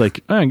 exactly. He's like,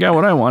 I got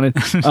what I wanted.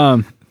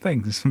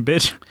 Thanks,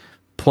 bitch.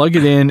 Plug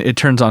it in. It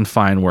turns on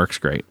fine. Works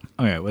great.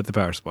 Okay, with the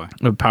power supply.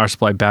 The power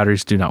supply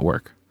batteries do not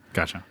work.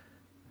 Gotcha.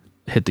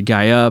 Hit the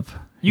guy up.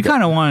 You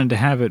kind of wanted to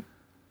have it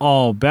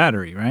all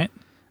battery, right?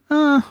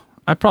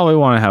 I probably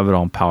want to have it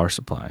on power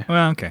supply.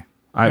 Well, okay.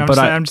 I'm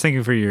I'm just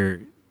thinking for your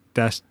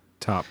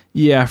desktop.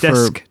 Yeah,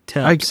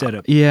 Desktop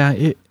setup.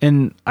 Yeah,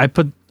 and I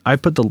put my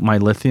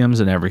lithiums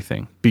and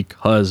everything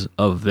because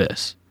of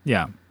this.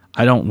 Yeah.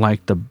 I don't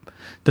like the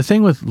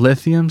thing with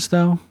lithiums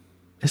though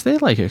is they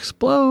like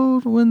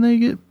explode when they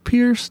get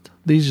pierced.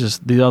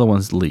 The other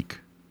ones leak.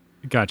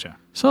 Gotcha.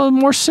 So they're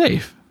more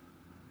safe.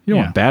 You don't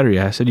Yeah. want battery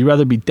acid. You'd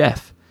rather be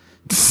death.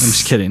 I'm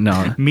just kidding.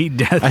 No. Meet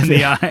death in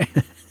the eye.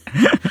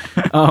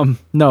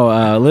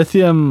 No,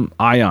 lithium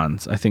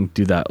ions, I think,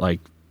 do that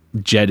like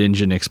jet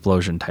engine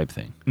explosion type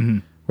thing. Mm-hmm.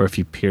 Where if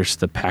you pierce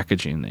the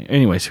packaging.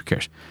 Anyways, who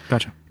cares?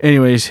 Gotcha.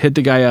 Anyways, hit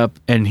the guy up,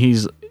 and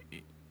he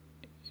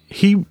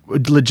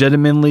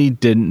legitimately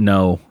didn't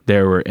know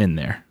they were in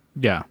there.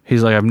 Yeah.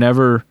 He's like,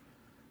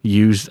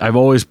 I've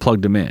always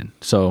plugged them in.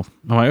 So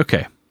I'm like,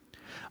 okay.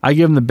 I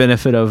give him the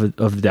benefit of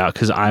the doubt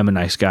because I'm a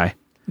nice guy.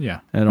 Yeah.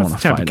 I don't That's wanna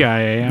the type find of guy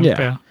I am. Yeah.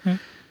 pal. Yeah.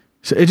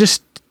 So it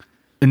just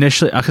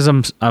initially, because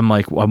I'm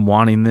like, I'm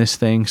wanting this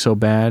thing so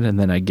bad, and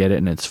then I get it,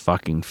 and it's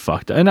fucking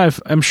fucked. And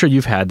I'm sure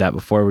you've had that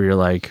before, where you're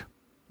like,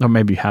 or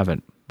maybe you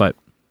haven't, but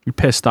you're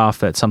pissed off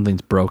that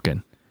something's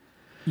broken.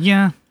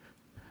 Yeah.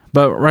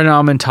 But right now,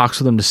 I'm in talks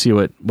with him to see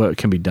what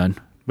can be done.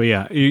 But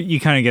yeah, you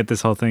kind of get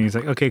this whole thing. He's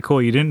like, okay,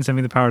 cool. You didn't send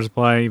me the power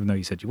supply, even though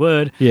you said you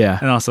would. Yeah.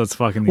 And also, it's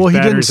fucking these Well, he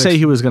didn't batteries say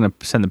he was going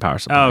to send the power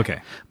supply. Oh,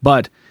 okay.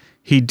 But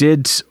he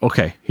did.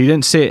 Okay, he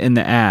didn't say it in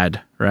the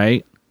ad,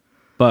 right?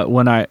 But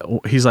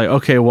he's like,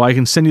 okay, well, I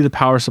can send you the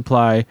power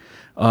supply,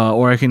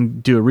 or I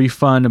can do a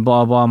refund and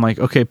blah blah. I'm like,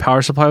 okay,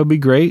 power supply would be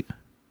great,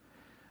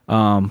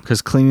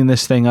 because cleaning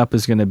this thing up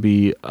is going to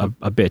be a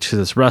bitch because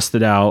it's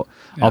rusted out.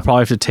 Yeah. I'll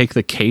probably have to take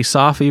the case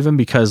off even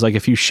because like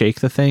if you shake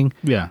the thing,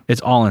 Yeah.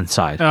 it's all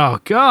inside. Oh,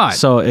 God.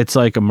 So it's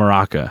like a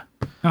maraca.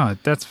 Oh,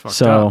 that's fucked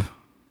So up.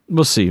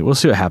 we'll see. We'll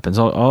see what happens.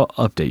 I'll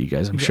update you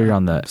guys. I'm sure you're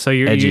on the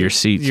edge of your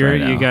seats right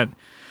now. You got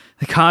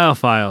the Kyle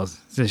files.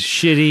 It's a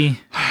shitty.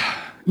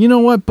 You know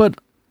what? But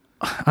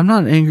I'm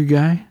not an angry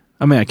guy.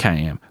 I mean, I kind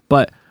of am,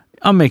 but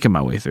I'm making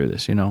my way through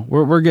this. You know,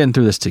 we're getting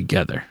through this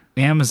together.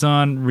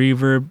 Amazon,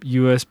 Reverb,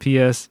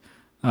 USPS,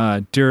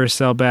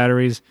 Duracell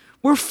batteries.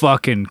 We're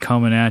fucking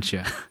coming at you.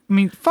 I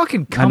mean,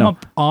 fucking come know.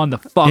 up on the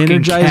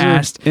fucking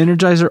cast.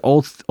 Energizer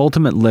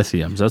Ultimate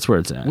Lithiums. That's where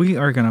it's at. We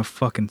are gonna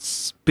fucking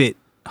spit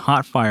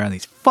hot fire on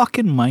these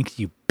fucking mics,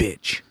 you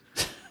bitch.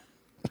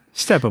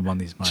 Step up on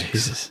these mics.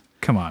 Jesus.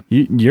 Come Come on.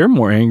 You're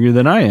more angry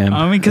than I am.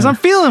 I mean, because I'm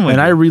feeling with and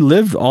you. I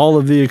relived all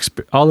of these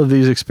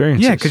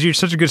experiences. Yeah, because you're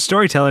such a good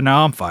storyteller.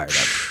 Now I'm fired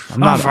up.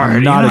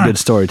 I'm not a good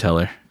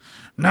storyteller.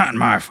 Not in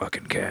my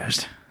fucking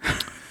cast.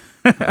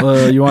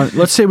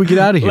 Let's say we get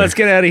out of here. Let's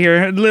get out of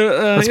here.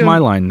 That's my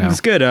line now.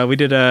 It's good. We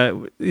did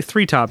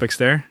 3 topics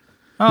there.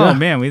 Oh, Yeah.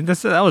 man.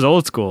 That was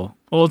old school.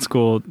 Old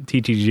school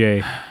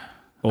TTJ.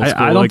 Old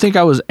school, I don't think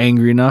I was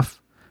angry enough.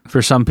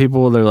 For some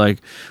people, they're like,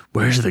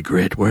 where's the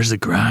grit? Where's the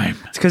grime?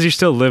 It's because you're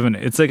still living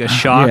it. It's like a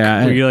shock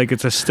Yeah, where you're like,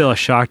 it's still a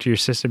shock to your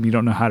system. You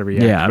don't know how to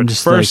react. Yeah, I'm But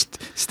just first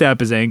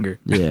step is anger.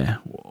 Yeah.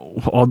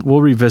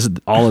 We'll revisit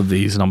all of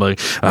these, and I'll be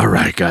like, all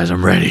right, guys,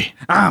 I'm ready.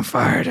 I'm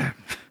fired up.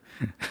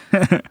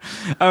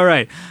 All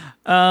right.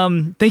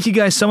 Thank you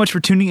guys so much for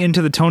tuning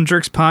into the Tone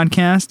Jerks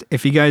podcast.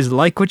 If you guys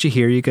like what you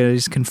hear, you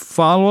guys can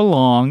follow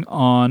along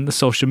on the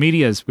social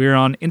medias. We're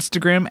on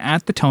Instagram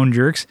at the Tone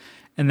Jerks.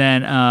 And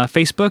then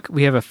Facebook,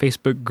 we have a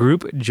Facebook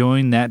group.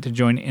 Join that to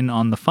join in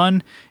on the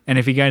fun. And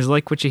if you guys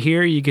like what you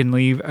hear, you can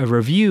leave a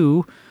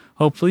review,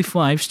 hopefully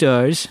 5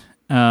 stars,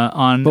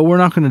 on But we're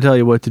not going to tell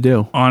you what to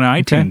do. on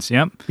iTunes. Okay.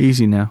 Yep.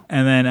 Easy now.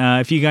 And then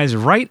if you guys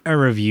write a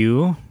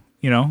review,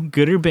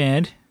 good or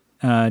bad,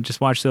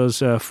 just watch those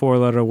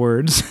 4-letter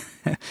words.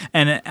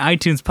 And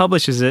iTunes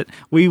publishes it,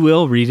 we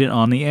will read it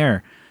on the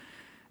air.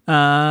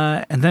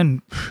 And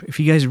then if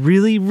you guys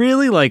really,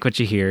 really like what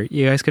you hear,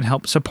 you guys can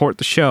help support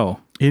the show.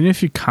 Even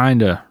if you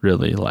kind of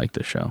really like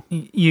the show.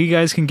 You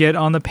guys can get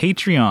on the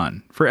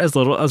Patreon for as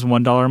little as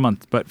 $1 a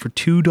month. But for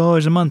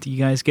 $2 a month, you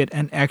guys get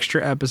an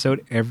extra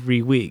episode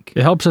every week.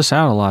 It helps us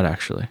out a lot,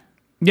 actually.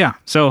 Yeah.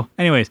 So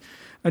anyways,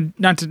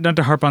 not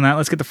to harp on that,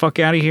 let's get the fuck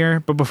out of here.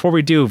 But before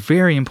we do,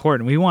 very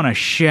important, we want to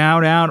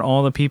shout out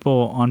all the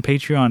people on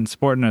Patreon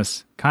supporting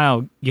us.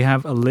 Kyle, you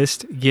have a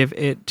list. Give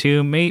it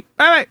to me.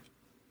 Bye-bye.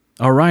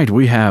 All right,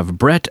 we have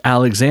Brett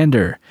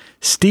Alexander,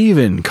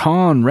 Stephen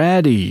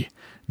Conradi,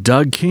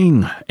 Doug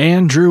King,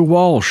 Andrew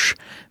Walsh,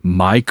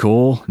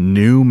 Michael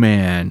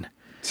Newman,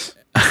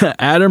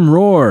 Adam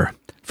Rohr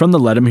from the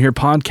Let 'Em Hear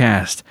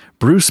podcast,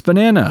 Bruce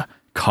Banana,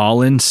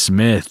 Colin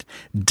Smith,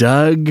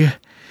 Doug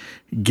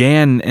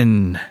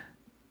Gannon.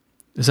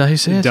 Is that how you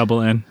say it?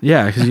 Double N.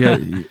 Yeah, because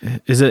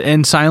is it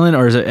N silent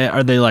or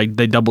are they like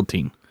they double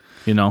team?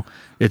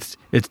 It's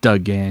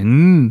Doug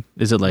Gannon.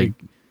 Is it like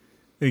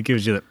It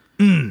gives you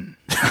the...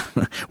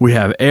 we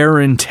have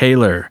Aaron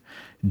Taylor,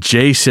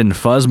 Jason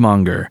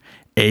Fuzzmonger,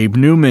 Abe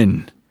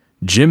Newman,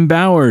 Jim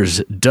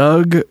Bowers,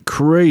 Doug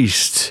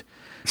Christ,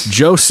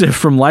 Joseph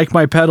from Like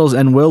My Pedals,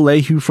 and Will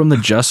Lehue from the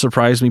Just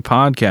Surprise Me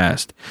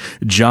podcast,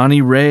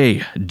 Johnny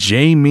Ray,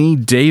 Jamie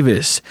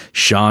Davis,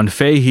 Sean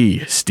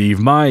Fahey, Steve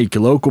Mike,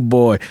 Local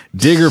Boy,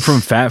 Digger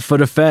from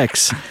Fatfoot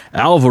Effects,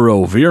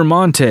 Alvaro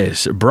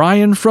Viramontes,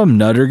 Brian from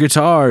Nutter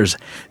Guitars,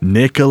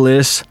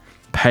 Nicholas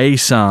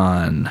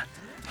Payson.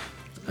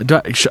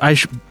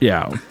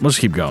 Yeah, let's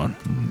keep going.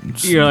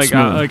 You're like,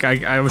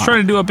 I was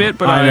trying to do a bit,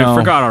 but I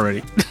forgot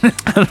already.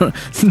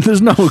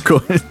 There's no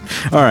good.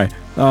 All right.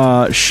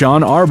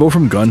 Sean Arbo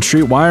from Gun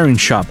Street Wiring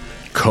Shop.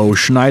 Co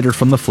Schneider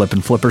from the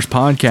Flippin' Flippers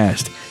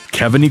podcast.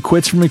 Kevin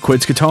Equits from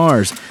Equits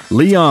Guitars.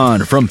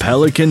 Leon from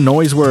Pelican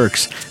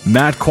Noiseworks.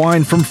 Matt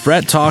Quine from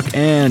Fret Talk.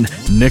 And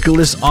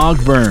Nicholas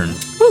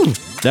Ogburn. Woo,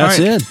 that's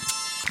All right. it.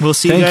 We'll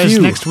see Thank you guys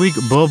you. next week.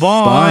 Bye-bye.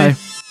 Bye.